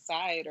grass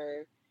outside,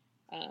 or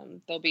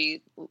there'll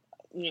be,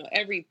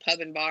 every pub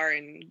and bar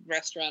and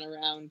restaurant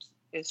around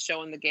is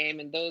showing the game,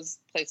 and those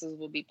places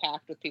will be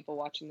packed with people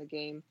watching the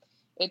game.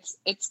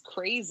 It's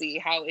crazy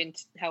how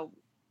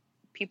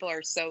people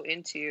are so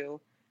into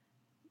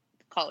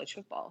college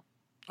football.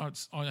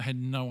 I had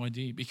no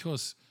idea,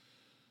 because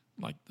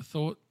like the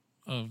thought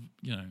of,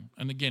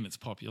 and again, it's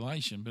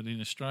population, but in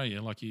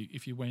Australia, like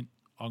if you went,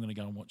 I'm going to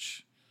go and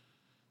watch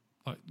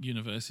like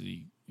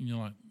university, and you're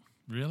like,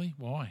 really?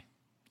 Why?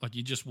 Like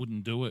you just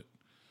wouldn't do it.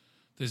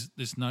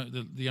 There's no,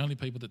 the only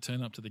people that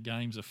turn up to the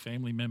games are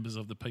family members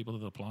of the people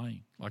that are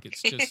playing. Like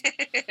it's just,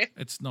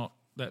 it's not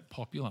that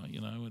popular,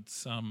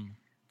 it's, and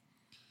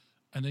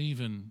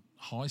even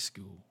high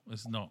school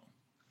is not,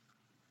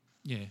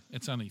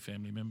 it's only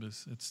family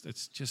members.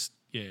 It's just,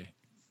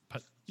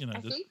 but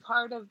I think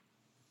part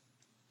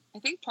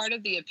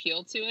of the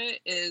appeal to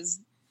it is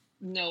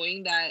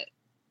knowing that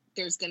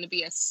there's going to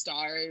be a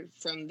star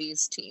from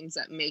these teams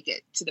that make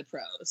it to the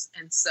pros.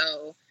 And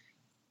so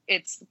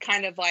it's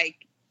kind of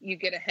like you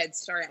get a head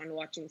start on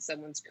watching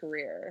someone's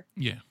career.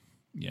 Yeah.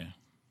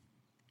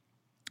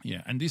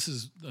 And this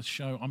is the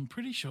show, I'm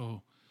pretty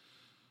sure,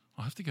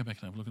 I'll have to go back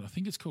and have a look at it. I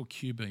think it's called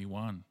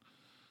QB1.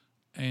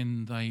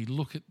 And they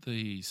look at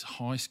these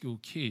high school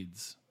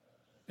kids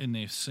in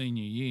their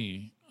senior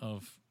year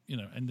of,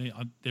 and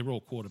they're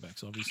all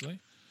quarterbacks, obviously.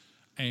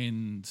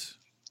 And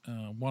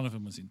one of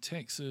them was in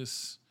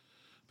Texas,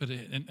 but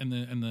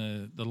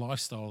the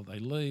lifestyle they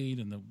lead,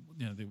 and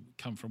they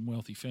come from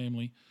wealthy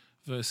family,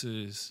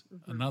 versus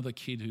another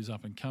kid who's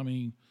up and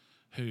coming,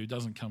 who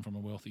doesn't come from a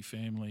wealthy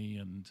family,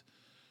 and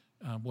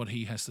what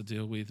he has to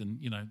deal with, and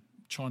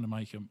trying to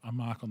make a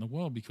mark on the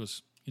world,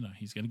 because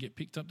he's going to get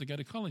picked up to go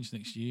to college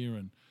next year,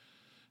 and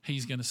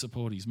he's going to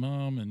support his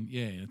mum, and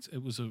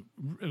it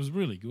was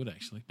really good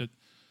actually. But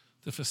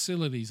the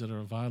facilities that are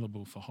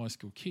available for high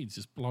school kids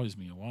just blows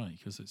me away,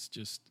 because it's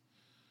just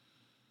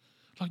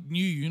like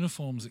new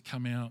uniforms that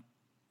come out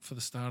for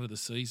the start of the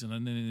season,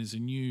 and then there's a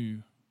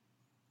new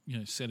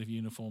set of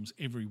uniforms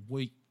every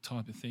week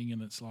type of thing,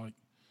 and it's like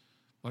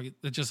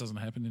it just doesn't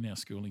happen in our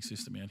schooling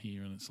system out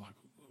here, and it's like,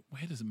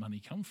 where does the money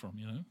come from?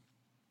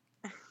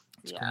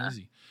 It's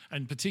crazy.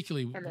 And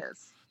particularly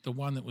the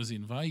one that was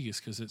in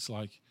Vegas, because it's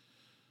like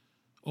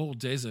all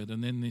desert,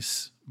 and then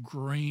this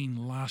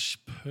green, lush,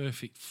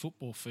 perfect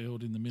football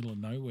field in the middle of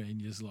nowhere, and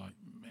you're just like,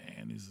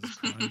 man, this is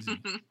crazy.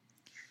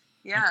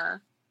 Yeah.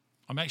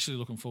 I'm actually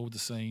looking forward to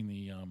seeing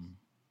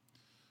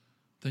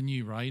the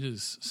new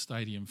Raiders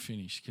stadium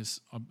finish,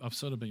 because I've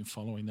sort of been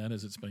following that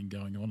as it's been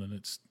going on, and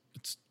it's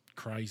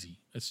crazy.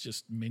 It's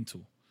just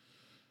mental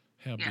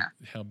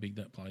how big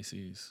that place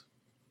is.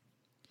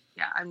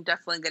 Yeah, I'm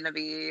definitely going to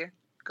be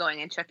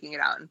going and checking it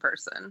out in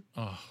person.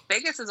 Oh.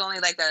 Vegas is only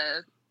like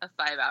a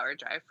 5-hour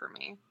drive for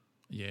me.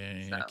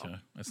 Yeah, So. Okay.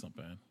 That's not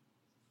bad.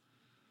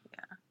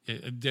 Yeah.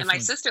 Definitely. And my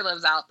sister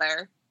lives out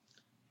there.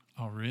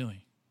 Oh,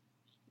 really?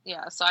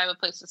 Yeah, so I have a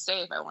place to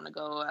stay if I want to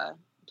go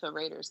to a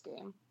Raiders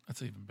game.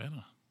 That's even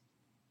better.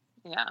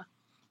 Yeah.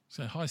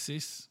 So, hi,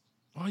 sis.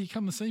 Oh, you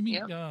come to see me?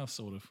 Yep. Yeah,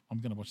 sort of. I'm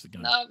going to watch the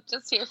game. No,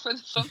 just here for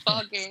the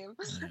football game.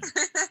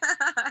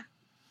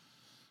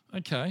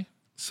 Okay.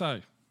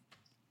 So,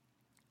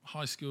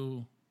 high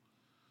school,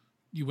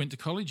 you went to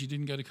college? You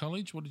didn't go to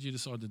college? What did you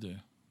decide to do?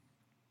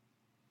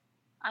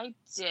 I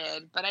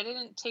did, but I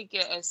didn't take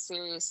it as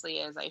seriously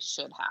as I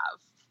should have.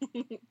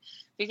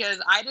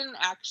 Because I didn't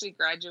actually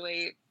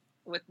graduate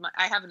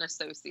I have an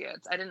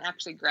associate's. I didn't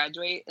actually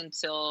graduate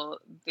until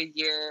the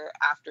year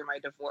after my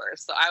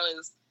divorce. So I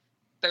was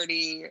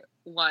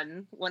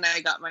 31 when I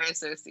got my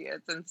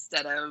associates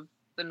instead of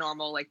the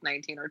normal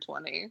 19 or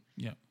 20.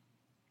 Yeah.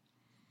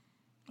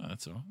 Oh,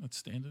 that's all right. That's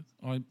standard.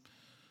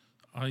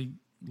 I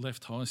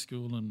left high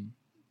school and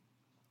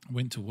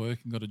went to work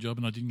and got a job,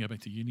 and I didn't go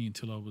back to uni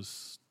until I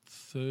was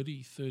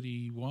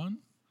 31.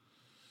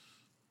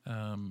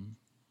 And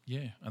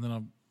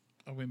then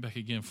I went back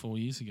again 4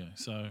 years ago.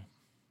 So,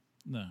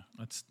 no,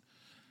 it's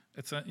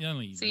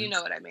only. So you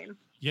know what I mean.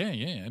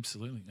 Yeah,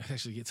 absolutely. It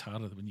actually gets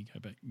harder when you go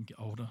back and get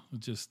older.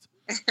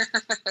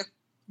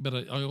 But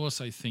I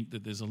also think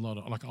that there's a lot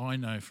of, like, I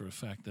know for a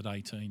fact that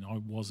 18,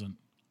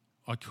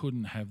 I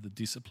couldn't have the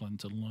discipline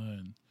to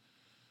learn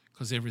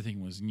because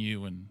everything was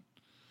new and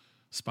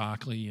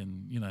sparkly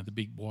and, the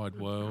big wide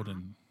world.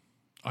 And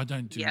I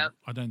don't do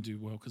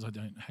well because I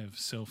don't have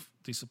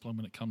self-discipline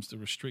when it comes to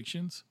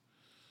restrictions.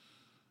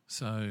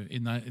 So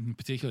in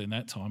particular in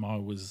that time, I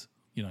was,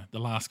 the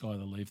last guy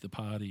to leave the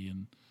party,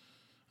 and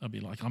I'd be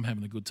like, I'm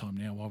having a good time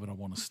now. Why would I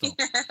want to stop?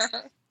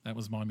 That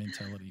was my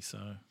mentality. So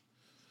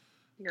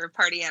you're a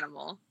party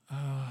animal.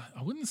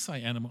 I wouldn't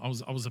say animal. I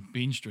was a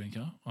binge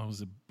drinker. I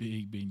was a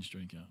big binge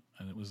drinker,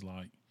 and it was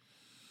like,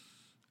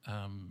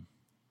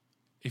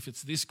 if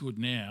it's this good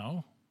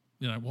now,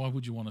 why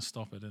would you want to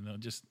stop it? And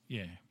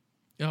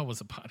I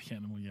was a party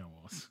animal. Yeah, I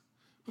was.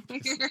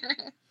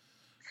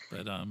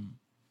 But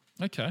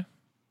okay.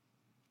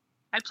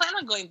 I plan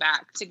on going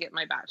back to get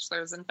my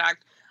bachelor's. In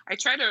fact, I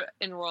tried to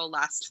enroll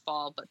last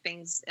fall, but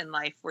things in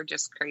life were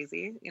just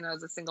crazy.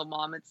 As a single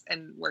mom,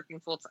 and working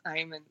full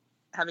time and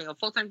having a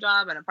full-time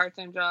job and a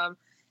part-time job,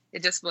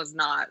 it just was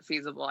not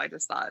feasible. I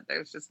just thought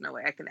there's just no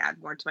way I can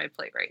add more to my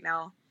plate right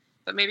now.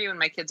 But maybe when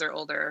my kids are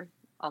older,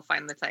 I'll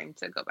find the time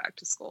to go back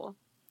to school.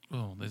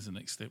 Well, there's the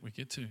next step we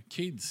get to.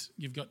 Kids,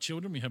 you've got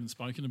children. We haven't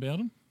spoken about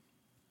them.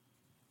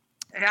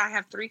 Yeah, I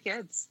have 3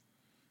 kids.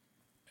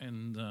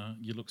 And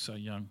you look so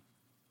young.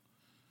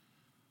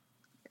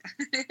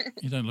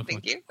 You don't look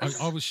Thank you.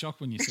 I was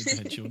shocked when you said you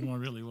had children. I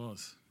really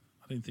was.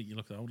 I didn't think you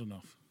looked old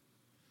enough.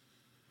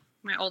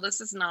 My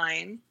oldest is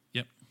 9.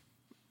 Yep.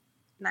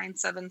 9,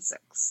 7,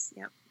 6.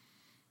 Yep.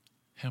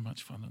 How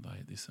much fun are they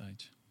at this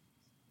age?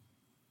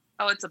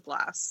 Oh, it's a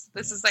blast.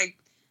 This is like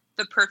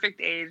the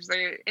perfect age.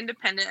 They're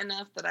independent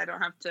enough that I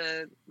don't have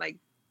to like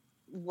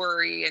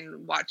worry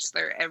and watch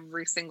their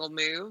every single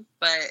move,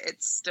 but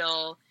it's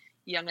still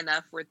young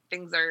enough where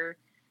things are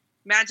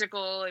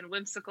magical and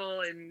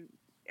whimsical and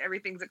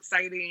everything's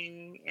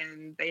exciting,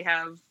 and they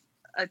have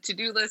a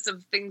to-do list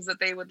of things that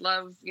they would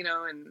love,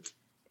 and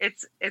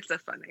it's a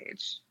fun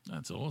age.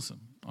 That's awesome.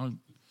 I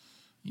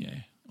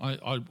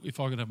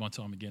if I could have my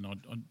time again, I'd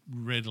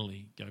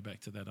readily go back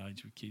to that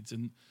age with kids.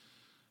 And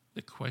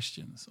the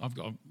questions I've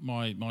got,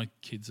 my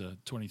kids are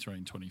 23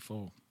 and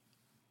 24,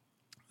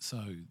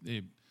 so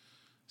they're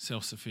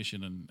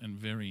self-sufficient and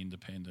very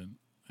independent.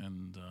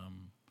 And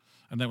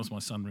that was my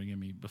son ringing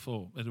me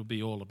before. It'll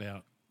be all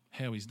about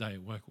how his day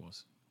at work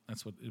was.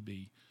 That's what it'd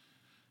be.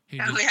 He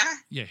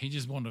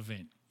just wanted a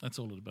vent. That's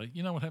all it'd be.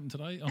 You know what happened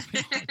today? I'll be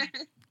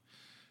like,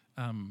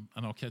 and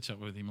I'll catch up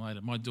with him later.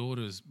 My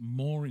daughter's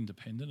more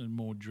independent and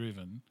more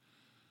driven,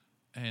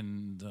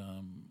 and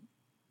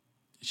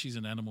she's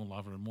an animal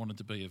lover and wanted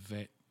to be a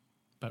vet,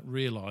 but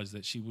realised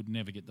that she would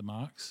never get the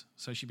marks,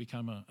 so she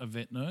became a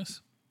vet nurse.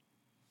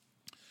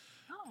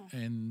 Oh.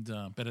 And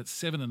but at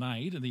 7 and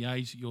 8, at the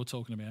age that you're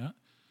talking about,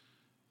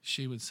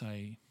 she would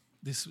say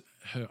this,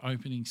 her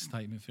opening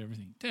statement for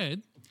everything: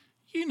 Dad,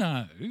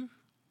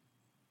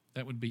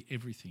 that would be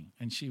everything,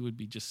 and she would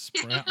be just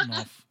sprouting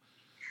off.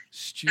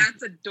 Stupid.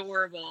 That's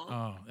adorable.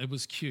 Oh, it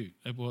was cute.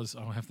 It was,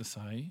 I have to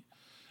say.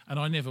 And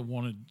I never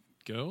wanted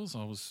girls.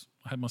 I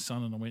had my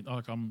son, and I went,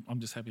 I'm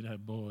just happy to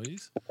have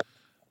boys.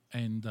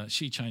 And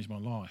she changed my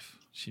life.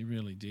 She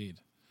really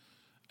did.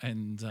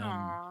 And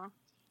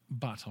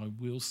but I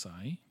will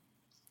say,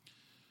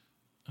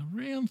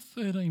 around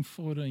 13,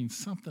 14,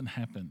 something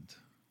happened,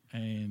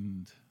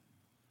 and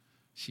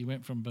she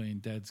went from being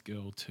dad's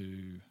girl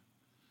to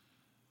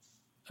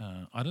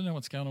I don't know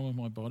what's going on with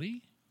my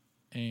body,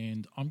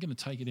 and I'm going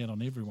to take it out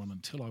on everyone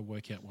until I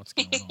work out what's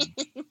going on.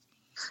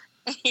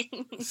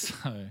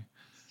 So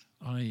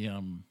I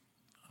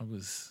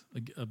was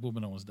a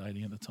woman I was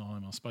dating at the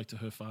time. I spoke to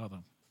her father,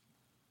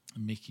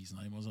 Mick his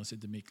name was. I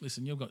said to Mick,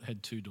 listen, you've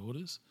had 2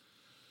 daughters.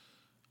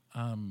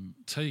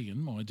 Tegan,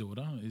 my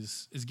daughter,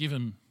 is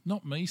given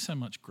not me so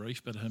much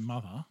grief, but her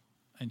mother,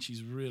 and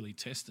she's really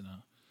testing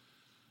her.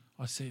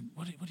 I said,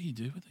 what do you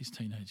do with these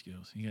teenage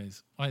girls? He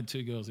goes, I had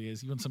 2 girls. He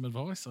goes, you want some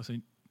advice? I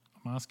said,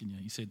 I'm asking you.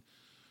 He said,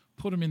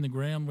 put them in the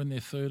ground when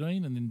they're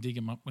 13 and then dig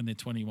them up when they're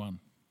 21.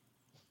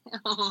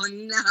 Oh,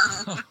 no.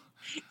 I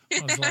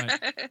was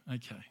like,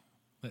 okay,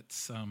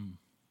 that's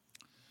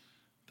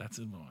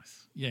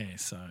advice. Yeah,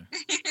 so.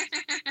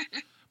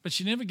 But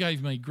she never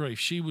gave me grief.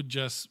 She would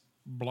just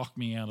block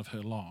me out of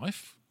her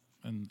life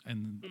and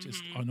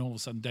just, and all of a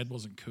sudden Dad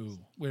wasn't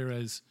cool.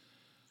 Whereas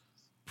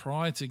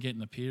prior to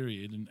getting a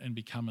period and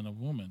becoming a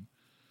woman,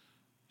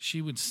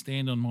 she would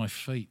stand on my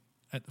feet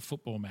at the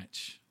football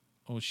match,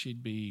 or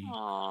she'd be,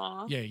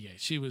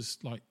 she was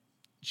like,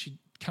 she'd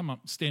come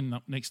up, standing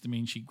up next to me,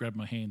 and she'd grab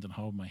my hand and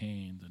hold my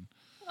hand, and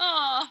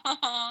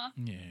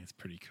it's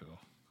pretty cool.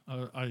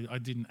 I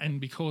didn't, and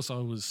because I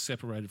was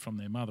separated from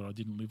their mother, I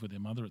didn't live with their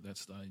mother at that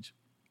stage.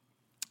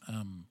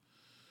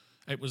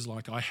 It was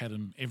like I had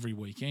them every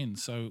weekend,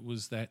 so it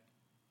was that,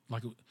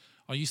 like,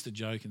 I used to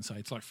joke and say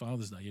it's like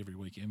Father's Day every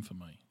weekend for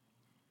me.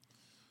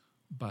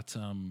 But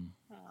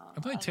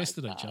And they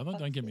tested each other.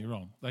 Don't get me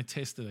wrong. They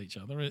tested each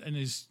other, and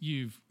as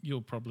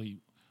you're probably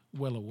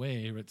well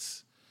aware,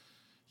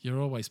 you're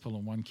always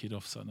pulling one kid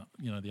off, so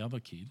the other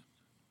kid.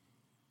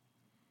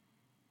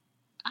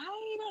 I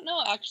don't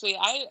know, actually.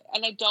 I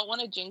don't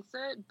want to jinx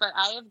it, but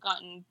I have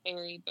gotten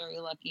very, very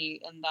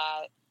lucky in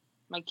that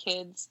my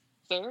kids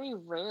very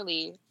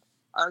rarely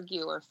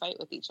argue or fight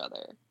with each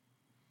other.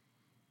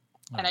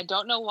 Oh. And I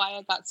don't know why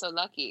I got so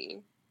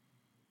lucky.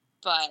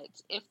 But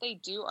if they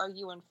do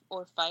argue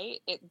or fight,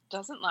 it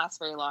doesn't last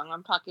very long.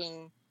 I'm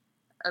talking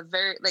a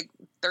very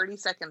 30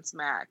 seconds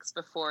max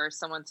before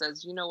someone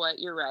says, "You know what?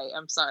 You're right.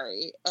 I'm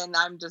sorry." And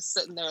I'm just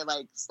sitting there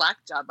like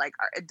slack-jawed, like,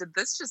 "Did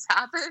this just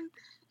happen?"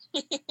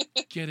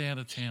 Get out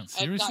of town.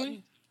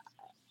 Seriously?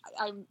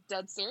 I'm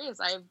dead serious.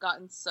 I have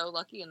gotten so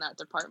lucky in that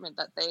department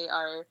that they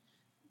are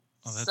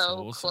that's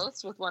so awesome.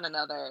 close with one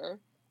another.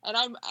 And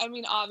I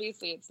mean,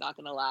 obviously it's not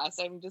going to last.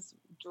 I'm just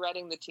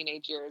dreading the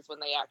teenage years when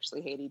they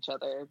actually hate each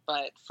other.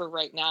 But for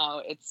right now,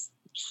 it's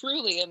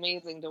truly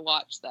amazing to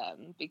watch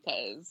them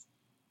because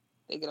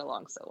they get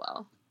along so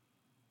well.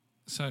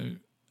 So,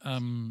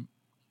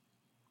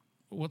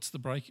 what's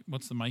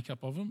the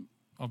makeup of them,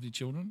 of your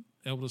children?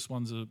 Eldest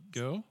one's a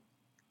girl?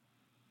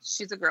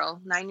 She's a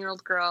girl,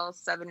 9-year-old girl,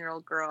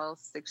 7-year-old girl,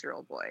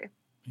 6-year-old boy.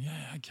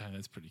 Yeah, okay,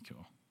 that's pretty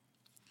cool.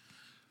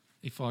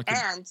 If I could,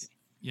 And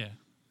yeah.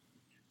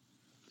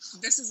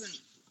 this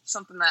isn't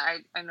something that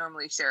I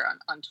normally share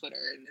on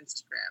Twitter and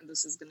Instagram.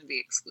 This is going to be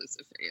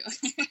exclusive for you.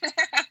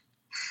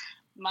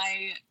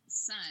 My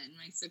son,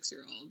 my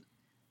 6-year-old,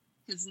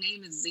 his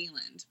name is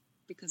Zealand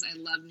because I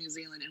love New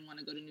Zealand and want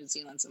to go to New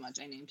Zealand so much.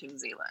 I named him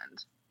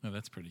Zealand. Oh,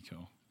 that's pretty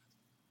cool.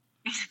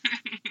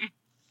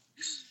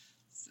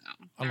 So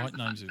I there's like the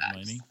names fun with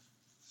facts. meaning.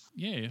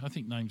 Yeah, I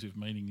think names with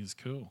meaning is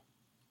cool.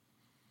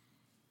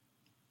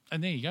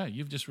 And there you go.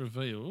 You've just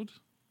revealed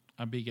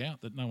a big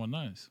out that no one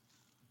knows.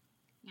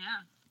 Yeah.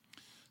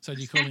 So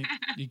do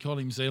you call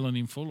him Zealand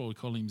in full, or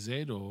call him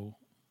Zed, or?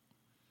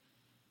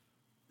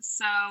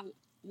 So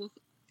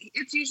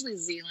it's usually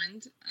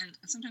Zealand, and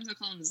sometimes I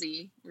call him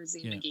Z or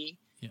Z Yeah. McGee.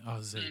 Yeah,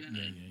 oh, Zed.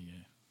 But,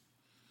 Yeah.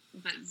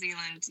 But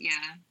Zealand, yeah.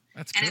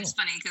 That's And cool. it's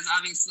funny because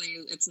obviously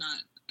it's not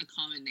a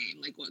common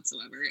name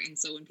whatsoever. And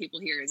so when people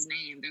hear his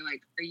name, they're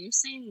like, "Are you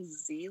saying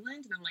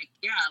Zealand?" And I'm like,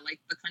 "Yeah, like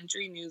the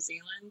country New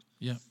Zealand."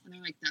 Yeah. And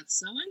they're like, "That's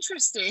so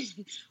interesting.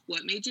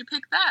 What made you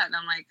pick that?" And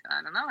I'm like,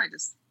 "I don't know.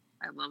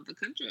 I love the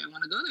country. I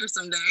want to go there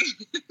someday."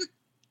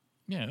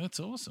 Yeah, that's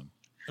awesome.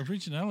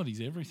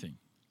 Originality's everything.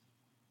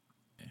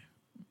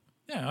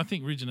 Yeah, I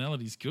think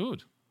originality's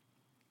good.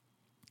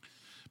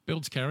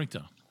 Builds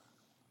character.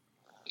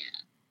 Yeah.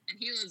 And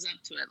he lives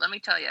up to it. Let me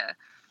tell you,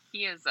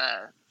 he is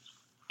a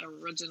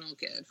original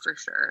kid for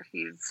sure.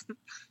 He's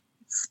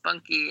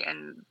spunky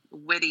and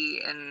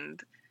witty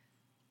and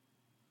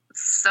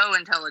so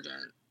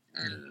intelligent.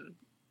 And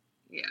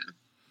yeah.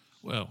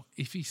 Well,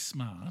 if he's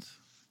smart,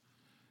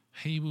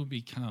 he will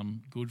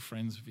become good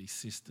friends with his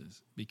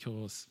sisters,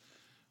 because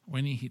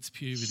when he hits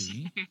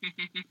puberty,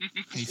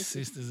 his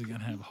sisters are going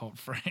to have hot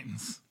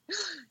friends.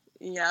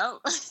 Yep.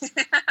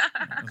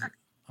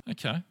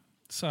 Okay,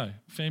 so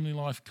family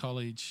life,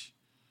 college,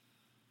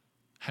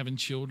 having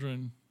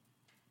children.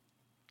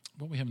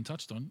 What we haven't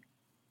touched on,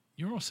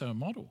 you're also a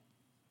model.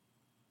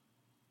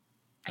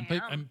 And, I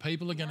am. and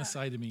people are going to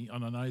say to me,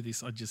 and I know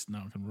this, I just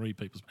know I can read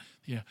people's,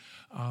 you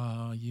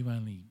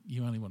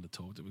only want to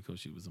talk to her because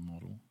she was a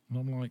model. And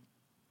I'm like,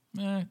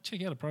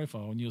 check out her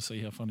profile and you'll see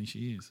how funny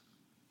she is.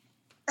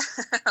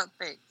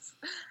 Thanks.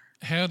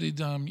 How did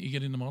you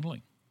get into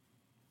modelling?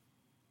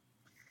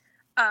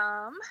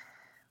 Well,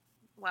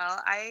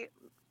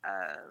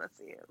 let's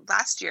see.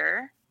 Last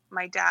year,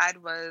 my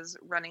dad was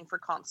running for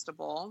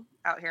constable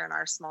out here in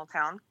our small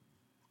town.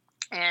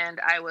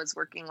 And I was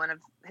working one of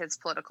his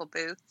political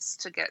booths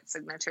to get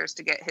signatures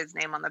to get his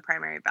name on the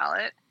primary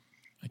ballot.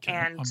 Okay,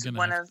 And I'm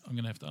going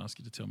to have to ask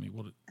you to tell me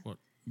what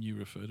you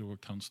refer to a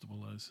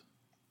constable as.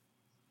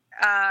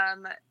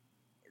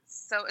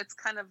 So it's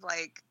kind of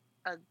like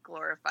a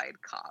glorified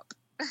cop.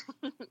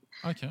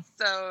 Okay.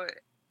 So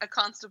a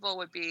constable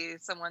would be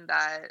someone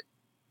that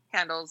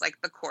handles like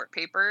the court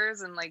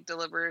papers and like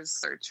delivers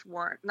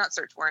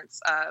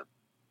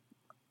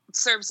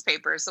serves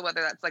papers. So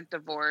whether that's like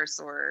divorce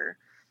or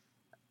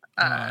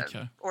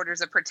Okay.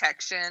 orders of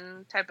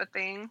protection type of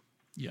thing.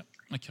 Yeah.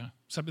 Okay.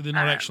 So, but they're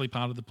not actually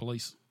part of the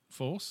police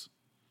force?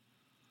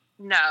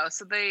 No.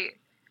 So they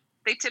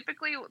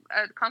typically,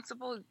 a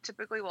constable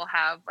typically will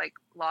have like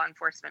law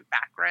enforcement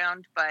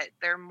background, but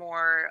they're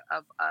more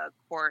of a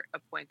court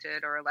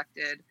appointed or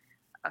elected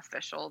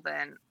official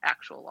than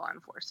actual law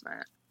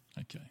enforcement.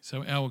 Okay.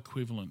 So our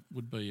equivalent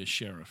would be a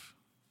sheriff.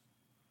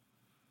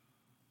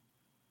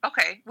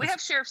 Okay. We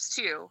have sheriffs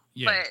too,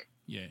 Yeah. but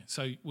Yeah.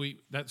 So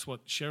that's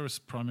what sheriffs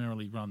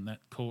primarily run, that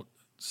court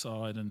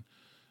side, and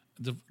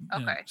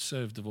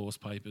serve divorce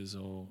papers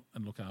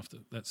and look after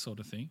that sort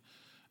of thing.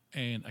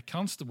 And a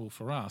constable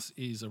for us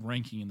is a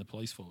ranking in the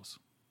police force.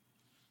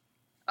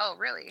 oh,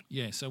 really?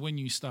 Yeah, so when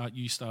you start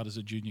as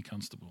a junior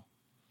constable.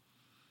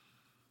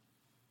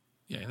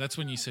 Yeah, that's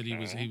when you said he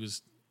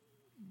was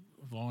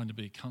vying to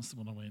be a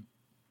constable, and I went,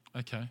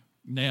 Okay.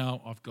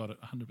 Now I've got it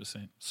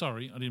 100%.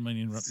 Sorry, I didn't mean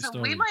to interrupt your So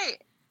story. we might.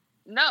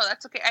 No,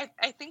 that's okay.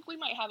 I think we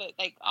might have it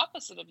like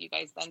opposite of you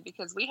guys then,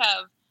 because we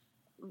have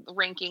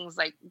rankings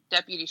like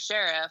deputy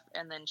sheriff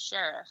and then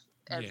sheriff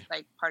as Yeah.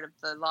 like part of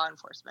the law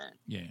enforcement.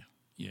 Yeah.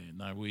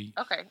 No, we.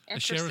 Okay, The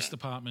sheriff's interesting.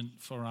 department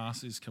for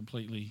us is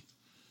completely,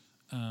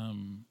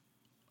 and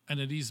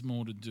it is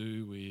more to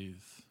do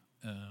with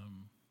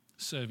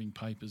serving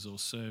papers or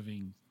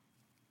serving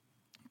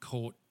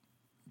court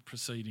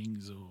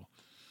proceedings or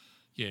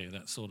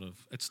that sort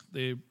of.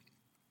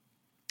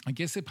 I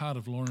guess they're part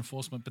of law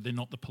enforcement, but they're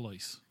not the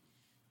police.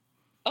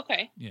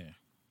 Okay. Yeah.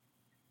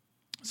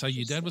 So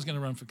your dad was going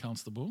to run for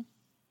constable.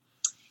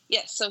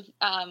 Yes, so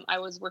I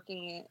was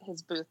working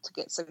his booth to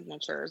get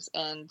signatures,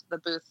 and the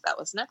booth that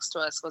was next to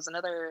us was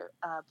another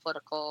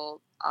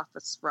political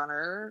office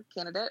runner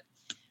candidate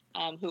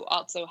who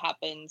also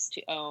happens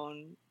to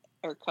own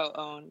or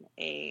co-own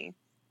a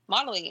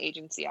modeling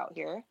agency out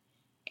here.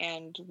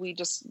 And we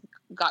just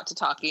got to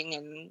talking,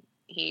 and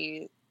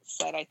he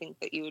said, I think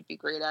that you would be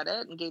great at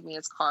it, and gave me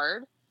his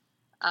card.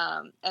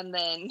 And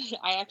then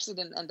I actually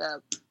didn't end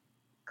up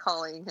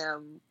calling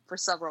him for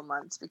several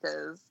months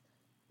because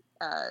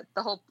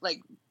the whole like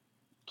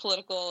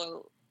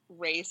political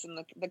race and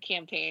the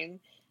campaign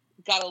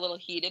got a little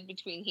heated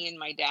between he and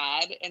my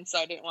dad, and so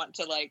I didn't want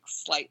to like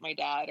slight my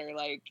dad or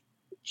like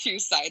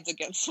choose sides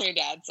against my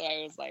dad. So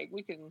I was like,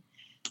 we can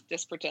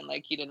just pretend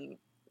like he didn't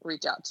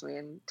reach out to me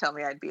and tell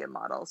me I'd be a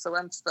model. So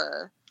once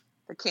the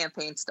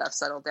campaign stuff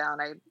settled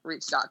down, I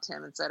reached out to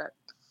him and said,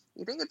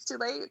 you think it's too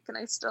late? Can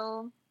I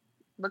still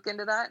look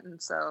into that?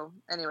 And so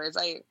anyways,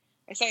 I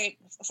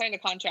signed a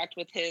contract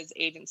with his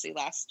agency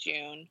last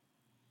June.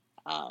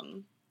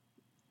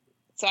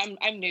 So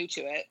I'm new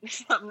to it.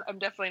 I'm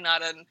definitely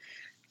not a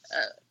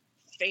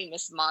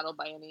famous model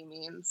by any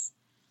means.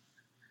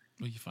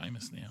 Well, you're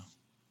famous now.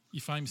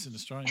 You're famous in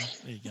Australia.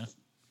 There you go.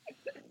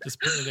 Just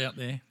putting it out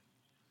there.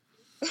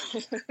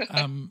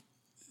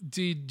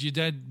 Did your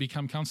dad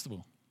become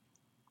constable?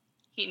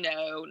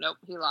 Nope,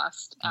 he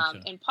lost.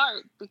 Okay. In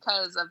part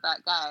because of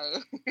that guy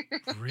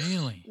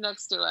Really?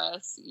 next to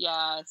us.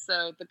 Yeah.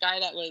 So the guy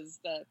that was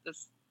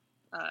this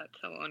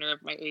co-owner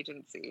of my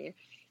agency,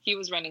 he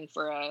was running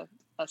for a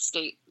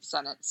state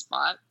Senate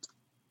spot,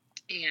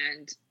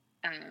 and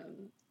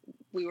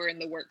we were in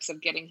the works of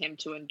getting him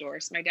to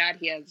endorse my dad.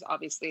 He has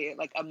obviously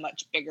like a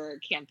much bigger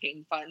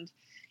campaign fund,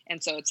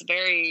 and so it's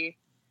very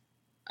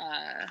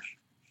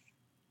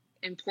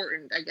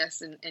important, I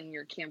guess, in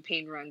your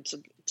campaign run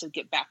to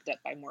get backed up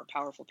by more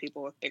powerful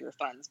people with bigger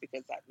funds,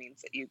 because that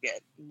means that you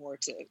get more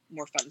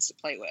funds to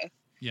play with.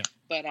 Yeah.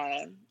 But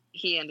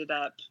he ended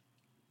up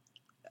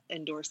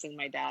endorsing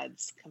my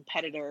dad's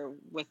competitor,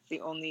 with the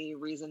only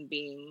reason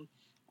being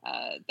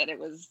that it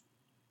was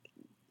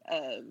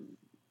I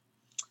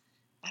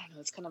don't know,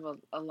 it's kind of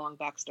a long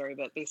backstory,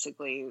 but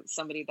basically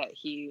somebody that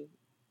he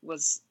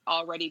was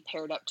already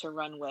paired up to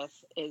run with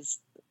is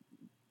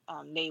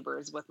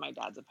neighbors with my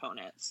dad's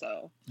opponent.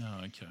 So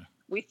Oh, okay.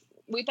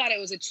 we thought it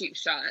was a cheap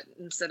shot.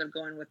 Instead of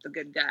going with the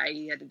good guy,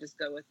 he had to just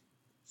go with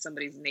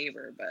somebody's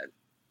neighbor. But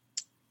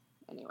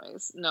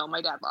anyways, no,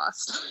 my dad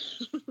lost.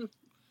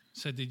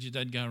 So did your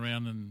dad go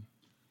around and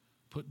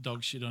put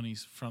dog shit on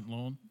his front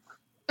lawn?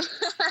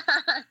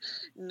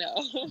 No.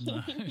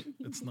 No,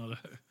 that's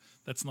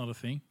not a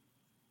thing.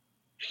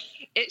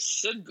 It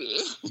should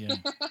be. Yeah.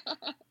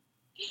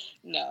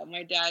 No,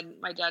 my dad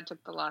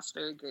took the loss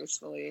very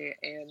gracefully,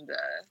 and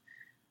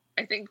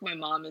I think my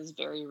mom is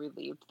very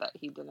relieved that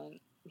he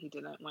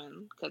didn't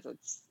win, because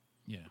it's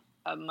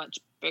a much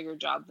bigger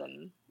job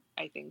than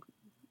I think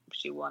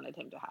she wanted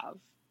him to have.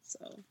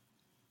 So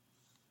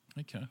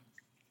Okay.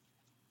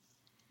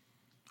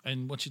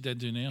 And what's your dad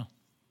do now?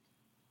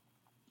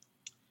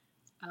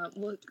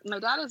 well, my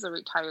dad is a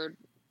retired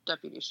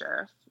deputy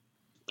sheriff,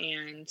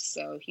 and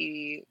so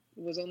he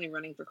was only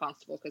running for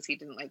constable because he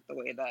didn't like the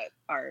way that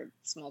our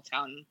small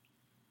town's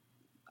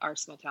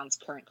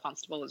current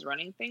constable was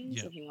running things,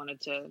 Yeah. and he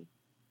wanted to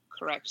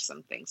correct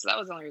some things. So that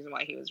was the only reason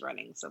why he was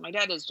running. So my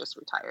dad is just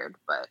retired,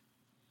 but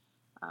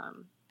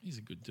He's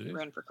a good he dude.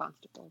 ran for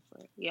constable for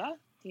it. Yeah,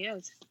 he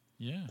is.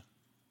 Yeah.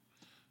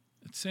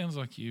 It sounds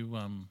like you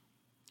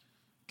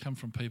come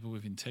from people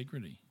with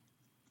integrity.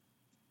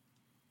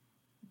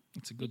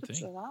 It's a You good could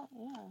say thing. that.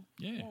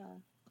 Yeah. Yeah.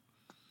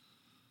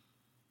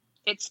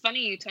 It's funny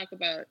you talk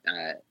about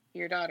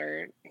your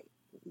daughter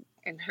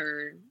and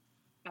her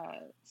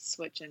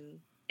switch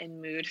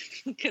in mood,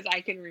 because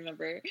I can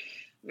remember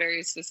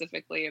very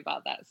specifically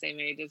about that same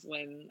age is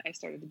when I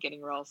started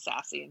getting real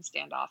sassy and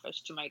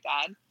standoffish to my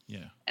dad.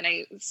 Yeah. And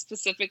I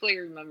specifically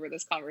remember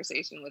this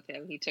conversation with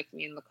him. He took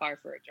me in the car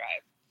for a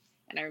drive,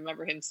 and I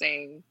remember him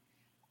saying,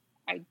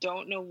 I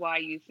don't know why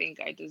you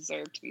think I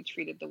deserve to be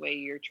treated the way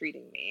you're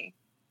treating me,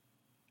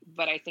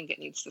 but I think it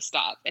needs to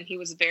stop. And he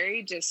was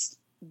very just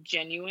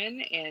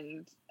genuine,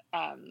 and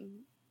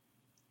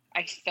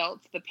I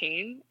felt the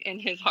pain in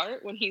his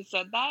heart when he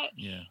said that.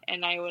 Yeah.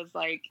 And I was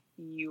like,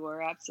 you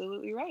are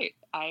absolutely right.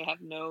 I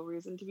have no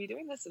reason to be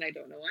doing this, and I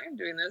don't know why I'm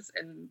doing this.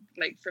 And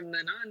like from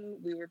then on,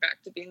 we were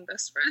back to being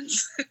best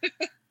friends.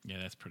 Yeah,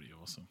 that's pretty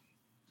awesome.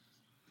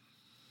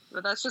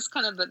 But that's just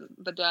kind of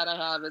the dad I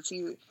have. Is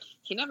he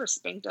never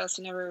spanked us.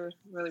 He never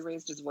really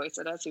raised his voice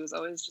at us. He was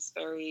always just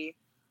very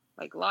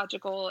like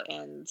logical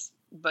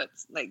but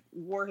like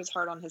wore his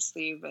heart on his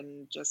sleeve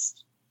and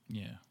just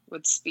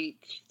would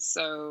speak.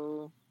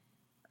 So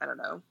I don't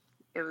know.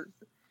 It was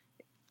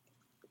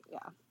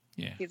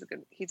yeah. He's a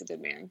good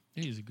man.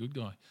 He's a good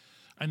guy.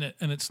 And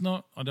it's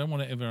not, I don't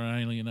want to ever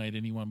alienate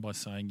anyone by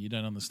saying you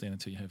don't understand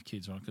until you have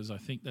kids, right? Because I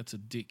think that's a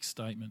dick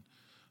statement.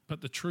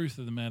 But the truth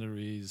of the matter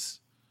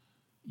is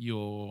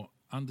your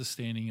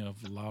understanding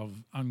of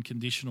love,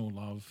 unconditional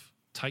love,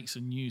 takes a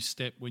new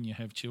step when you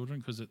have children,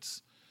 because they're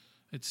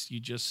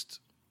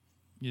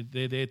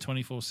there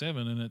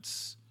 24/7, and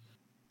it's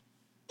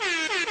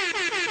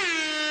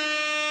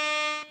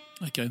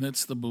okay.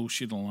 That's the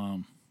bullshit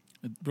alarm.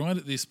 Right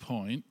at this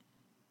point,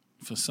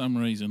 for some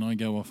reason, I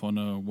go off on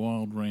a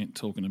wild rant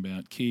talking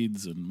about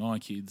kids and my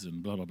kids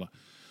and blah blah blah.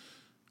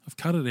 I've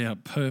cut it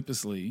out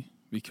purposely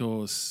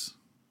because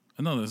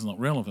I know that's not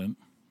relevant,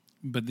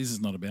 but this is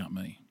not about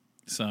me.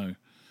 So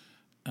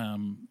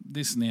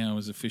this now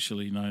is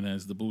officially known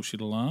as the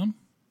bullshit alarm.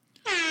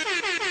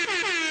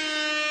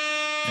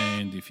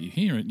 And if you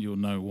hear it, you'll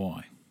know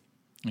why.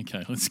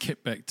 Okay, let's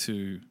get back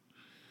to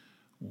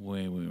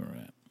where we were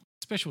at.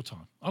 Special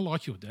time. I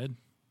like your dad.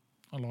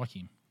 I like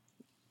him.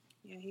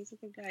 Yeah, he's a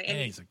good guy.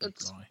 Yeah, he's a good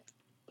guy.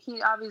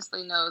 He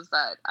obviously knows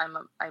that I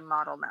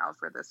model now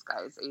for this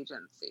guy's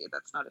agency.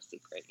 That's not a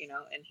secret,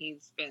 and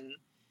he's been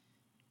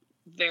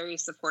very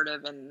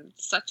supportive and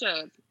such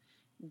a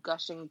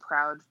gushing,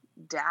 proud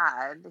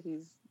dad.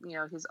 He's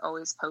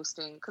always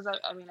posting, because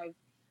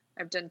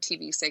I've done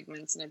TV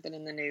segments and I've been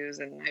in the news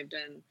and I've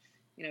done,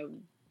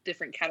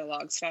 different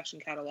catalogs, fashion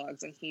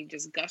catalogs, and he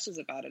just gushes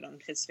about it on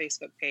his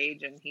Facebook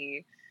page, and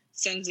he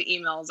sends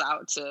emails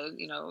out to,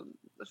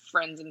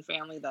 friends and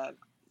family that,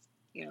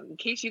 in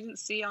case you didn't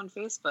see on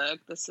Facebook,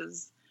 this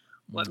is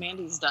what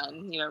Mandy's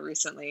done,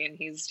 recently. And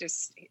he's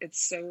just,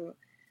 it's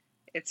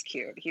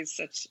cute. He's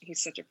such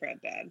a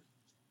proud dad.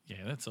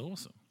 Yeah, that's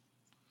awesome.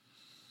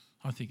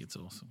 I think it's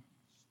awesome.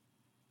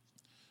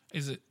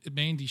 Is it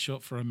Mandy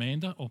short for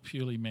Amanda or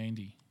purely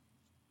Mandy?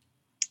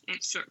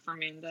 It's short for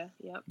Amanda.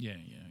 Yep. Yeah.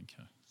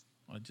 Okay.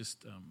 I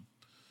just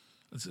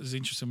it's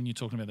interesting when you're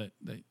talking about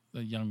that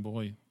young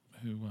boy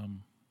who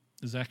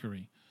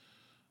Zachary.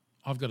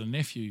 I've got a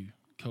nephew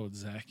called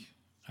Zach,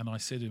 and I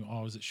said to him,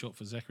 "Oh, is it short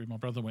for Zachary?" My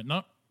brother went,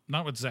 "No,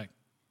 it's Zach.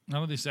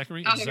 None of this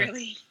Zachary." Oh, Zach.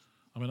 really?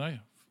 I went, "Oh."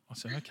 I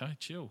said, "Okay,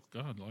 chill,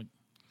 God, like."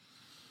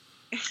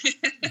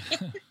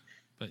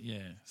 But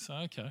yeah, so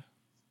okay.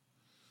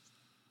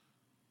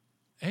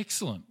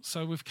 Excellent.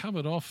 So we've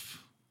covered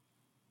off.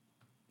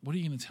 What are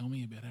you going to tell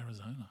me about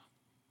Arizona?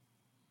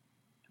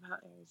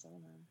 About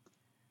Arizona.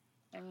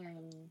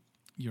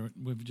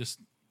 We've just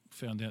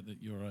found out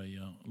that you're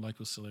a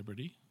local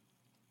celebrity.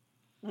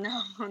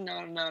 No.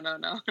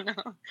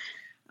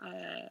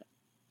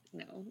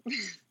 No.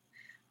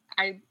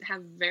 I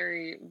have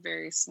very,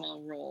 very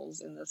small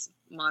roles in this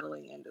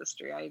modeling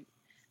industry. I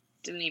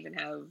didn't even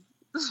have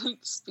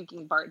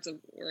speaking parts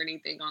or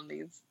anything on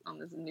this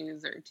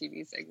news or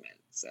TV segment.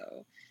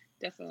 So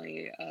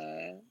definitely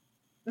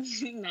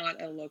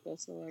not a local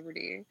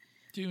celebrity.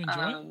 Do you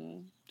enjoy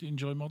it? Do you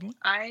enjoy modeling?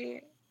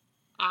 I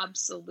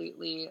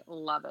absolutely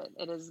love it.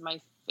 It is my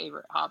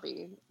favorite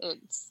hobby.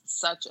 It's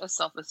such a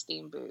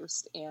self-esteem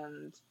boost,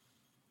 and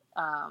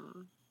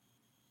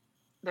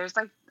there's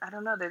like, I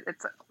don't know,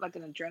 it's like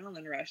an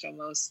adrenaline rush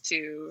almost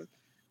to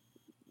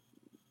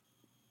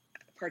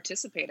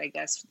participate, I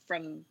guess,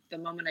 from the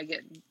moment I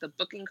get the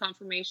booking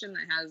confirmation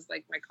that has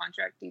like my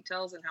contract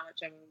details and how much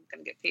I'm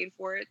going to get paid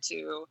for it,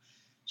 to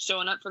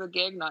showing up for the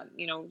gig.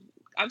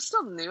 I'm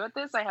still new at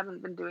this. I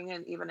haven't been doing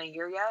it even a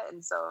year yet.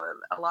 And so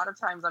a lot of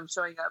times I'm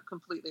showing up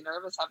completely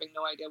nervous, having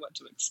no idea what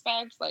to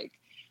expect. Like,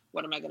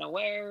 what am I going to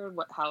wear?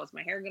 How is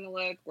my hair going to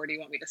look? Where do you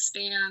want me to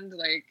stand?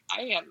 Like,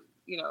 I have,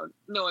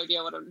 no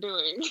idea what I'm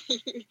doing.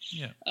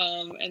 Yeah.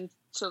 And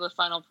to the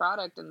final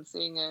product and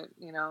seeing it,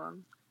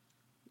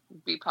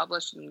 be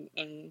published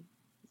and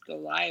go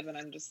live. And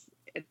I'm just,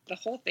 the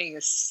whole thing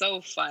is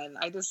so fun.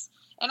 This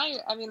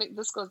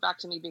goes back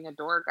to me being a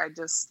dork. I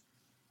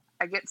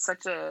get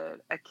such a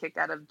kick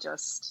out of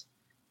just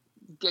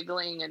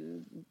giggling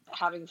and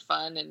having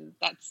fun. And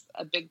that's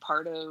a big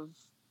part of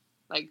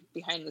like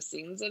behind the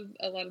scenes of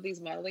a lot of these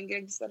modeling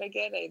gigs that I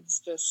get. It's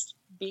just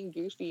being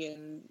goofy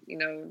and,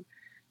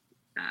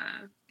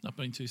 not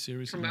being too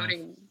serious.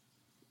 Promoting.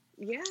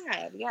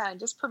 Yeah. And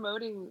just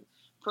promoting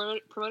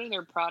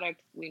their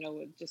product,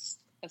 with just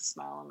a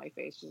smile on my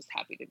face, just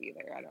happy to be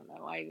there. I don't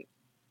know. I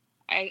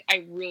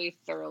really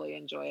thoroughly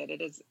enjoy it.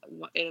 It is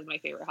my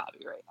favorite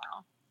hobby right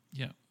now.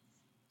 Yeah.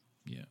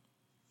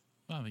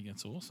 I think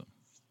that's awesome.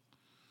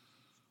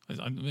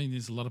 I mean,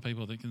 there's a lot of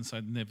people that can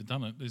say they've never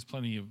done it. There's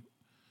plenty of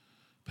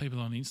people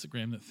on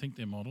Instagram that think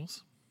they're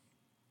models.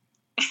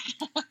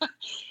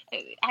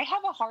 I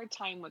have a hard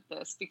time with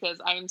this because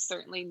I am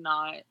certainly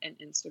not an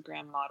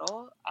Instagram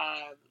model.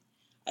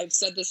 I've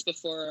said this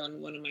before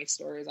on one of my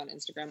stories on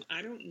Instagram.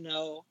 I don't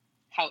know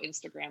how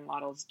Instagram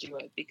models do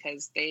it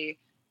because they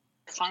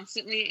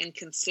constantly and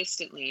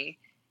consistently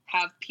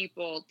have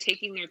people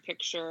taking their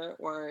picture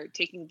or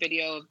taking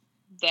video of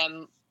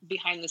them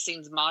behind the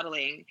scenes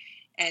modeling.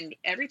 And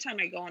every time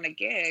I go on a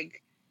gig,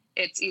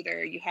 it's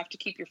either you have to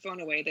keep your phone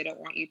away. They don't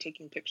want you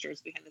taking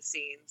pictures behind the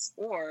scenes.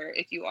 Or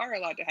if you are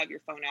allowed to have your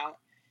phone out,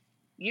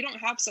 you don't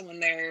have someone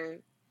there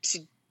to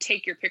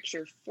take your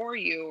picture for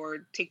you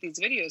or take these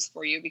videos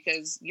for you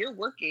because you're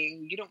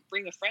working. You don't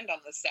bring a friend on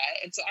the set.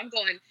 And so I'm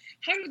going,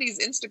 how do these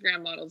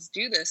Instagram models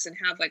do this and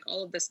have like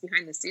all of this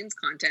behind the scenes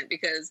content?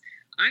 Because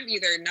I'm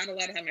either not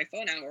allowed to have my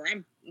phone out or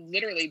I'm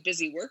literally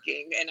busy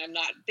working and I'm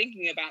not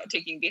thinking about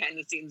taking behind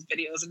the scenes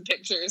videos and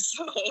pictures.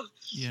 So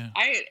Yeah.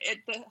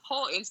 the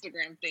whole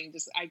Instagram thing,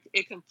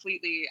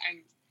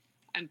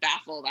 I'm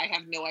baffled. I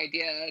have no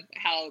idea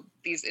how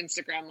these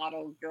Instagram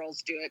model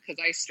girls do it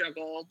because I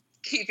struggle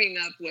keeping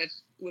up with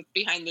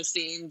behind the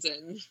scenes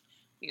and,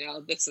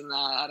 this and that.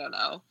 I don't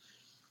know.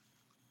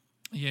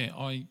 Yeah,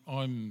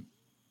 I'm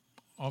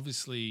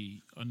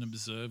obviously an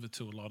observer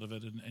to a lot of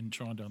it and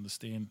trying to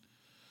understand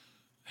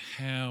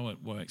how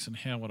it works and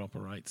how it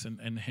operates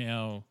and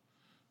how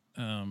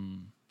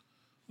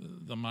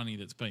the money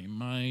that's being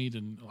made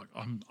and like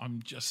I'm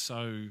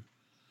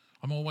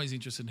always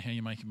interested in how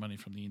you're making money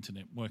from the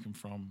internet, working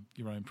from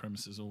your own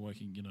premises or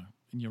working,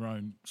 in your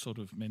own sort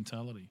of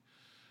mentality.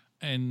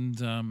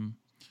 And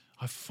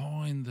I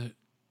find that,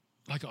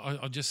 like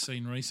I just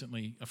seen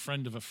recently a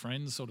friend of a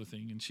friend sort of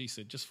thing, and she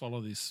said, just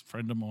follow this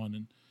friend of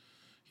mine,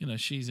 and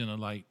she's in her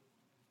late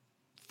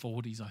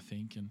 40s, I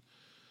think,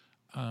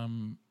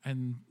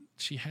 and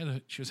she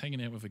was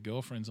hanging out with her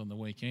girlfriends on the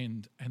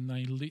weekend, and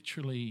they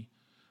literally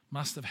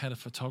must have had a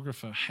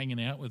photographer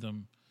hanging out with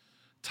them,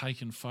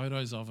 taking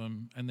photos of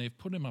them, and they've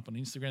put them up on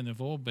Instagram.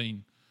 They've all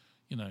been,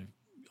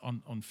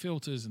 on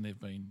filters, and they've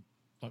been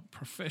like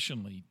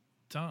professionally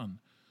done.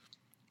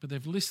 But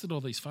they've listed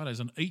all these photos,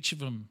 and each of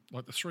them,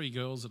 like the three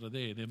girls that are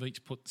there, they've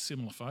each put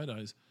similar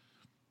photos.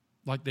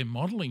 Like they're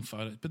modelling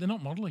photos, but they're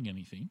not modelling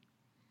anything.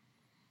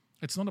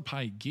 It's not a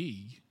paid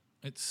gig.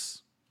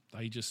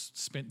 They just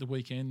spent the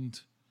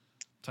weekend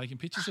taking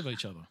pictures of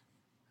each other.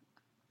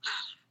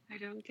 I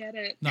don't get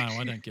it. No,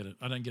 I don't get it.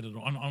 I don't get it at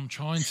all. I'm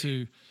trying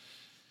to,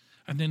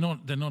 and they're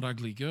not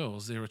ugly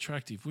girls. They're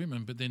attractive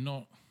women, but they're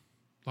not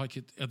like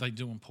it. Are they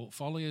doing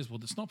portfolios? Well,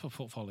 it's not a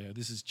portfolio.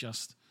 This is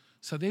just.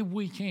 So their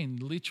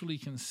weekend literally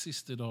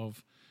consisted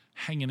of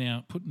hanging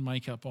out, putting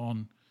makeup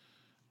on,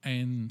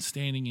 and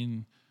standing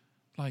in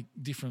like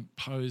different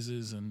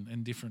poses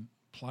and different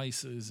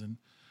places. And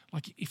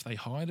like if they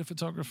hired a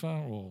photographer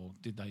or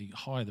did they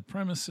hire the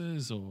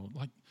premises or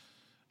like,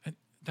 and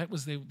that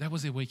was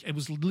their week. It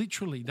was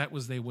literally, that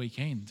was their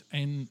weekend.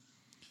 And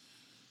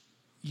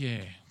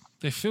yeah,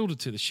 they're filtered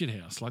to the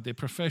shithouse. Like they're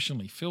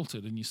professionally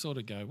filtered, and you sort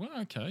of go, well,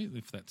 okay,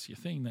 if that's your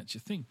thing, that's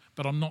your thing.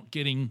 But I'm not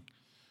getting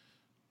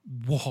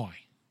why,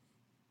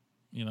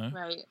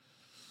 Right.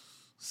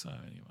 So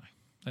anyway,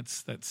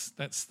 that's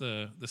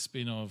the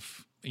spin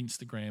of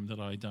Instagram that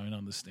I don't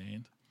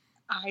understand.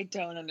 I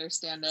don't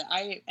understand it.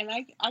 I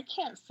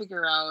can't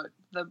figure out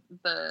the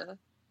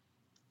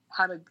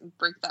how to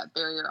break that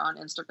barrier on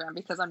Instagram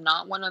because I'm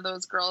not one of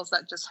those girls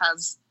that just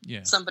has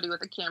somebody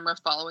with a camera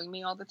following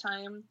me all the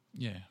time.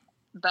 Yeah.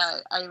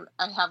 That I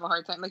have a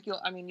hard time. Like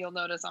you'll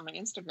notice on my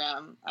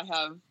Instagram I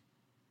have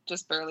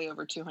just barely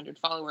over 200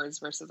 followers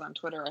versus on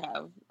Twitter I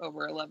have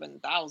over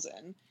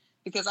 11,000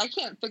 because I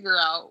can't figure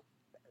out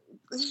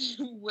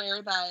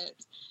where that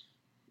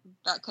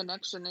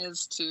connection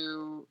is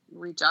to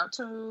reach out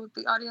to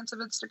the audience of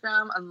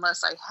Instagram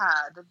unless I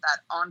had that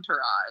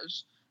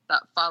entourage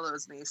that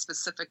follows me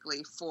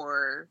specifically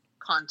for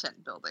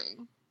content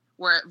building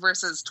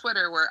versus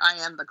Twitter where I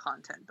am the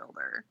content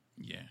builder.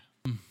 Yeah.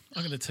 I'm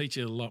going to teach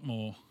you a lot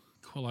more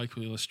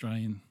colloquial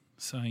Australian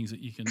sayings that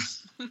you can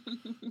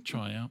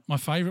try out. My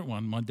favourite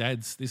one,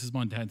 this is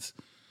my dad's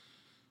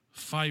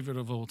favourite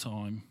of all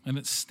time, and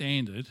it's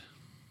standard.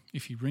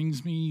 If he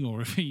rings me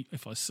or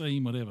if I see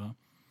him, whatever,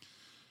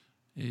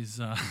 is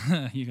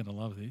you're going to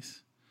love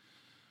this.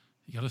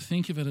 You got to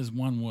think of it as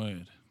one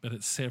word, but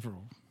it's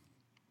several.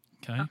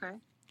 Okay.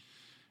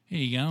 Here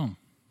you go.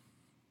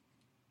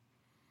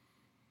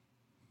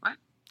 What?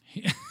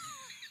 Here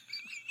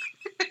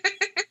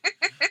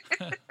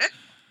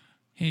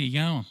you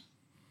going.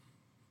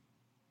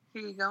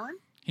 Here you going?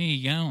 Here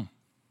you going.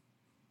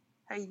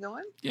 How you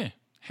going? Yeah.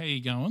 How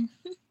you going?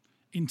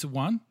 Into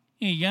one.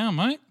 Here you go,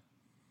 mate.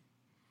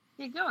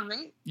 How you going,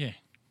 mate? Yeah.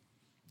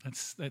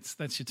 That's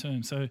your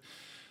term. So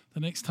the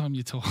next time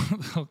you talk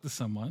to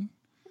someone,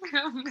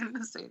 I'm going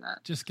to say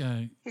that. just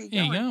go, Here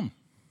here you go.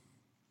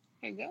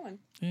 How you going?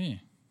 Yeah.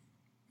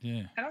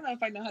 Yeah. I don't know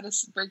if I know how to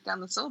break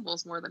down the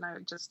syllables more than I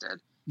just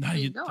did. No, How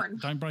you you going?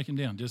 don't break them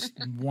down. Just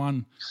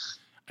one.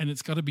 And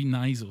it's got to be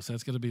nasal. So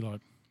it's got to be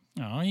like,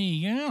 oh, here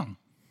you go.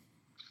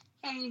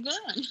 How you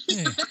going?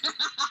 Yeah.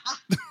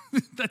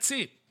 That's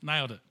it.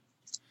 Nailed it.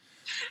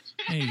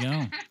 There you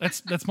go.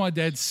 That's my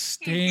dad's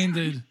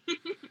standard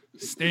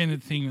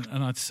thing.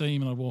 And I'd see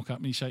him and I'd walk up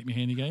and he'd shake my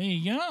hand and he'd go, "Here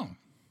you go."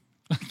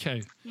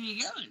 Okay. Here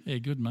you going? Yeah,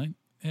 good, mate.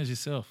 How's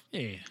yourself?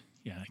 Yeah,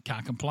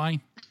 can't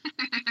complain.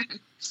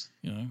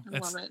 You know, I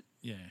love it.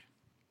 Yeah.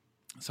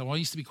 So I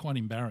used to be quite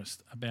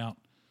embarrassed about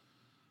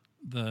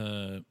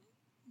the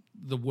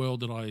world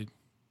that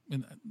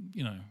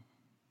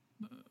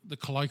the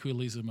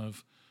colloquialism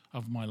of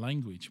my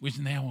language, which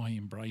now I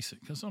embrace it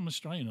because I'm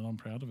Australian and I'm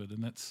proud of it,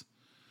 and that's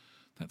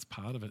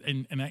part of it.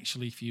 And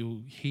actually, if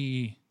you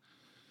hear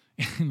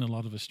in a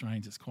lot of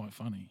Australians, it's quite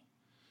funny.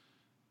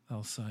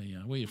 They'll say,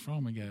 "Where you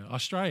from?" and go,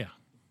 "Australia,"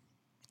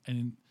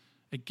 and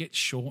it gets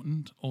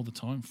shortened all the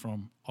time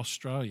from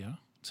Australia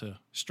to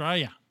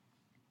Australia.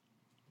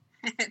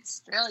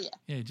 Australia.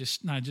 Yeah,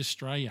 just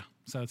Australia.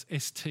 So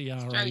it's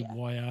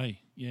Straya.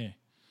 Yeah.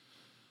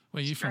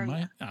 Where are you from,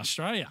 mate?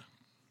 Australia.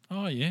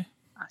 Oh, yeah.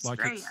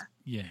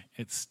 Australia.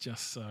 It's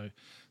just so.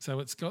 So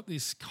it's got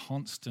this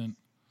constant.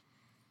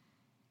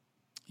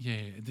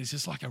 Yeah, there's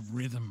just like a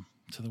rhythm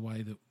to the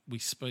way that we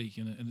speak,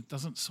 and it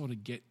doesn't sort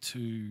of get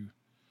too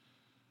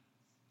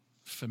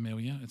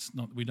familiar. It's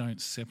not. We don't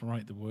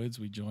separate the words.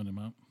 We join them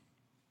up.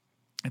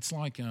 It's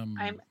like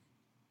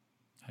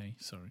Hey,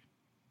 sorry.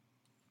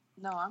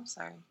 No, I'm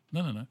sorry.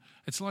 No.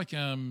 It's like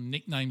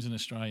nicknames in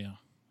Australia.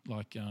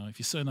 Like if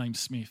your surname's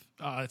Smith,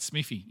 it's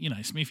Smithy. You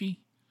know,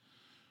 Smithy.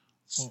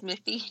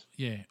 Smithy.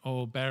 Yeah,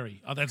 or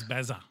Barry. Oh, that's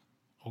Bazza.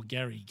 Or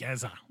Gary,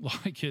 Gazza.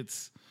 Like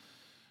it's...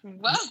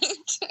 What?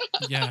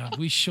 Yeah,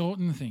 we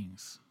shorten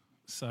things.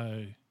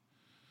 So,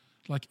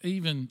 like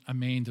even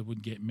Amanda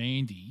would get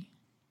Mandy,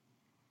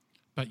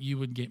 but you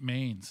would get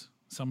Mans.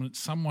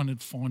 Someone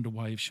would find a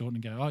way of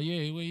shortening and go, "Oh,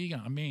 yeah, where you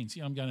going? Mans.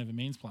 Yeah, I'm going over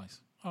Mans'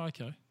 place." Oh,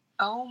 okay.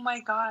 Oh my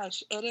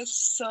gosh, it is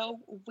so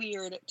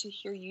weird to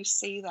hear you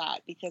say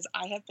that because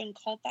I have been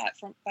called that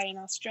by an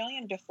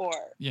Australian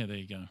before. Yeah, there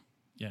you go.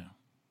 Yeah.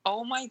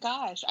 Oh my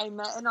gosh, I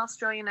met an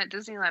Australian at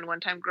Disneyland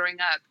one time growing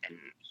up, and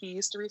he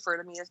used to refer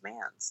to me as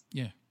Mans.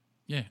 Yeah.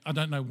 I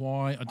don't know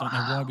why. I don't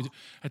know why we do.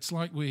 It's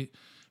like we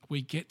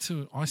get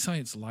to. I say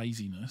it's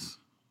laziness,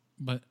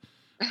 but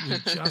we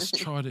just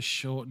try to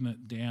shorten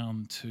it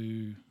down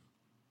to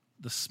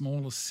the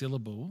smallest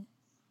syllable.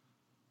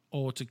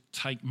 Or to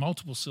take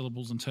multiple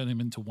syllables and turn them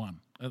into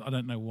one. I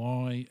don't know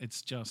why.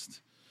 It's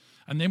just,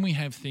 and then we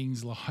have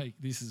things like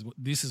this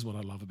is what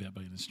I love about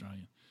being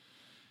Australian.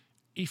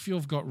 If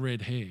you've got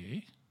red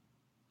hair,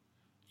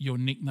 your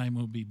nickname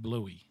will be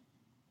Bluey.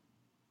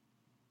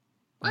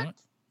 What?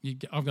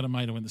 Right? I've got a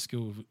mate I went to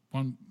school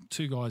with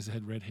two guys that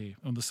had red hair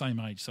on the same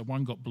age. So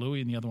one got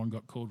Bluey and the other one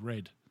got called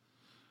Red.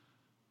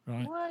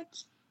 Right?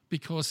 What?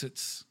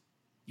 Because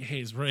your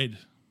hair's red,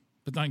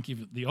 but don't give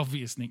it the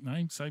obvious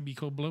nickname. So be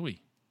called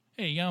Bluey.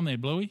 Hey, you going there,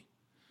 Bluey?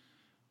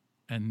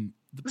 And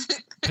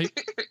the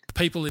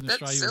people in That's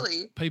Australia,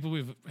 silly. people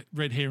with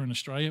red hair in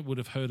Australia would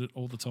have heard it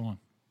all the time.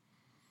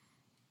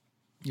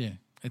 Yeah,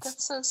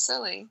 That's so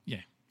silly.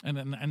 yeah,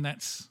 and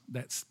that's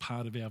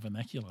part of our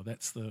vernacular.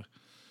 That's the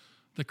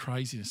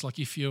craziness. Like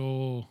if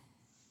you're,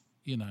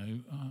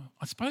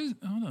 I suppose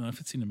I don't know if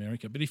it's in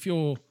America, but if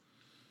you're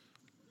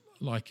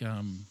like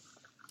a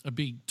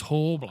big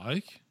tall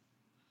bloke,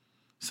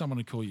 someone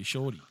would call you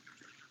Shorty.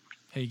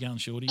 How you going,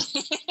 Shorty?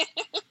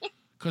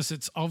 Because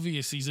it's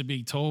obvious he's a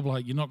big tall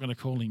bloke. You're not going to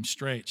call him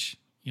Stretch,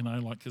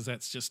 because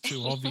that's just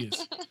too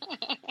obvious.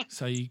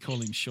 So you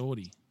call him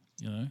Shorty,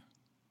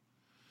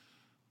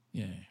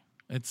 Yeah.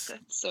 That's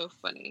so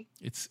funny.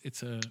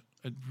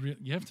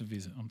 You have to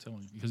visit, I'm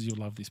telling you, because you'll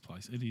love this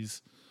place. It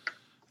is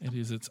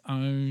its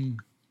own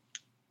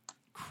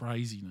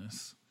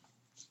craziness.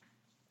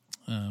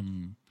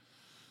 And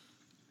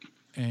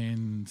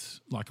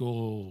like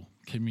all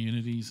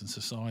communities and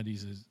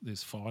societies,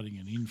 there's fighting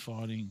and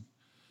infighting.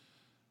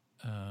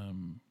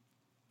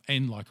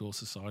 And like all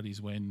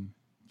societies, when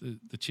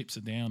the chips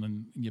are down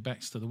and your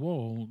back's to the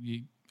wall,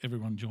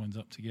 everyone joins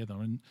up together.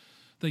 And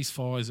these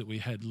fires that we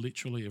had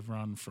literally have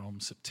run from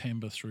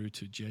September through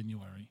to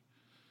January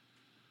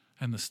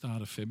and the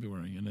start of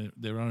February, and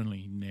they're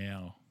only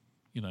now,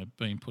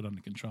 being put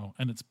under control.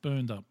 And it's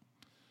burned up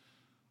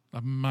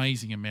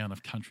amazing amount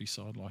of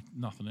countryside like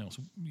nothing else.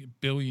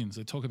 Billions.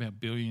 They talk about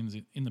billions,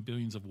 in the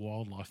billions of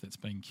wildlife that's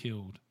been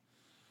killed.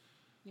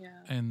 Yeah.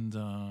 And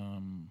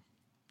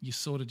you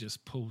sort of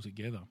just pull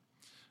together.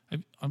 I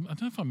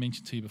don't know if I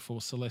mentioned to you before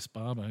Celeste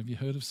Barber. Have you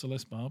heard of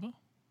Celeste Barber?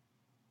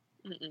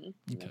 Mm-mm.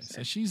 Okay,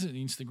 so she's an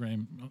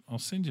Instagram. I'll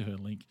send you her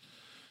link.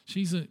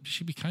 She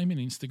became an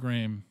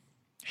Instagram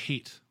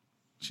hit.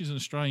 She's an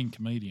Australian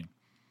comedian.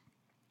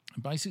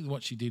 And basically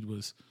what she did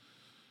was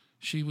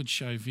she would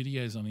show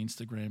videos on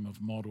Instagram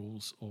of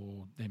models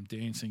or them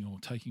dancing or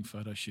taking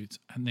photo shoots,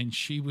 and then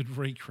she would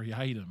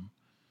recreate them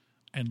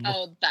and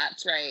look,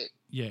 that's right.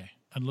 yeah,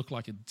 and look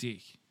like a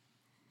dick.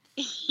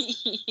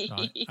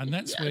 Right? And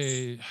that's Yes.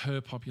 where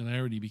her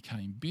popularity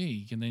became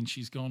big. And then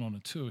she's gone on a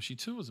tour. She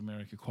tours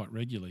America quite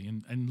regularly,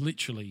 and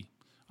literally,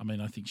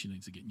 I think she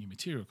needs to get new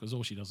material because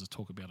all she does is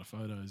talk about her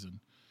photos and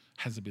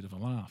has a bit of a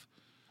laugh.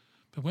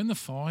 But when the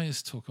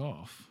fires took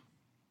off,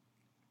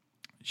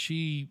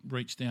 she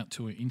reached out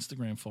to her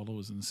Instagram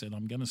followers and said,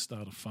 I'm going to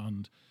start a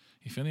fund.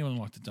 If anyone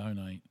would like to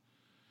donate,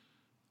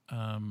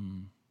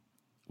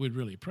 we'd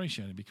really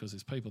appreciate it because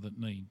there's people that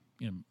need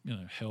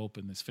help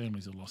and there's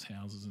families that lost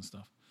houses and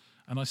stuff.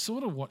 And I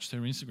sort of watched her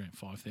Instagram,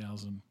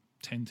 5,000,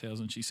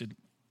 10,000. She said,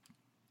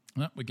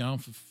 no, we're going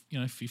for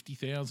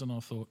 50,000. I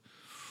thought,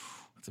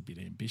 that's a bit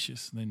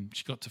ambitious. And then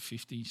she got to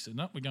 50. She said,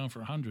 no, we're going for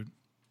 100.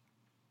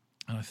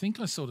 And I think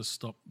I sort of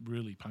stopped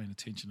really paying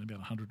attention about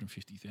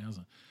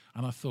 150,000.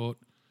 And I thought,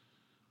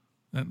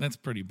 that's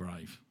pretty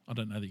brave. I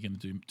don't know that you're going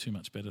to do too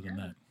much better than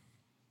that.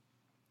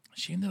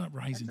 She ended up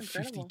raising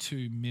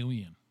 $52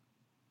 million.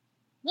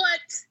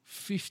 What?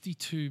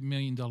 $52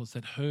 million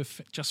that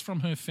just from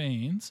her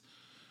fans,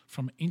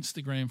 from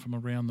Instagram from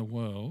around the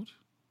world,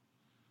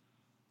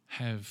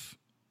 have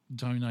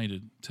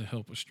donated to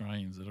help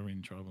Australians that are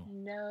in trouble.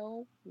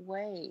 No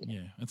way.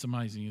 Yeah, it's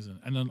amazing, isn't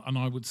it? And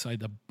I would say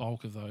the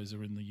bulk of those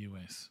are in the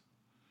US.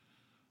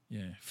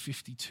 Yeah,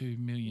 $52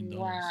 million.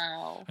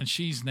 Wow. And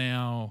she's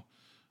now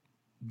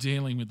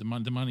dealing with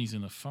the money's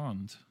in a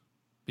fund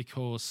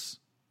because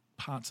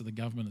parts of the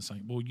government are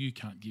saying, well, you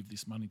can't give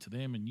this money to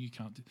them and you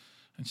can't.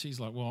 And she's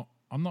like, well,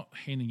 I'm not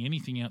handing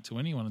anything out to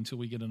anyone until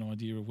we get an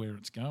idea of where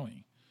it's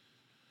going,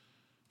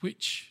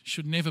 which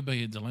should never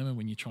be a dilemma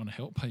when you're trying to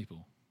help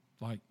people.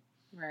 Like,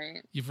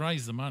 right. You've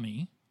raised the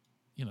money,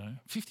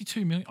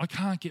 52 million. I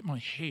can't get my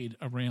head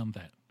around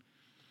that.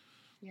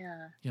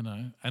 Yeah.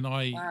 And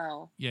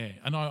wow. Yeah,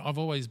 and I've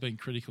always been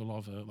critical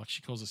of her. Like,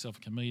 she calls herself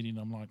a comedian.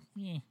 I'm like,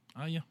 yeah,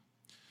 are you?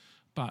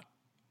 But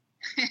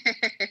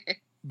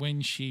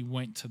when she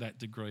went to that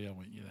degree, I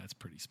went, yeah, that's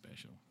pretty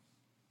special.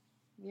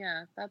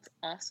 Yeah, that's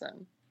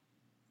awesome.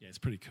 Yeah, it's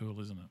pretty cool,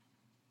 isn't it?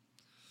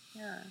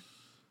 Yeah.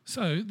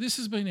 So this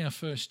has been our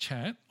first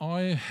chat.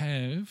 I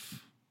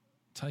have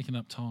taken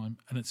up time,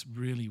 and it's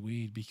really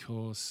weird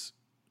because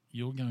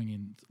you're going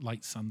in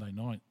late Sunday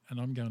night and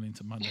I'm going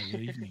into Monday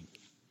evening.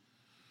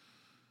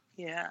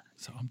 Yeah.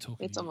 So I'm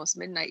talking. It's almost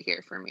midnight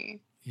here for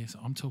me. Yes,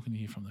 I'm talking to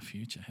you from the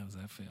future. How does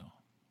that feel?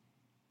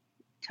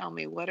 Tell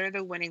me, what are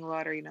the winning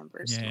lottery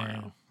numbers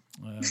tomorrow?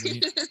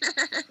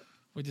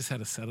 We just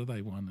had a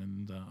Saturday one,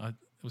 and it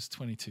was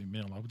 22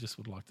 mil. I just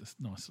would like this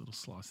nice little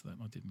slice of that,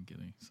 and I didn't get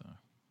any. So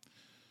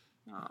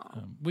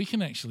we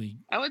can actually.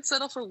 I would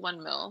settle for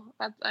 1 mil.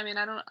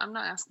 I'm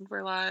not asking for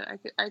a lot.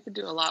 I could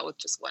do a lot with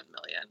just 1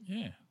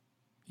 million.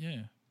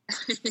 Yeah.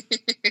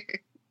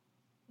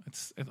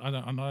 I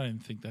don't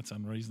think that's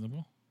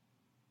unreasonable.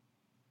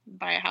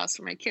 Buy a house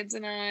for my kids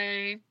and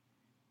I.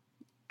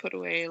 Put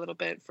away a little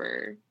bit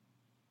for,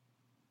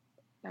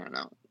 I don't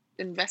know,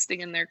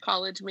 investing in their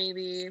college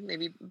maybe.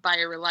 Maybe buy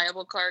a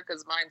reliable car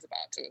because mine's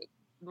about to.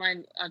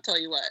 Mine, I'll tell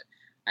you what,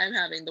 I'm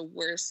having the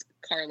worst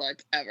car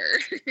luck ever.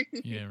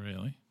 Yeah,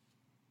 really?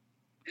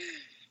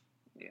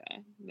 Yeah.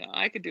 No,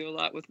 I could do a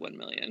lot with 1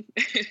 million.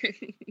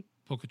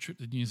 Book a trip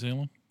to New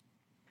Zealand?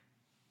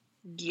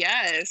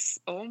 Yes.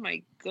 Oh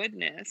my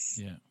goodness.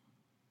 Yeah.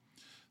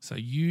 So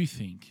you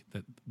think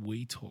that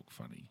we talk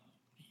funny.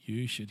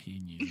 You should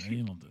hear New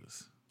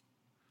Zealanders.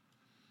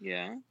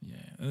 Yeah.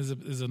 Yeah.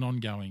 There's an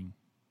ongoing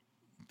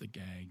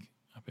gag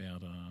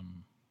about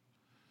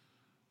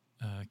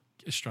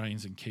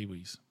Australians and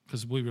Kiwis,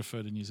 because we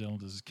refer to New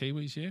Zealanders as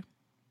Kiwis, yeah?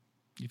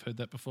 You've heard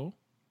that before?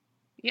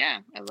 Yeah,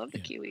 I love the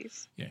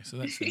Kiwis. Yeah, so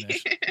that's the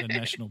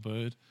national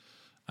bird.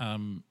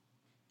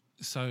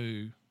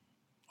 So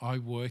I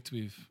worked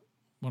with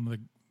one of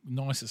the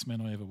nicest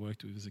men I ever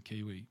worked with as a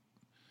Kiwi,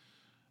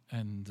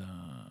 and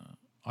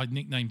I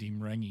nicknamed him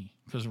Rangi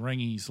because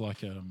Rangi's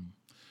like a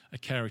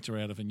character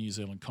out of a New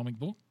Zealand comic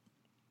book,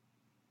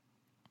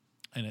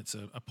 and it's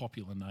a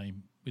popular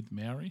name with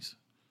Maoris,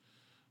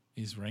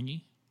 is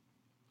Rangi.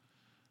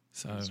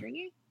 So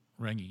Rangi?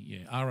 Rangi,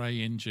 yeah,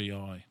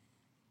 Rangi.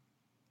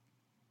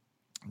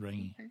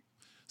 Rangi. Okay.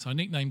 So I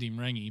nicknamed him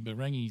Rangi, but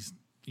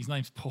his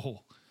name's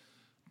Paul.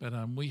 But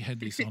we had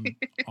this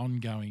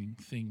ongoing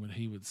thing where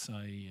he would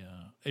say,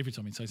 every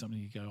time he'd say something,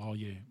 he'd go, oh,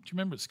 yeah, do you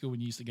remember at school when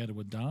you used to go to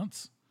a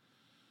dance?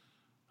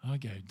 I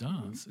go,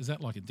 dance? Is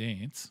that like a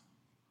dance?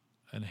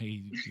 And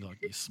he'd be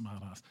like, you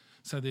smart ass.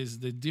 So there's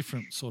the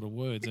different sort of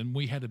words. And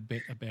we had a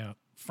bet about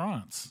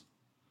France.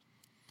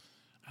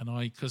 And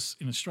because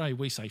in Australia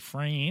we say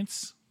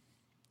France.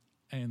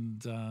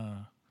 And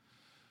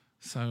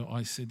so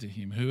I said to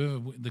him,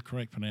 the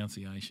correct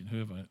pronunciation,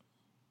 whoever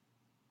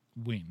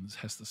wins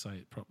has to say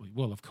it properly.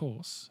 Well, of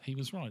course, he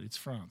was right. It's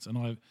France.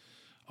 And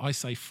I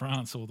say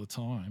France all the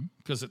time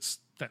because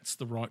that's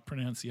the right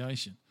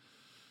pronunciation.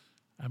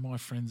 And my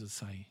friends would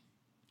say,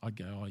 I'd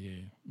go, oh,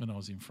 yeah, when I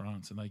was in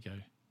France. And they go,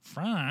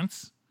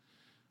 France?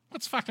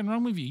 What's fucking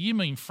wrong with you? You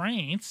mean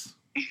France?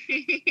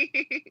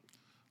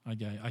 I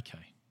go,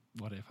 okay,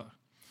 whatever.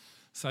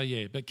 So,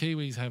 yeah, but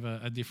Kiwis have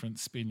a different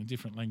spin, a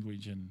different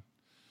language, and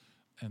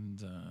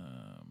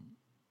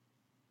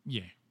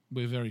yeah,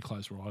 we're very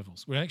close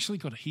rivals. We actually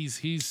got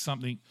here's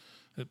something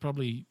that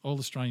probably all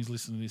Australians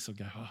listening to this will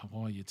go, oh,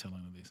 why are you telling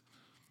us this?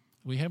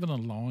 We have an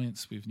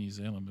alliance with New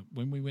Zealand, but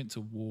when we went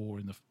to war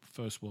in the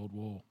First World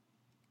War,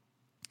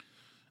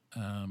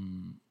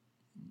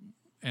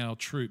 our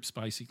troops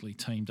basically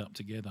teamed up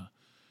together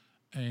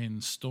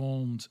and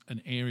stormed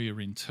an area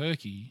in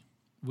Turkey,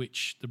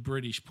 which the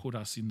British put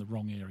us in the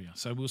wrong area.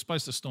 So we were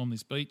supposed to storm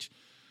this beach,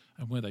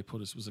 and where they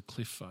put us was a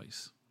cliff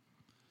face.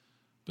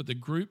 But the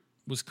group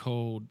was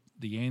called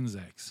the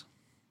Anzacs.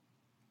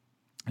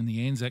 And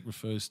the Anzac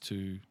refers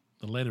to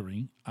the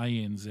lettering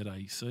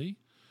ANZAC,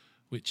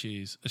 which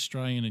is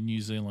Australian and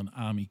New Zealand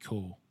Army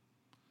Corps.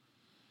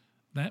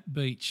 That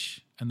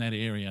beach and that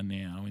area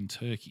now in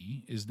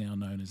Turkey is now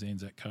known as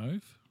Anzac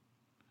Cove.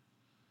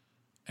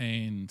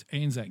 And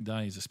Anzac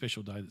Day is a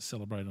special day that's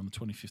celebrated on the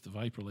 25th of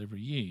April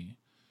every year.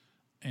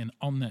 And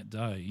on that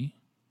day,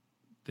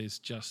 there's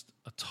just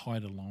a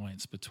tight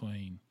alliance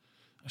between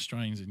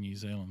Australians and New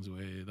Zealanders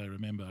where they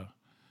remember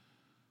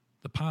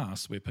the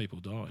past where people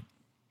died.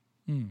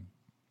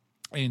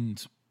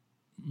 And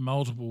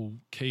multiple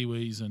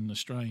Kiwis and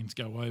Australians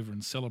go over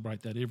and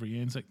celebrate that every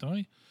Anzac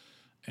Day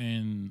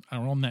and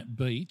are on that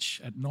beach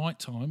at night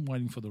time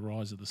waiting for the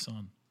rise of the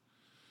sun.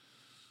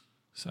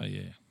 So,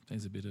 yeah,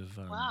 there's a bit of...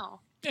 Wow.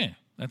 Yeah,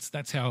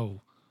 that's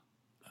how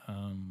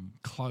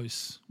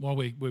close. While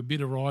we're a bit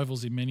of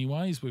rivals in many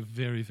ways, we're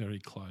very, very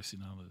close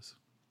in others.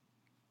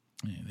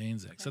 Yeah, the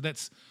Anzac. So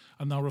that's...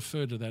 And they'll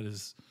refer to that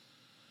as...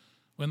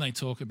 When they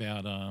talk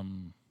about,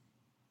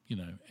 you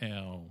know,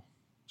 our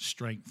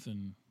strength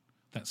and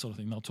that sort of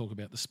thing, they'll talk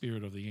about the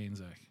spirit of the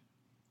Anzac.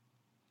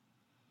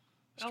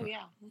 Oh,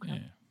 yeah. Okay.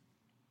 Yeah.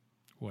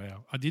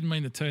 Wow. I didn't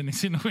mean to turn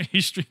this into a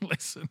history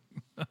lesson.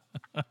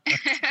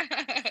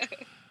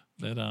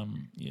 But,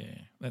 yeah,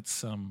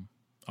 that's...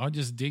 I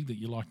just dig that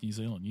you like New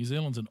Zealand. New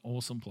Zealand's an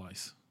awesome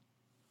place.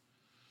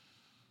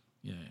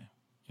 Yeah,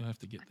 you'll have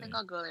to get I there. think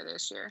I'll go there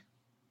this year.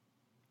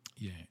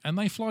 Yeah, and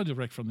they fly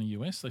direct from the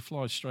US. They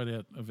fly straight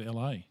out of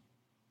LA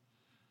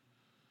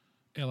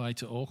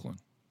to Auckland.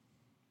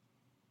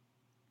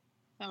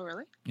 Oh,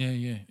 really?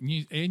 Yeah.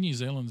 Air New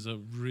Zealand's a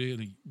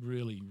really,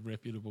 really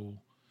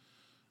reputable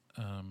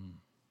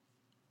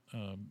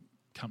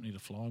company to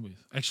fly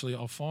with. Actually,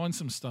 I'll find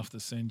some stuff to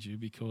send you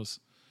because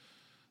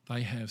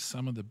they have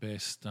some of the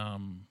best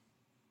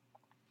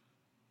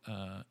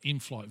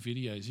in-flight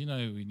videos. You know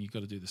when you've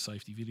got to do the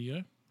safety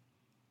video?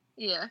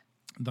 Yeah.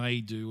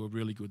 They do a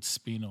really good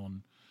spin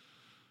on...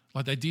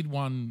 Like they did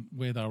one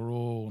where they were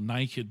all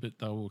naked but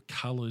they were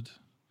coloured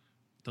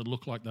that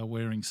looked like they were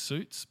wearing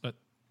suits, but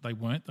they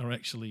weren't. They were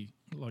actually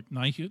like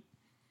naked.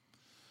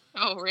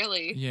 Oh,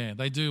 really? Yeah,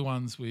 they do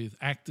ones with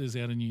actors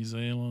out of New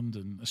Zealand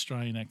and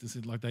Australian actors.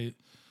 Like they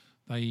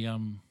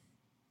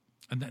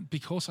and that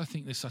because I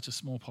think there's such a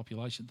small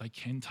population, they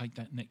can take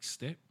that next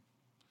step.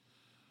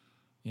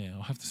 Yeah,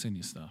 I'll have to send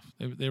you stuff.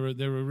 They're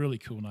a really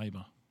cool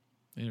neighbour.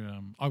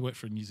 I worked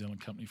for a New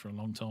Zealand company for a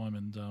long time,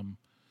 and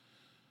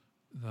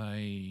they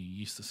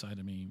used to say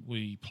to me,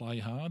 "We play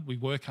hard, we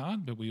work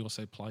hard, but we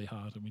also play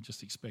hard, and we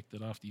just expect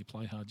that after you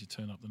play hard, you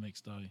turn up the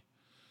next day."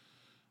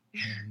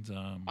 And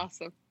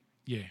Awesome.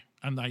 yeah,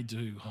 and they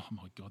do. Oh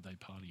my God, they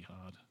party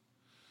hard.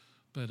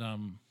 But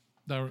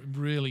they're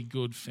really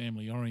good,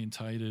 family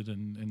orientated,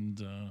 and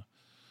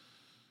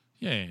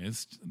yeah,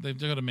 they've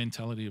got a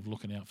mentality of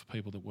looking out for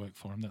people that work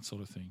for them, that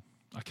sort of thing.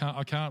 I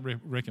can't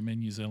recommend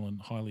New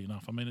Zealand highly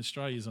enough. I mean,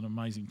 Australia is an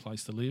amazing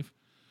place to live.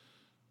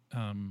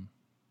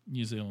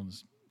 New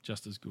Zealand's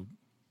just as good,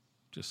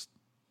 just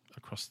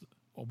across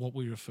what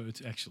we refer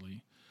to.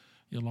 Actually,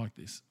 you'll like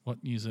this.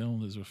 What New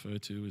Zealanders refer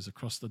to is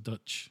across the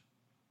Dutch.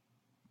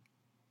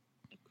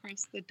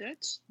 Across the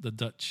Dutch? The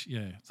Dutch,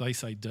 yeah. They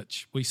say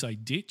Dutch. We say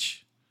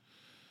ditch,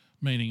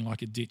 meaning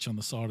like a ditch on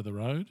the side of the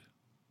road.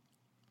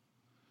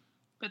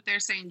 But they're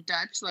saying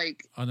Dutch,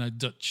 like... I know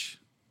Dutch.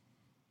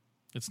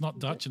 It's not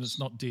Dutch and it's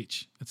not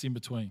ditch. It's in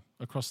between.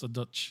 Across the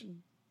Dutch.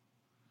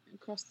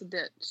 Across the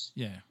ditch.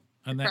 Yeah.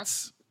 And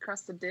that's...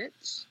 Across the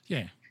ditch?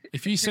 Yeah.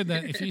 If you said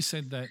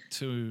that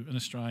to an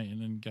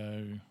Australian and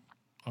go,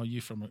 "Are you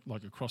from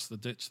like across the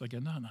ditch?" They go,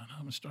 No,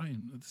 I'm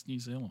Australian. It's New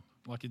Zealand.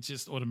 Like it's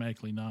just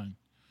automatically known.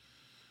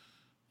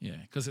 Yeah,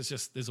 because it's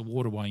just there's a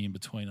waterway in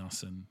between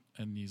us and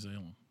New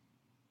Zealand.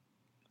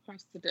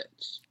 Across the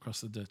ditch.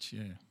 Across the ditch,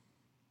 yeah.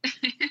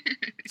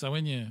 So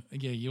when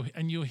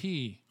you'll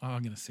hear,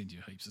 I'm going to send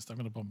you heaps of stuff.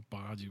 I'm going to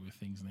bombard you with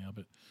things now,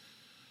 but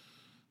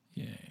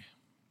yeah.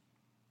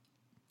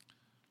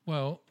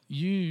 Well,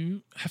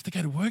 you have to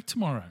go to work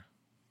tomorrow.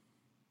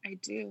 I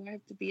do. I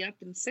have to be up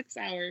in 6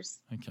 hours.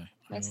 Okay.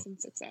 Less than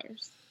 6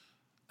 hours.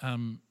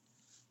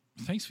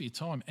 Thanks for your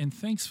time, and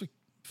thanks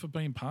for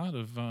being part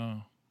of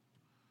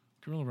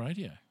Guerrilla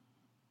Radio.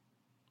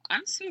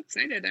 I'm so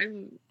excited.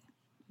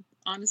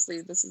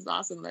 Honestly, this is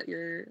awesome that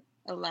you're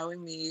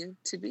allowing me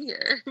to be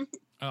here.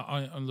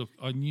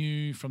 I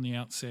knew from the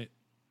outset,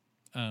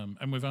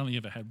 and we've only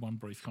ever had one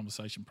brief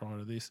conversation prior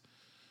to this,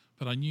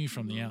 but I knew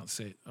from the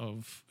outset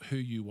of who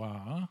you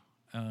are,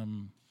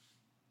 and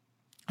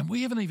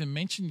we haven't even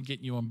mentioned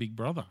getting you on Big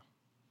Brother.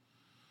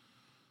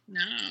 No.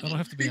 That'll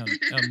have to be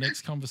our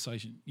next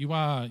conversation. You've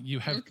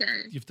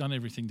done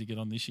everything to get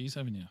on this year's,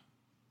 haven't you?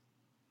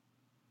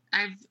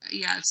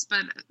 Yes,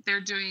 but they're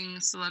doing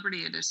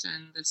Celebrity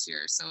Edition this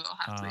year, so I'll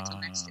have to wait till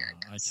next year,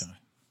 I guess. Okay.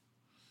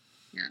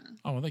 Yeah.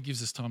 Oh, well, that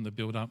gives us time to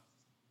build up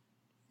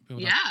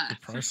build Yeah, up your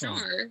for profile.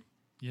 sure.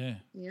 Yeah.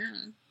 Yeah.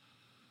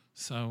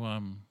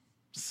 So,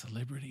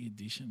 Celebrity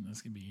Edition.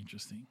 That's going to be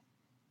interesting.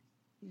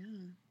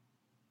 Yeah.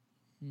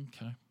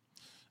 Okay.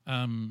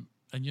 And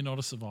you're not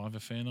a Survivor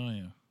fan, are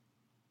you?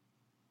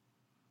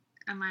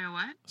 Am I a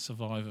what?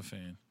 Survivor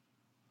fan.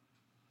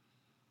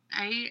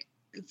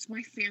 It's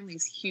my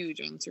family's huge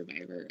on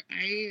Survivor.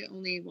 I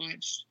only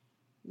watch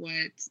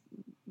what,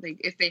 like,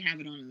 if they have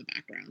it on in the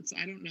background. So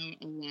I don't know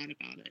a lot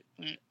about it,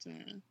 but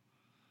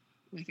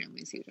my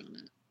family's huge on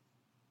it.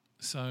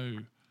 So,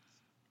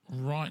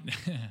 right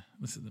now,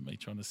 this is me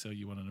trying to sell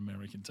you on an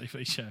American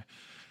TV show.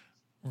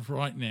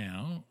 Right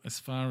now, as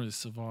far as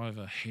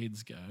Survivor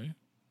heads go,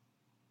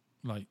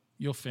 like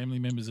your family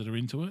members that are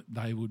into it,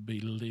 they would be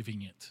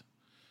living it.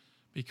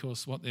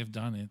 Because what they've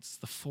done, it's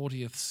the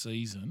 40th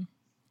season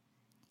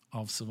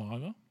of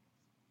Survivor,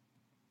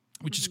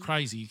 which is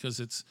crazy because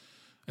it's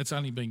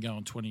only been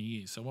going 20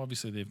 years. So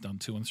obviously they've done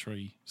 2 and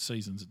 3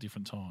 seasons at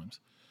different times.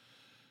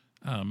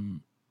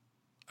 And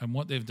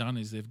what they've done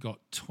is they've got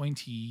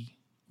 20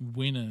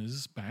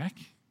 winners back,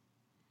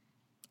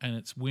 and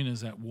it's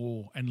winners at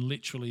war. And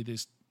literally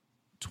there's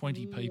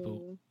 20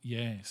 people.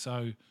 Yeah,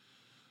 so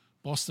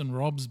Boston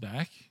Rob's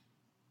back,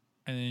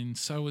 and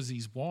so is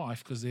his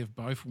wife because they've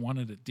both won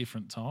it at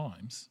different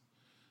times,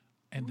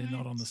 and they're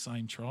not on the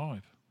same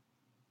tribe.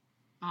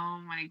 Oh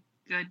my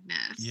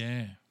goodness.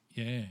 Yeah,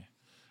 yeah.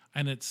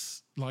 And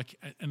it's like,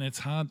 and it's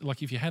hard.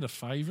 Like if you had a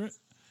favourite,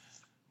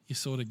 you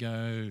sort of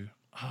go,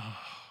 oh,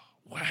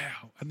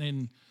 wow. And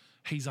then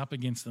he's up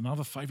against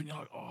another favourite. You're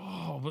like,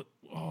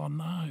 oh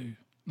no.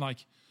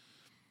 Like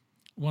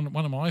one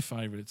of my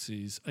favourites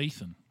is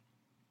Ethan.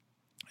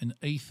 And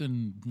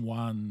Ethan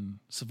won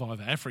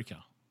Survivor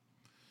Africa,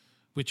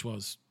 which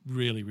was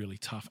really, really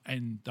tough.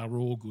 And they're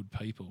all good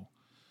people.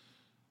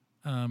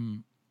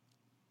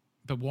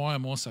 But why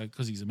I'm also,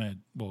 because he's a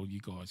mad, well, you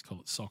guys call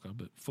it soccer,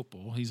 but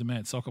football, he's a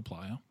mad soccer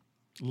player,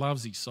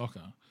 loves his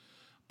soccer,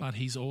 but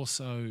he's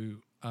also,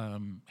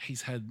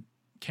 he's had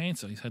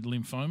cancer, he's had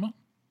lymphoma,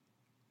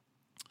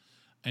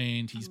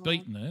 and he's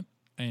beaten it,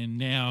 and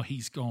now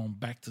he's gone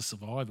back to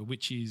Survivor,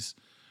 which is,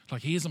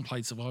 like, he hasn't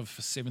played Survivor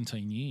for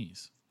 17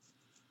 years.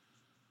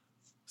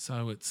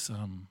 So it's,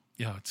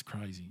 it's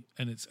crazy.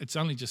 And it's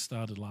only just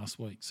started last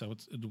week, so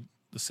it'll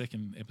the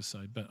second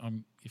episode, but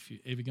if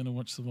you're ever going to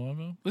watch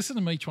Survivor, listen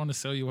to me trying to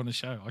sell you on a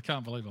show. I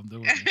can't believe I'm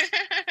doing this.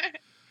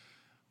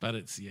 But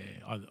it's,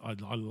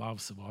 I love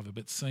Survivor,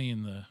 but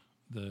seeing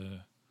the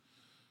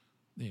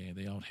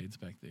old heads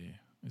back there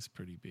is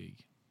pretty big.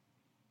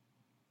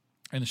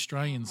 And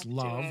Australians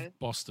love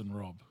Boston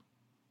Rob.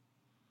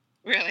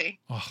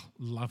 Really? Oh,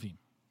 love him.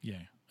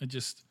 Yeah.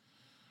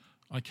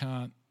 I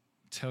can't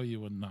tell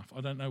you enough. I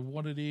don't know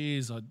what it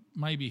is.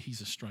 Maybe he's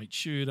a straight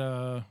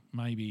shooter,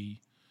 maybe...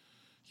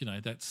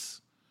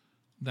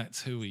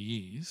 that's who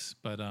he is.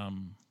 But,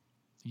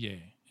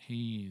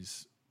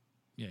 he's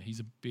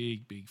a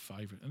big, big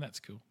favourite. And that's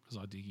cool because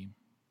I dig him.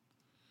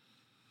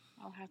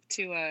 I'll have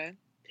to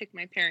pick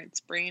my parents'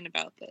 brain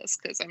about this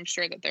because I'm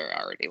sure that they're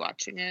already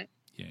watching it.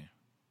 Yeah,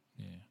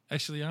 yeah.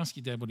 Actually, ask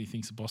your dad what he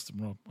thinks of Boston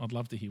Rob. I'd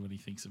love to hear what he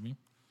thinks of him.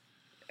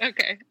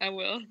 Okay, I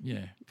will.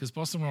 Yeah, because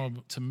Boston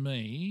Rob, to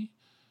me,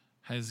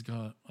 has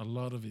got a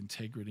lot of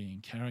integrity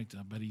and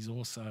character, but he's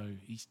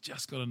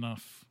just got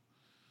enough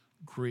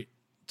grit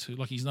to,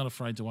 like, he's not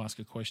afraid to ask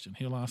a question.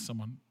 He'll ask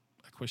someone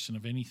a question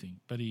of anything,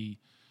 but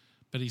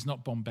he's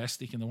not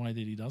bombastic in the way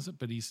that he does it,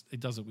 but he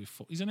does it with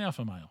he's an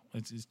alpha male.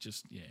 It's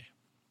just, yeah.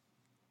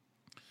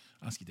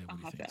 Ask your dad what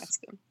he thinks. I'll have to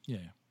ask him.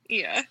 Yeah.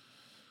 Yeah.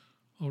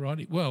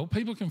 Alrighty. Well,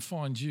 people can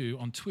find you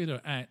on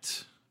Twitter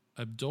at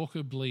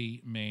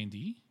Adorkably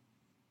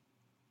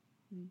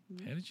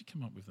Mm-hmm. How did you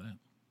come up with that?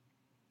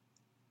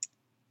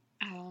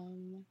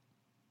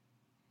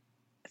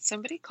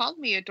 Somebody called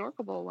me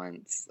adorkable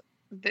once.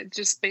 That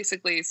just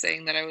basically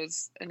saying that I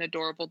was an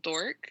adorable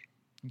dork,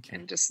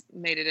 and just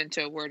made it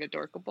into a word,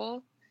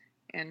 adorkable.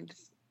 And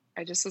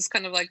I just was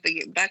kind of like,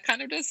 that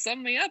kind of just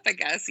summed me up, I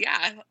guess.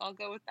 Yeah, I'll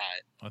go with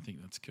that. I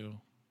think that's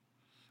cool.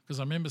 Because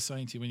I remember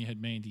saying to you when you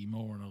had Mandy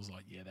Moore, and I was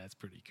like, yeah, that's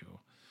pretty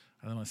cool.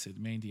 And then I said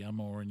Mandy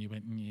Moore, and you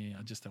went, yeah,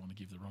 I just don't want to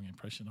give the wrong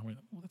impression. I went,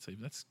 well,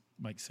 that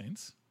makes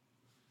sense.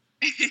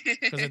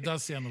 Because it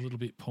does sound a little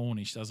bit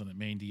pornish, doesn't it,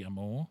 Mandy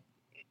Moore?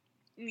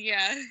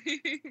 Yeah.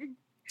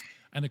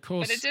 And of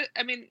course, but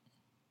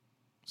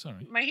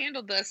sorry, my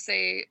handle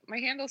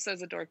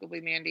says Adorkably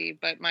Mandy,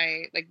 but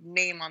my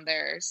name on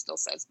there still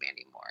says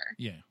Mandy Moore.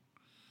 Yeah.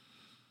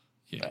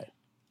 Yeah.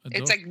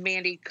 It's like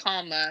Mandy,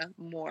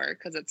 Moore,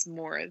 because it's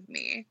more of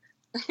me.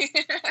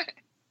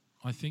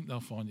 I think they'll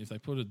find if they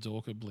put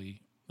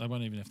Adorkably, they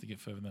won't even have to get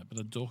further than that, but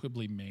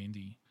Adorkably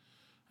Mandy,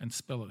 and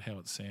spell it how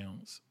it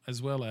sounds.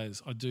 As well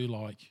as I do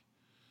like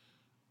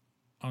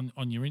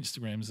on your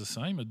Instagram is the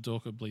same,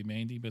 Adorkably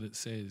Mandy, but it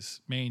says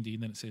Mandy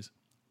and then it says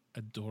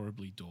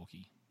Adorably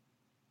Dorky.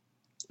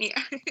 Yeah.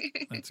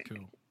 That's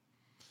cool.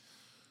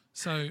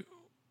 So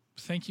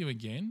thank you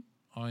again.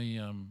 I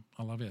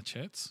love our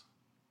chats.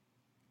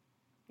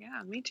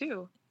 Yeah, me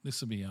too.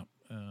 This will be up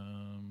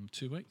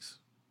 2 weeks,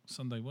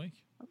 Sunday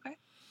week. Okay.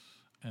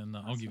 And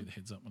I'll give you the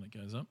heads up when it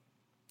goes up.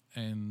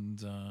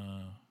 and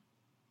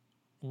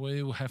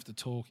we will have to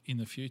talk in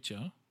the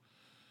future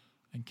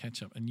and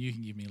catch up. And you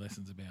can give me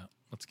lessons about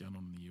what's going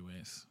on in the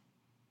US.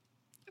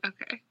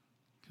 Okay.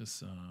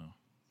 Because,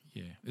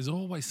 there's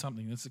always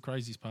something. That's the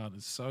craziest part.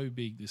 It's so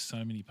big. There's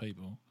so many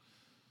people.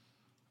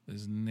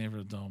 There's never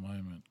a dull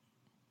moment.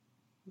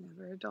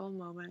 Never a dull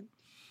moment.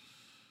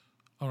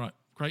 All right.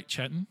 Great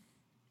chatting.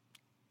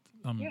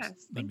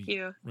 Yes, let thank me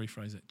you.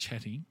 rephrase it.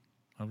 Chatting.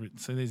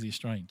 So there's the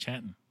Australian.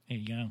 Chatting. There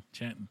you go.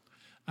 Chatting.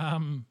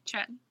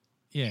 Chatting.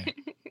 Yeah.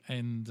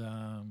 And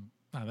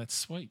no, that's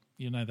sweet.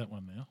 You know that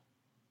one now.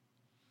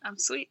 I'm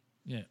sweet.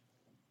 Yeah.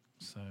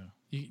 So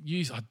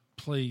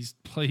please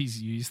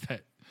use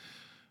that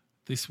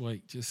this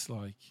week. Just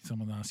like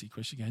someone asks you a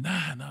question, go,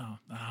 no,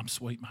 I'm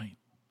sweet, mate.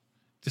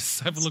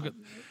 Just have a look at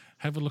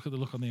the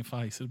look on their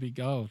face. It'll be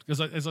gold.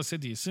 Because as I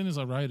said to you, as soon as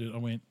I wrote it, I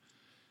went,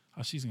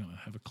 oh, she's going to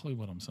have a clue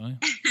what I'm saying.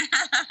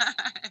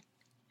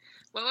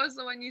 What was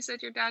the one you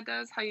said your dad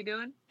does? How you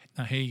doing?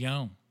 Now, how you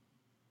going?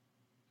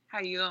 How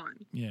you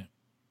going? Yeah.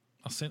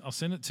 I'll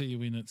send it to you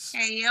when it's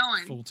How you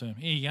going? full term.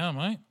 Here you go,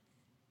 mate.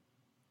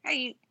 How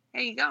you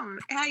going?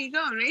 How you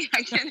going? Mate?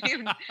 I can't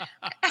even.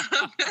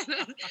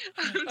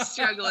 I'm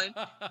struggling.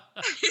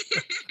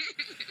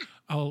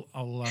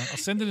 I'll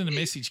send it in a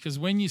message because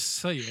when you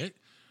see it,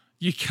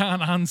 you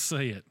can't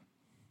unsee it.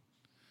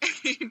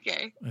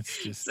 Okay.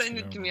 It's just send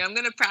it to me. I'm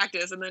gonna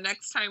practice, and the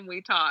next time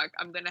we talk,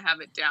 I'm gonna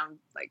have it down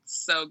like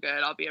so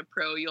good. I'll be a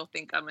pro. You'll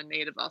think I'm a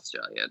native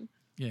Australian.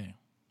 Yeah.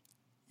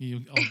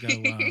 I'll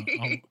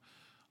go.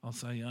 I'll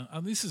say,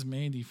 this is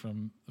Mandy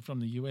from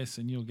the US,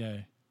 and you'll go,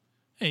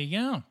 "How you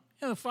going?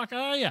 How the fuck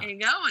are you? How you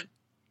going?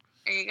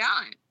 How you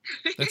going?"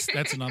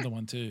 That's another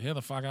one too. How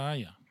the fuck are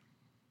you?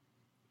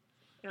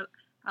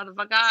 How the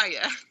fuck are you?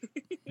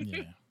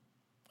 Yeah.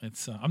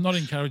 It's. I'm not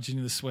encouraging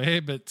you to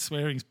swear, but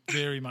swearing's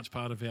very much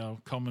part of our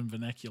common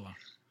vernacular.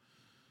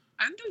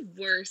 I'm the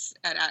worst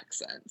at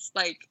accents.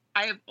 Like,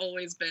 I have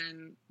always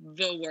been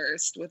the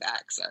worst with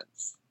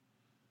accents.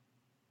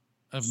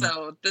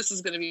 So this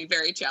is going to be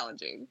very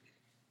challenging.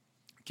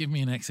 Give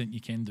me an accent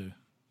you can do.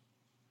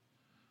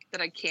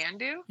 That I can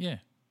do? Yeah.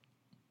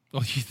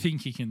 Or you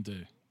think you can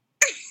do.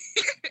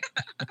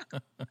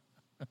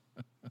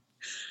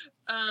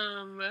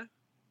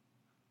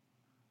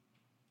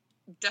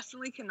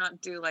 Definitely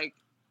cannot do like,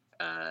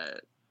 oh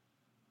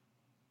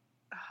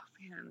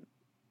man.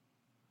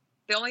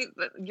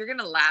 You're going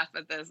to laugh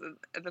at this.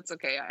 That's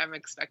okay. I'm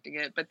expecting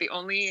it. But the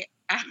only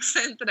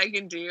accent that I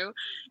can do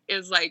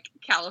is like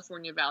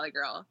California Valley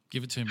Girl.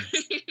 Give it to me.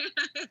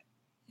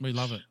 We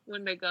love it.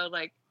 When they go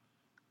like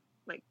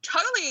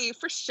totally,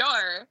 for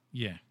sure.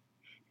 Yeah.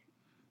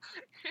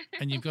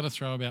 And you've got to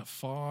throw about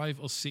 5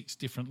 or 6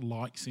 different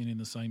likes in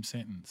the same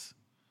sentence.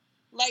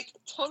 Like,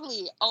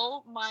 totally.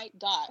 Oh my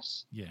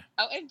gosh. Yeah.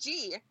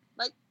 OMG.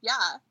 Like,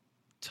 yeah.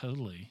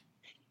 Totally.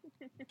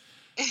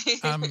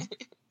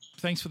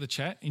 Thanks for the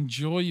chat.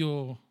 Enjoy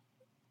your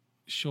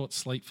short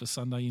sleep for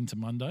Sunday into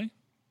Monday.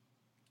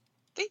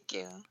 Thank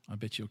you. I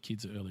bet your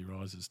kids are early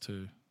risers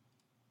too.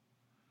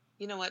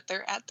 You know what?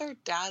 They're at their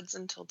dad's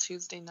until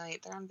Tuesday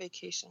night. They're on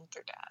vacation with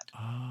their dad.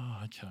 Oh,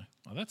 okay.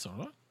 Well, that's all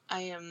right.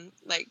 I am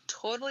like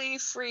totally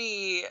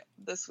free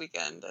this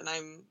weekend, and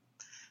I'm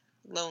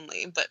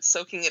lonely, but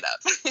soaking it up.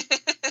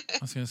 I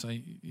was going to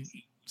say,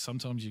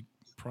 sometimes you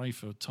pray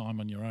for time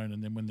on your own,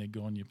 and then when they're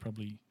gone, you're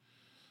probably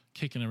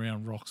kicking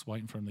around rocks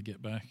waiting for them to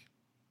get back.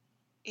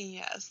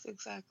 Yes,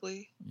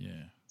 exactly.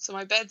 Yeah. So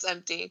my bed's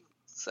empty,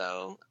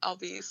 so I'll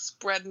be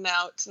spreading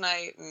out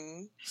tonight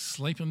and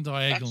sleeping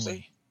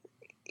diagonally.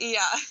 Yeah.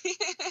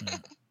 Yeah.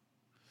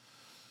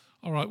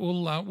 All right.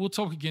 We'll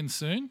talk again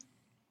soon.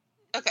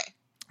 Okay.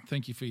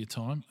 Thank you for your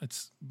time.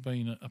 It's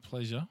been a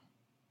pleasure,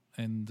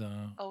 and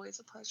always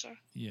a pleasure.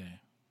 Yeah,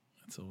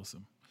 that's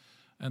awesome.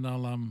 And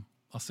I'll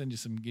send you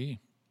some gear.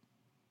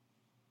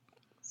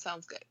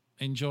 Sounds good.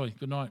 Enjoy.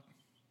 Good night.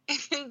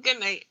 Good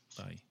night.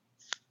 Bye.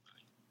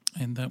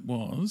 And that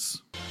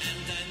was.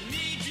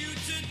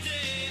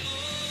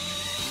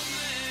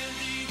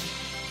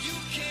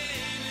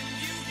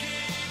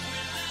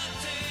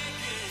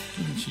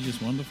 Isn't she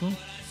just wonderful?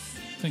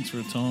 Thanks for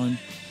her time.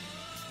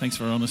 Thanks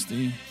for her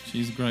honesty.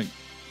 She's a great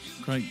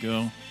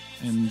girl.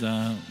 And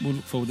we'll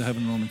look forward to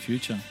having her on in the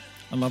future.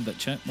 I love that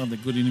chat. Love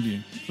that good interview.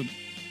 Good.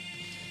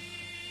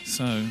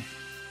 So,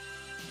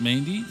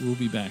 Mandy will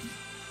be back.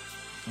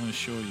 I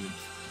assure you.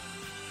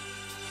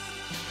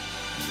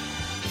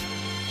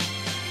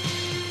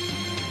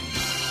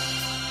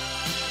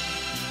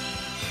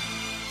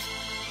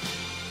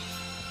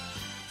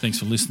 Thanks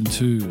for listening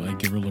to a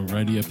Guerrilla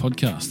Radio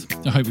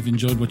podcast. I hope you've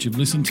enjoyed what you've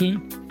listened to.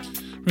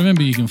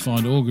 Remember, you can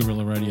find all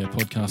Guerrilla Radio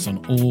podcasts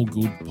on all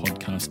good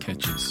podcast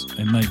catchers,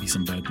 and maybe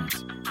some bad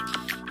ones.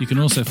 You can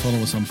also follow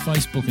us on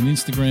Facebook and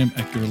Instagram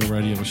at Guerrilla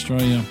Radio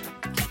Australia,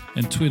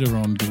 and Twitter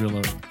on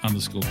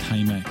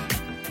Guerrilla_KMac.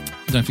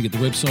 Don't forget the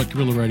website,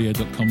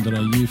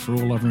 guerrillaradio.com.au, for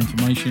all other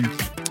information,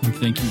 and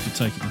thank you for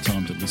taking the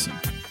time to listen.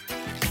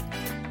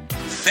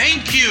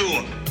 Thank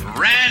you,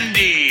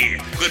 Randy.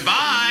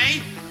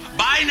 Goodbye.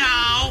 Bye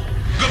now.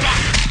 Goodbye.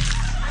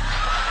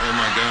 Oh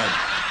my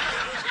God.